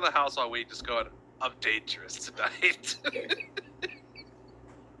around the house all week, just going, "I'm dangerous tonight."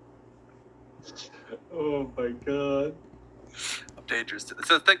 Oh my god. I'm dangerous.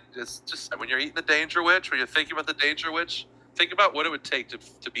 So just when you're eating the Danger Witch, when you're thinking about the Danger Witch, think about what it would take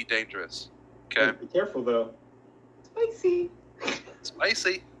to be dangerous. Okay, Be careful though. Spicy.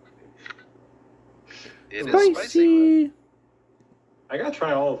 spicy. It is spicy. I gotta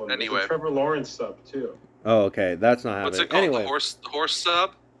try all of them. Anyway. There's a Trevor Lawrence sub too. Oh, okay, that's not What's happening. it called? Anyway. The horse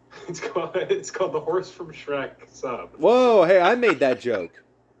sub. It's called the Horse from Shrek sub. Whoa, hey, I made that joke.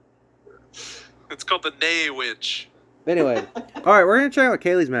 It's called the Nay Witch. Anyway, all right, we're gonna check out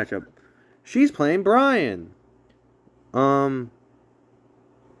Kaylee's matchup. She's playing Brian.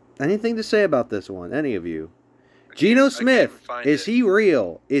 Anything to say about this one? Any of you? Geno Smith, is he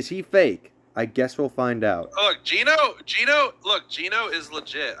real? Is he fake? I guess we'll find out. Oh, look, Geno is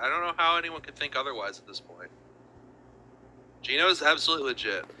legit. I don't know how anyone could think otherwise at this point. Geno is absolutely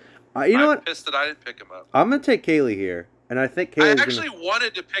legit. You know I'm what? pissed that I didn't pick him up. I'm gonna take Kaylee here, and I think Kaylee's I actually gonna...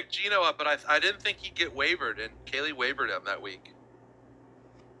 wanted to pick Geno up, but I didn't think he'd get wavered, and Kaylee wavered him that week.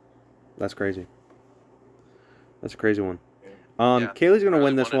 That's crazy. That's a crazy one. Yeah, Kaylee's gonna I really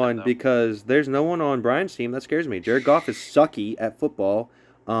win this wanted him, one though. because there's no one on Brian's team. That scares me. Jared Goff is sucky at football.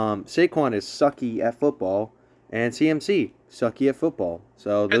 Saquon is sucky at football, and CMC sucky at football.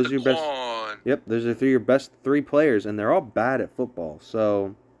 So those are your best. Yep, those are your best three players, and they're all bad at football.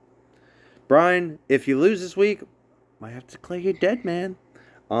 So, Brian, if you lose this week, might have to declare you dead, man.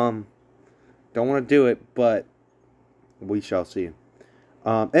 Don't want to do it, but we shall see.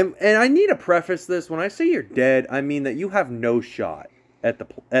 And I need to preface this: when I say you're dead, I mean that you have no shot at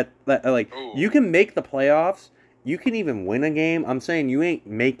Ooh. you can make the playoffs you can even win a game. I'm saying you ain't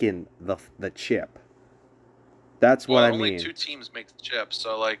making the chip. That's what I only mean. 2 teams make the chip,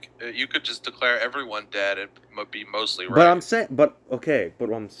 so like you could just declare everyone dead and be mostly right. But I'm saying, but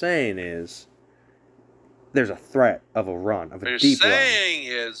what I'm saying is, there's a threat of a run, of a deep run. What you're saying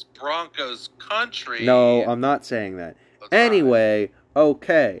is Broncos country. No, I'm not saying that. Anyway,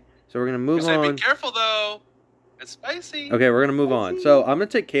 okay, so we're gonna move on. Be careful though, it's spicy. Okay, we're gonna move on. So I'm gonna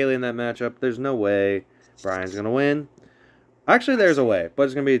take Kaylee in that matchup. There's no way Brian's gonna win. Actually, there's a way, but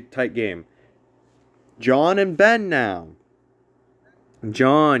it's gonna be a tight game. John and Ben now.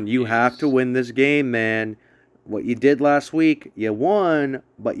 John, you have to win this game, man. What you did last week, you won,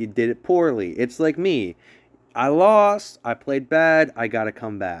 but you did it poorly. It's like me. I lost. I played bad. I gotta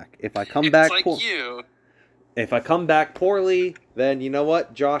come back. If I come back, if I come back poorly, then you know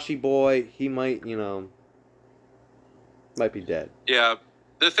what, Joshy boy, he might, might be dead. Yeah.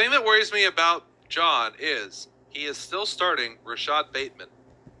 The thing that worries me about John is he is still starting Rashad Bateman.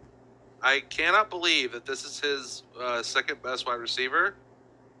 I cannot believe that this is his second best wide receiver,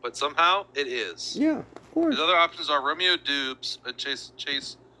 but somehow it is. Yeah, of course. His other options are Romeo Dubes and Chase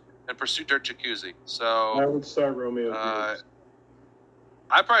and Pursuit Dirt Jacuzzi. So I would start Romeo Dubes.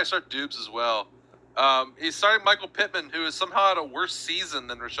 I'd probably start Dubes as well. He's starting Michael Pittman, who is somehow had a worse season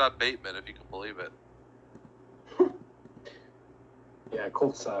than Rashad Bateman, if you can believe it. Yeah,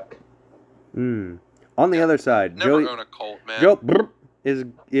 Colts suck. On the other side, never own a Colt, man. Joe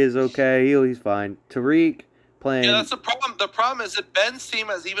is okay. He's fine. Tariq playing. Yeah, that's the problem. The problem is that Ben's team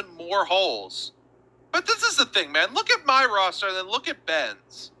has even more holes. But this is the thing, man. Look at my roster and then look at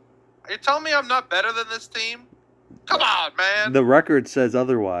Ben's. Are you telling me I'm not better than this team? Come on, man. The record says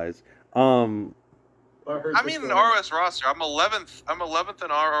otherwise. I mean, an ROS roster. I'm 11th. I'm 11th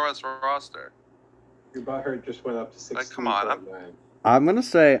in ROS roster. Your butthurt just went up to 16. Like, come on. I'm gonna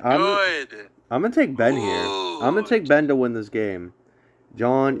say good. I'm gonna take Ben here. I'm gonna take Ben to win this game.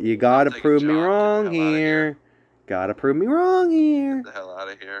 John, you gotta prove me wrong here. Gotta prove me wrong here. Get the hell out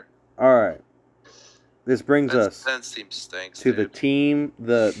of here. All right. This brings us Ben's team stinks, to the team,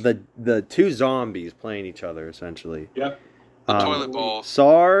 the two zombies playing each other essentially. Yep. The toilet bowl.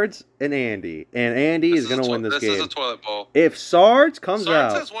 Sards and Andy, and Andy is gonna win this game. This is a toilet bowl. If Sards comes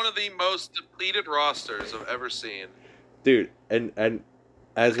out, Sards has one of the most depleted rosters I've ever seen. Dude, and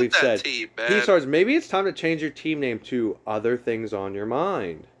as we've said, Sards, maybe it's time to change your team name to Other Things on Your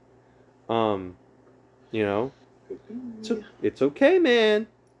Mind. It's okay, man.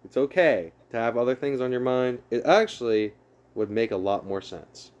 It's okay to have other things on your mind. It actually would make a lot more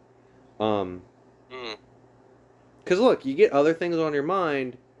sense. Because look, you get other things on your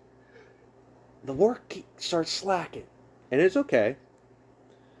mind, the work starts slacking, and it's okay.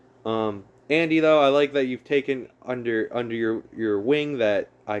 Andy, though, I like that you've taken under your wing that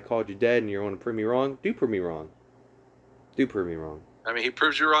I called you dead and you want to prove me wrong. Do prove me wrong. Do prove me wrong. I mean, he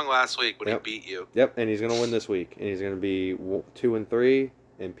proved you wrong last week when he beat you. Yep, and he's going to win this week. And he's going to be 2-3,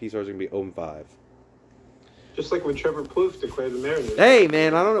 and PSAR's going to be 0-5. Just like when Trevor Plouffe declared the Mariners. Hey,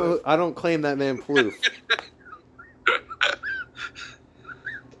 man, I don't claim that man Plouffe.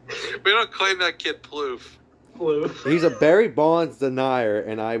 We don't claim that kid Plouffe. He's a Barry Bonds denier,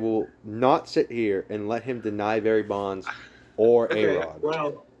 and I will not sit here and let him deny Barry Bonds or A-Rod.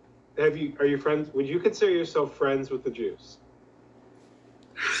 Well, are you friends? Would you consider yourself friends with the Juice?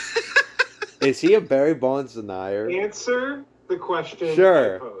 Is he a Barry Bonds denier? Answer the question.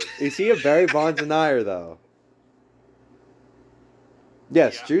 Sure. Is he a Barry Bonds denier, though?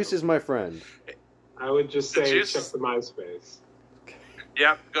 Yes, yeah. Juice is my friend. I would just say check the MySpace.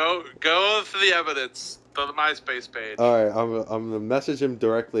 Yep, go to the evidence. To the MySpace page. All right, I'm gonna message him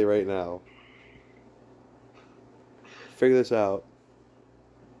directly right now. Figure this out.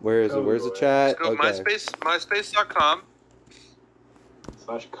 Where is it? Where's the chat? Go MySpace.com.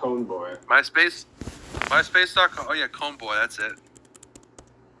 /Coneboy. MySpace.com. Oh yeah, Coneboy. That's it.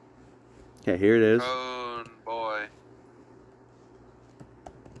 Okay, here it is. Coneboy.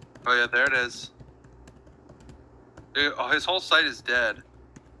 Oh yeah, there it is. Dude, his whole site is dead.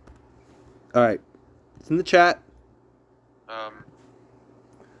 All right. It's in the chat. Are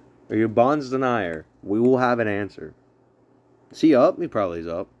you a Bonds denier? We will have an answer. Is he up? He probably is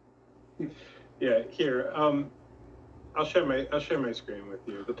up. Yeah, here. I'll share my screen with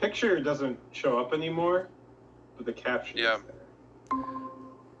you. The picture doesn't show up anymore, but the caption is there.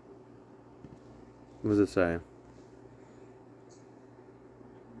 What does it say?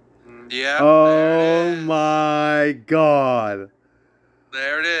 Yeah. Oh my God.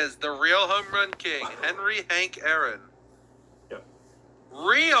 There it is. The real home run king, Henry Hank Aaron. Yep.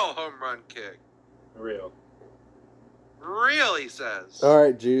 Real home run king. Real, he says. All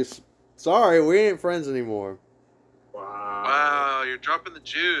right, Juice. Sorry, we ain't friends anymore. Wow, you're dropping the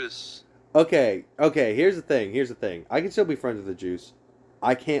juice. Okay. Here's the thing. I can still be friends with the Juice.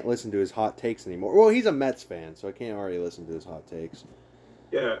 I can't listen to his hot takes anymore. Well, he's a Mets fan, so I can't already listen to his hot takes.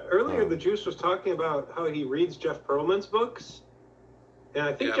 Yeah, earlier the Juice was talking about how he reads Jeff Pearlman's books, and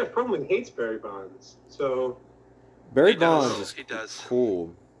I think Jeff Pearlman hates Barry Bonds. So Barry Bonds is he does.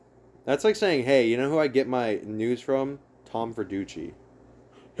 cool. That's like saying, hey, you know who I get my news from? Tom Verducci.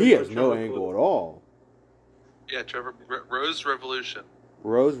 He has no angle at all. Yeah, Trevor Rose Revolution.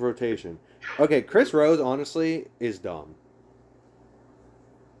 Rose rotation. Okay, Chris Rose honestly is dumb.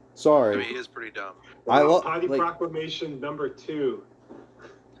 Sorry. I mean, he is pretty dumb. I love Potty Proclamation number 2.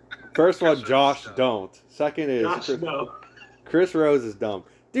 First one, Josh don't. Second is Josh, no. Chris Rose is dumb.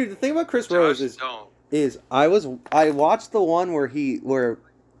 Dude, the thing about Chris Rose is I watched the one where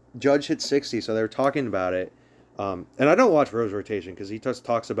Judge hit 60, so they were talking about it. And I don't watch Rose rotation because he just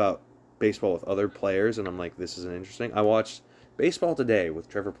talks about baseball with other players, and I'm like, this isn't interesting. I watched Baseball Today with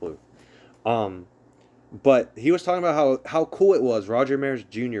Trevor Plouffe. But he was talking about how cool it was. Roger Maris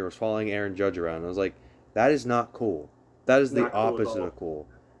Jr. was following Aaron Judge around. And I was like, that is not cool. That is the opposite of cool.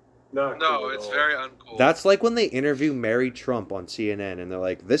 No, it's very uncool. That's like when they interview Mary Trump on CNN and they're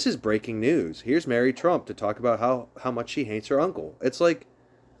like, this is breaking news. Here's Mary Trump to talk about how much she hates her uncle. It's like,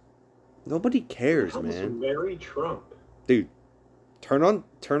 nobody cares, man. Mary Trump. Dude, turn on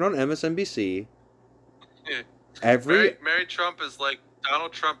MSNBC. Mary Trump is like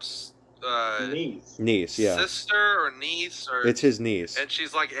Donald Trump's niece, yeah. Sister or niece or it's his niece. And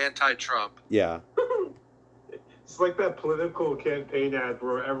she's like anti-Trump. Yeah. It's like that political campaign ad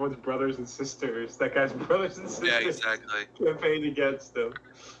where everyone's brothers and sisters. That guy's brothers and sisters. Yeah, exactly. Campaign against him.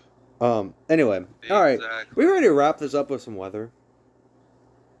 Anyway, all right. We ready to wrap this up with some weather?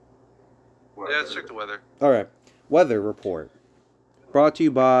 Yeah, let's check the weather. All right. Weather report. Brought to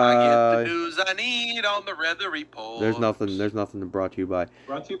you by. I get the news I need on the weather report. There's nothing brought to you by.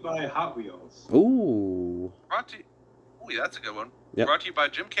 Brought to you by Hot Wheels. Ooh. Ooh, that's a good one. Yep. Brought to you by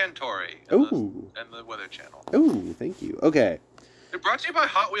Jim Cantori. Ooh. And the Weather Channel. Ooh, thank you. Okay. It brought to you by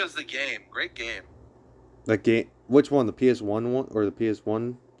Hot Wheels, the game. Great game. The game. Which one? The PS1 one or the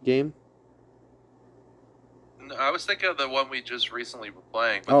PS1 game? No, I was thinking of the one we just recently were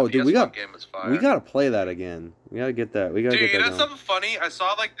playing. But the PS1 game was fire. We gotta play that again. We gotta get that. We gotta Dude, get that. You know something funny? I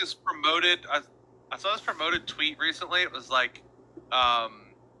saw like this promoted. I saw this promoted tweet recently. It was like,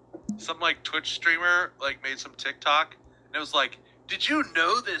 some like Twitch streamer like made some TikTok, and it was like, did you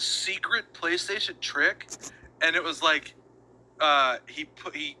know this secret PlayStation trick? And it was like,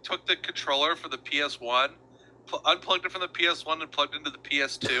 he took the controller for the PS1, unplugged it from the PS1 and plugged into the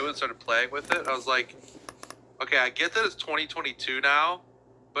PS2 and started playing with it. I was like, okay, I get that it's 2022 now,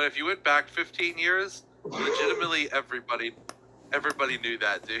 but if you went back 15 years, legitimately everybody knew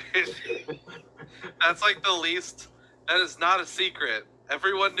that, dude. That's like the least. That is not a secret.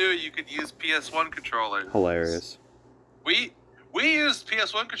 Everyone knew you could use PS1 controllers. Hilarious. We used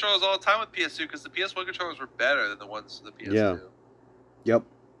PS1 controllers all the time with PS2 because the PS1 controllers were better than the ones the PS2. Yeah. Yep.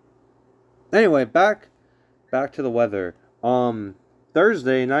 Anyway, back to the weather.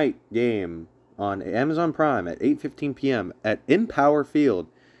 Thursday night game on Amazon Prime at 8:15 p.m. at Empower Field.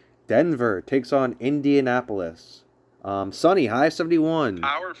 Denver takes on Indianapolis. Sunny, high 71.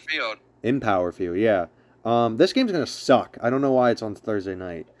 Power Field. Empower Field, yeah. This game's gonna suck. I don't know why it's on Thursday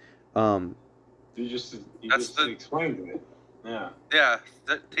night. You just explained it. Yeah. Yeah,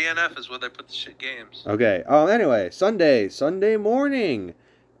 the TNF is where they put the shit games. Okay. Anyway, Sunday morning.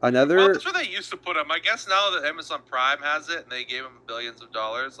 Well, that's where they used to put them. I guess now that Amazon Prime has it and they gave them billions of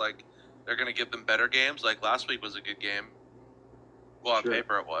dollars, like they're gonna give them better games. Like last week was a good game. Well, on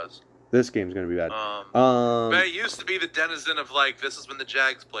paper it was. This game's gonna be bad. But it used to be the denizen of like this is when the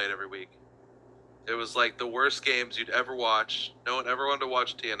Jags played every week. It was like the worst games you'd ever watch. No one ever wanted to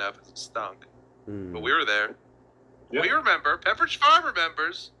watch TNF. It stunk. But we were there. Yep. We remember. Pepperidge Farm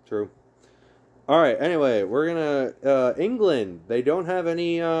remembers. True. All right. Anyway, we're gonna England. They don't have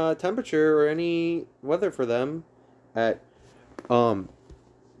any temperature or any weather for them at Tottenham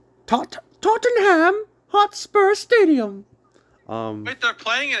Hotspur Stadium. Wait, they're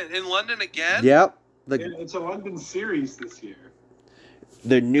playing it in London again? Yep. It's a London series this year.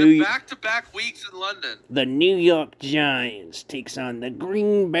 The back-to-back weeks in London. The New York Giants takes on the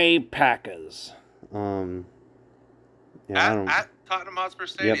Green Bay Packers. At Tottenham Hotspur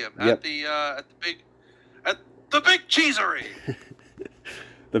Stadium at the big cheesery.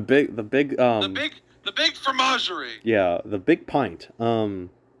 the big the big fromagerie. Yeah, the big pint. The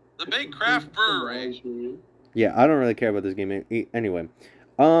big craft brewery. Yeah, I don't really care about this game anyway.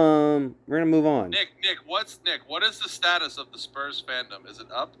 We're gonna move on. Nick, what is the status of the Spurs fandom? Is it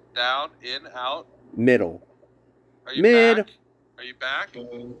up, down, in, out? Middle. Are you Mid. back? Are you back?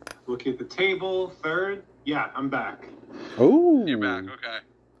 Look at the table. Third. Yeah, I'm back. Oh. You're back. Okay.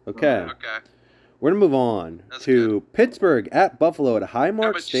 Okay. Okay. We're gonna move on That's to Pittsburgh at Buffalo at Yeah,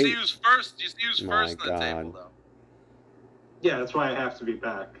 Highmark but you State. see who's first. You see who's My first in the table, God. though. Yeah, that's why I have to be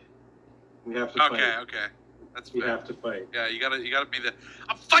back. We have to fight. Okay. That's We fair. have to fight. Yeah, you gotta be the.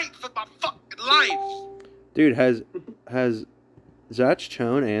 I'm fighting for my fucking life. Dude, has Zach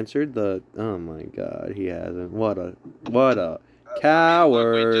Chone answered the? Oh my God, he hasn't. What a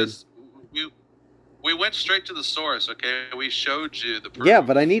coward. Look, we went straight to the source. Okay, we showed you the proof. Yeah,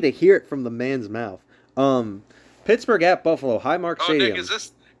 but I need to hear it from the man's mouth. Pittsburgh at Buffalo, Highmark Oh, Stadium. Nick, is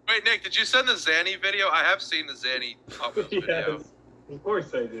this? Wait, Nick, did you send the Zanny video? I have seen the Zanny Hot Wheels video. Yes, of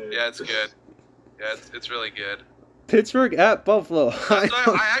course I did. Yeah, it's good. Yeah, it's really good. Pittsburgh at Buffalo. So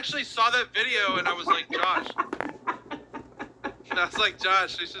I actually saw that video and I was like, Josh. I was like,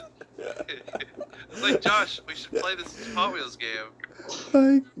 Josh, we should. I was like, Josh, we should play this Hot Wheels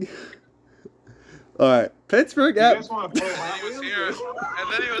game. All right, Pittsburgh You at. guys want to play And Hot he was Wheels? here,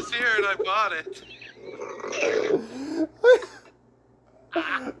 and then he was here, and I bought it.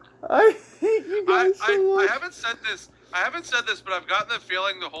 I hate you guys so I much. haven't said this. I haven't said this, but I've gotten the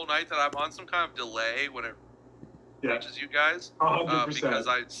feeling the whole night that I'm on some kind of delay when it Yeah, reaches you guys, 100%. because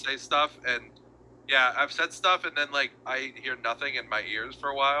I say stuff and yeah, I've said stuff and then like I hear nothing in my ears for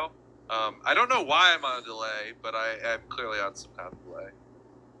a while. I don't know why I'm on a delay, but I am clearly on some kind of delay.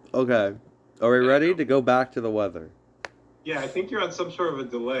 Okay, are we Yeah, ready go. to go back to the weather? Yeah, I think you're on some sort of a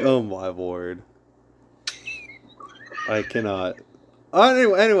delay. Oh my lord. I cannot.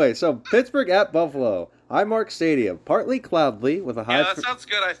 Anyway, so Pittsburgh at Buffalo, Highmark Stadium, partly cloudy with a high. Yeah, that sounds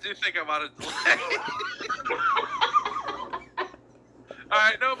good. I do think I'm on a delay. All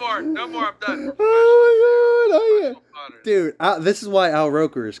right, no more. I'm done. Oh my god! Professional punters. Dude, this is why Al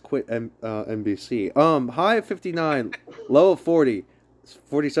Roker has quit NBC. High of 59, low of 40,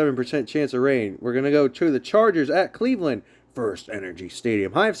 47% chance of rain. We're gonna go to the Chargers at Cleveland, First Energy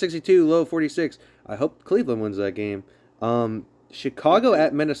Stadium. High of 62, low of 46. I hope Cleveland wins that game. Chicago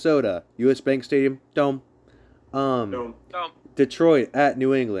at Minnesota, U.S. Bank Stadium, Dome. No. Detroit at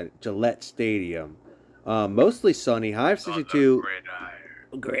New England, Gillette Stadium. Mostly sunny, high of 62.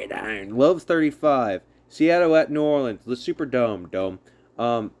 Gridiron. Low of 35. Seattle at New Orleans, the Superdome. Dome.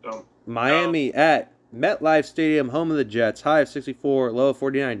 No. Miami at MetLife Stadium, home of the Jets. High of 64, low of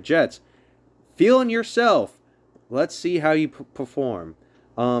 49. Jets, feeling yourself. Let's see how you perform.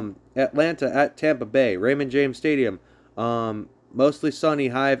 Atlanta at Tampa Bay, Raymond James Stadium. Mostly sunny,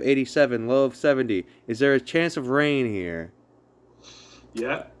 high of 87, low of 70. Is there a chance of rain here?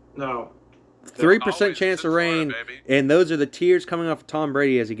 Yeah. No. 3% Always chance of in Florida, rain, baby. and those are the tears coming off of Tom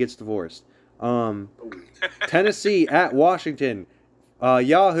Brady as he gets divorced. Tennessee at Washington.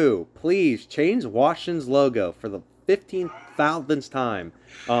 Yahoo, please change Washington's logo for the 15,000th time.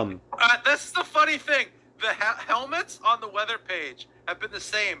 That's the funny thing. The helmets on the weather page have been the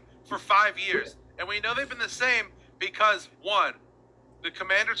same for 5 years, and we know they've been the same because one, the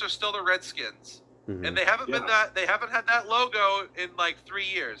Commanders are still the Redskins, and they haven't been that. They haven't had that logo in like 3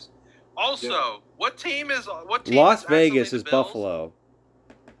 years. Also, what team is Las actually Vegas the is Bills? Buffalo.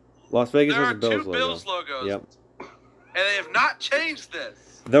 Las Vegas There has are a Bills two logo. Bills logos, Yep. and they have not changed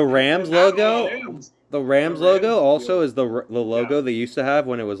this. The Rams logo. Rams. The Rams The logo Rams, also yeah. is the logo they used to have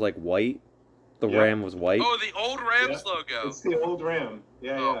when it was like white. The Yeah. Ram was white. Oh, the old Rams logo. It's the old Ram.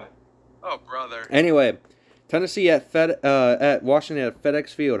 Yeah, Oh. yeah. Oh, brother. Anyway, Tennessee at Washington at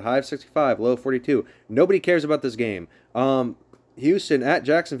FedEx Field, high of 65, low of 42. Nobody cares about this game. Houston at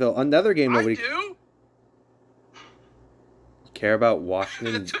Jacksonville, another game I nobody do. care about. It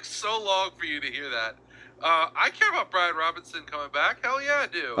Washington. took so long for you to hear that. I care about Brian Robinson coming back. Hell yeah, I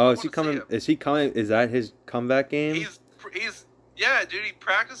do. Oh, I is he wanna see coming? him. Is he coming? Is that his comeback game? He's yeah, dude. He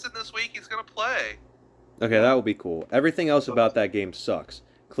practiced it this week. He's gonna play. Okay, that will be cool. Everything else about that game sucks,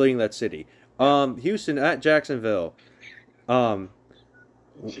 including that city. Houston at Jacksonville.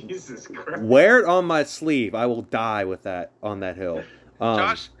 Jesus Christ. Wear it on my sleeve. I will die with that on that hill.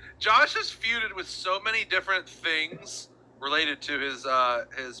 Josh has feuded with so many different things related to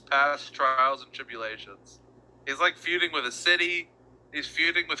his past trials and tribulations. He's like feuding with a city. He's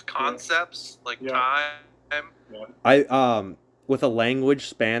feuding with concepts like Yeah. time. I with a language,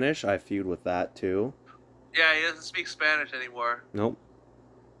 Spanish. I feud with that too. Yeah, he doesn't speak Spanish anymore. Nope.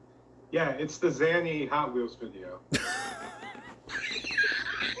 Yeah, it's the Zanny Hot Wheels video.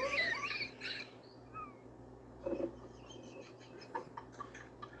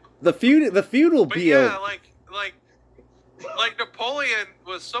 The feud will But be yeah, over. like Napoleon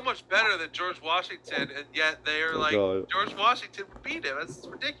was so much better than George Washington, and yet they're Oh, like God. George Washington would beat him. That's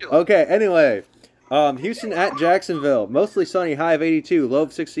ridiculous. Okay. Anyway, Houston at Jacksonville. Mostly sunny, high of 82, low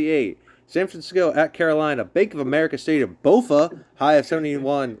of 68. San Francisco at Carolina. Bank of America Stadium. Bofa, high of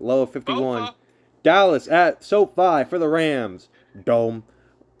 71, low of 51. Bofa. Dallas at SoFi for the Rams. Dome.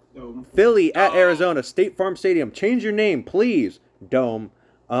 No. Philly at Dome. Arizona. State Farm Stadium. Change your name, please. Dome.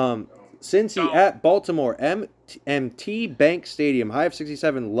 Cincy Dome. at Baltimore. MT Bank Stadium. High of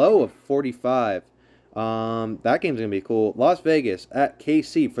 67, low of 45. That game's going to be cool. Las Vegas at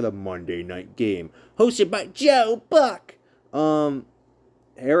KC for the Monday night game. Hosted by Joe Buck.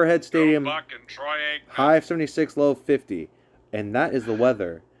 Arrowhead Stadium. Buck and Troy Aikman. High of 76, low of 50. And that is the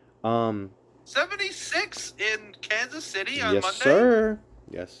weather. 76 in Kansas City on Yes, Monday? sir.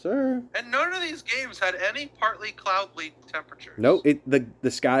 Yes, sir. And none of these games had any partly cloudy temperatures. No,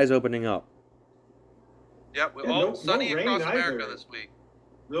 the sky's opening up. Yep, Yeah, all no sunny rain across America either. this week.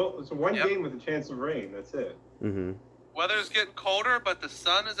 No, it's one Yep. game with a chance of rain. That's it. Mm-hmm. Weather's getting colder, but the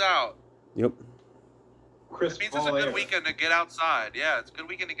sun is out. Yep. Crisp It means it's a fall good air. weekend to get outside. Yeah, it's a good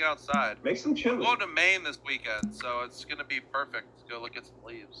weekend to get outside. Make some I'm chili. going to Maine this weekend, so it's going to be perfect to go look at some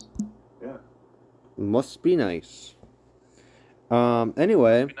leaves. Yeah. Must be nice.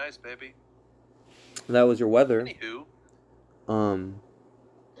 Anyway, Be nice, baby. that was your weather. Anywho,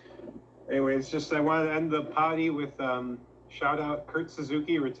 Anyways, just I wanted to end the potty with shout out Kurt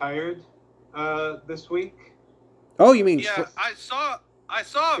Suzuki retired this week. Oh, you mean yeah, I saw a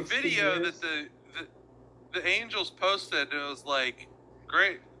 16 video years. that the Angels posted. And it was like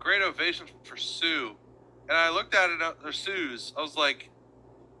great ovation for Sue, and I looked at it. Or Sue's. I was like,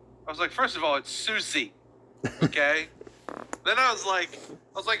 first of all, it's Susie, okay. Then I was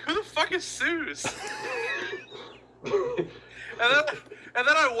like, who the fuck is Suze? And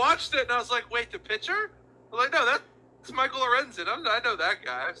then I watched it and I was like, wait, the pitcher? I was like, no, that's Michael Lorenzen. I know that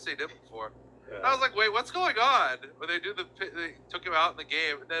guy. I've seen him before. And I was like, wait, what's going on? When they took him out in the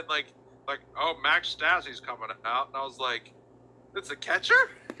game, and then like, oh, Max Stassi's coming out, and I was like, it's a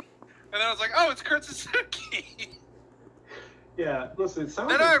catcher? And then I was like, oh, it's Kurt Suzuki. Yeah, listen, it sounds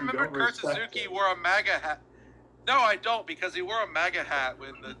Then like I you remember don't Kurt respect Suzuki him. wore a MAGA hat. No, I don't, because he wore a MAGA hat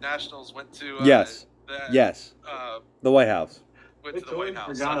when the Nationals went to Yes. yes, the White House. went I to the White totally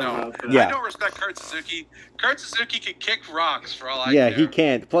House. forgot So no, about that. Yeah. I don't respect Kurt Suzuki. Kurt Suzuki can kick rocks for all I Yeah, care. he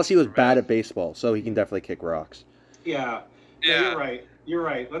can't. Plus, he was Right. bad at baseball, so he can definitely kick rocks. Yeah. Yeah. You're right. You're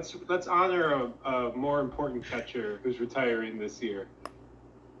right. Let's honor a more important catcher who's retiring this year.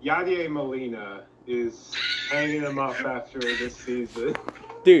 Yadier Molina is hanging him up after this season.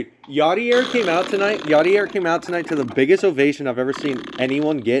 Dude, Yadier came out tonight. Yadier came out tonight to the biggest ovation I've ever seen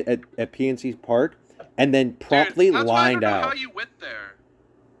anyone get at PNC Park, and then promptly Dude, that's why lined I don't know out. how you went there.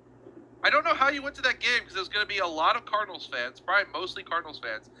 I don't know how you went to that game because there's going to be a lot of Cardinals fans, probably mostly Cardinals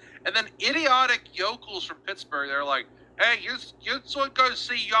fans, and then idiotic yokels from Pittsburgh. They're like, "Hey, you should go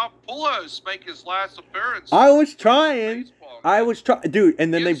see Yop Pulos make his last appearance." I was in trying. baseball, I man." was trying, dude.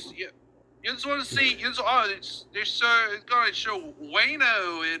 And then You they. just want to see. It's going to show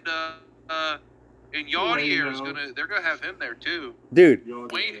Wayno and Yadier is Wayno. they're gonna have him there too. Dude,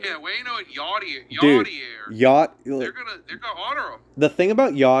 Wayno and Yadier. Dude. Yacht. They're gonna honor him. The thing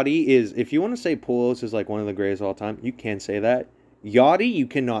about Yachty is, if you want to say Pujols is like one of the greatest of all time, you can say that. Yachty, you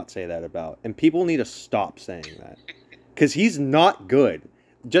cannot say that about, and people need to stop saying that because he's not good.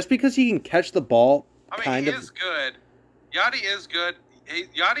 Just because he can catch the ball, I mean, kind he of. is good. Yachty is good.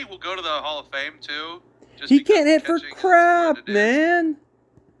 Yachty will go to the Hall of Fame too. Just He because can't hit for catching is crap, what it is. man.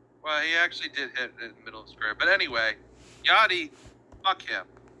 Well, he actually did hit in the middle of his career. But anyway, Yachty, fuck him.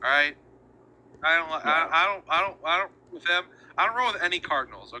 All right. I don't with him. I don't roll with any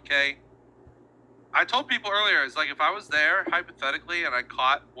Cardinals. Okay. I told people earlier, it's like if I was there hypothetically and I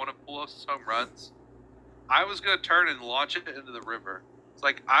caught one of Pulos' home runs, I was gonna turn and launch it into the river. It's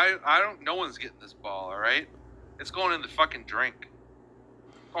like no one's getting this ball. All right. It's going in the fucking drink.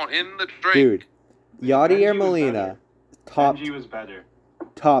 Going in the drink. Dude, Yadier Benji was Molina better. top Benji was better.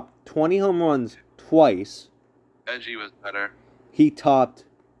 20 home runs twice. Benji was better. He topped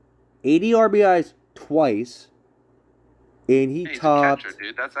 80 RBIs twice, and he He's topped. a catcher,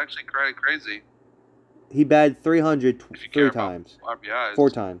 dude. That's actually crazy. He batted 300 If you care 3 about times, RBIs. 4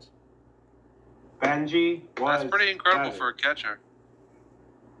 times. Benji was That's pretty incredible better. for a catcher.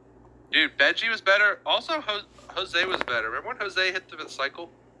 Dude, Benji was better. Also, Jose was better. Remember when Jose hit the cycle?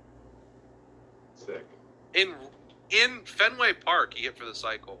 Sick. In Fenway Park, he hit for the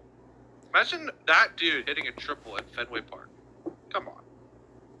cycle. Imagine that dude hitting a triple at Fenway Park. Come on.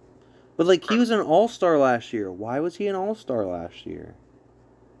 But like he was an all-star last year. Why was he an all-star last year?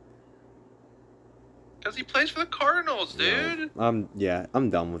 Because he plays for the Cardinals, dude. I'm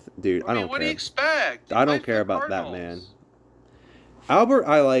done with it. Dude, I I mean, don't what do you care. expect? He I don't plays for care the about that Cardinals. Albert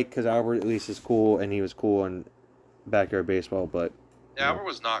I like because Albert at least is cool, and he was cool in backyard baseball. But Yeah, Albert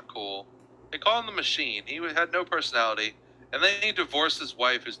was not cool. They call him the Machine. He had no personality, and then he divorced his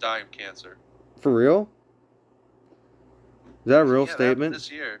wife, who's dying of cancer. for real, is that a real Yeah, that happened statement?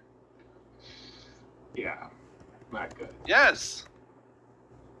 this year. Yeah, not good. Yes.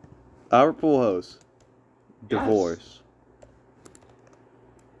 Albert Pujols, Yes. divorce.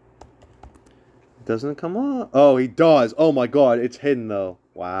 Doesn't it come up? Oh, he does. Oh my God, it's hidden though.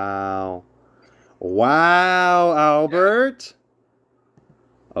 Wow, wow, Albert.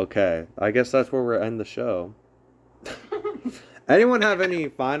 Okay, I guess that's where we'll end the show. Anyone have any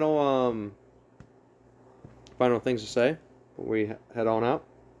final things to say before we head on out?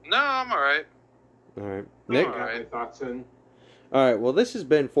 No, I'm all right. All right, Nick. I got my thoughts in. All right. Well, this has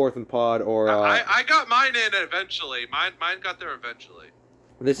been Fourth and Pod, or I got mine in eventually. Mine got there eventually.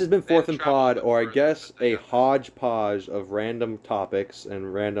 this has been Fourth and traveled Pod, a bit or I further, guess but they a got there. hodgepodge of random topics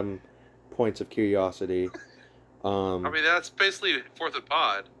and random points of curiosity. I mean, that's basically Fourth and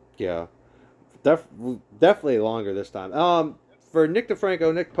Pod. Yeah, definitely longer this time. For Nick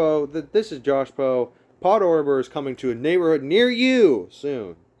DeFranco, Nick Poe, this is Josh Poe. Pod Orber is coming to a neighborhood near you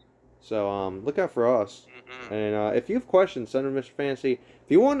soon, so look out for us. Hmm. And if you have questions, send them to Mr. Fantasy.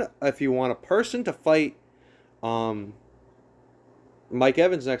 If you want a person to fight, Mike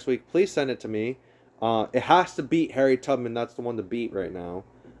Evans next week, please send it to me. It has to beat Harry Tubman. That's the one to beat right now.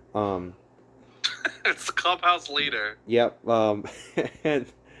 It's the clubhouse leader. Yep.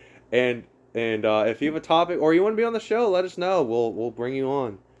 And if you have a topic or you want to be on the show, let us know. We'll bring you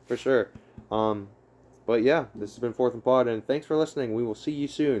on for sure. But yeah, this has been Fourth and Pod, and thanks for listening. We will see you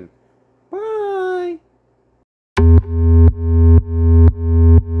soon.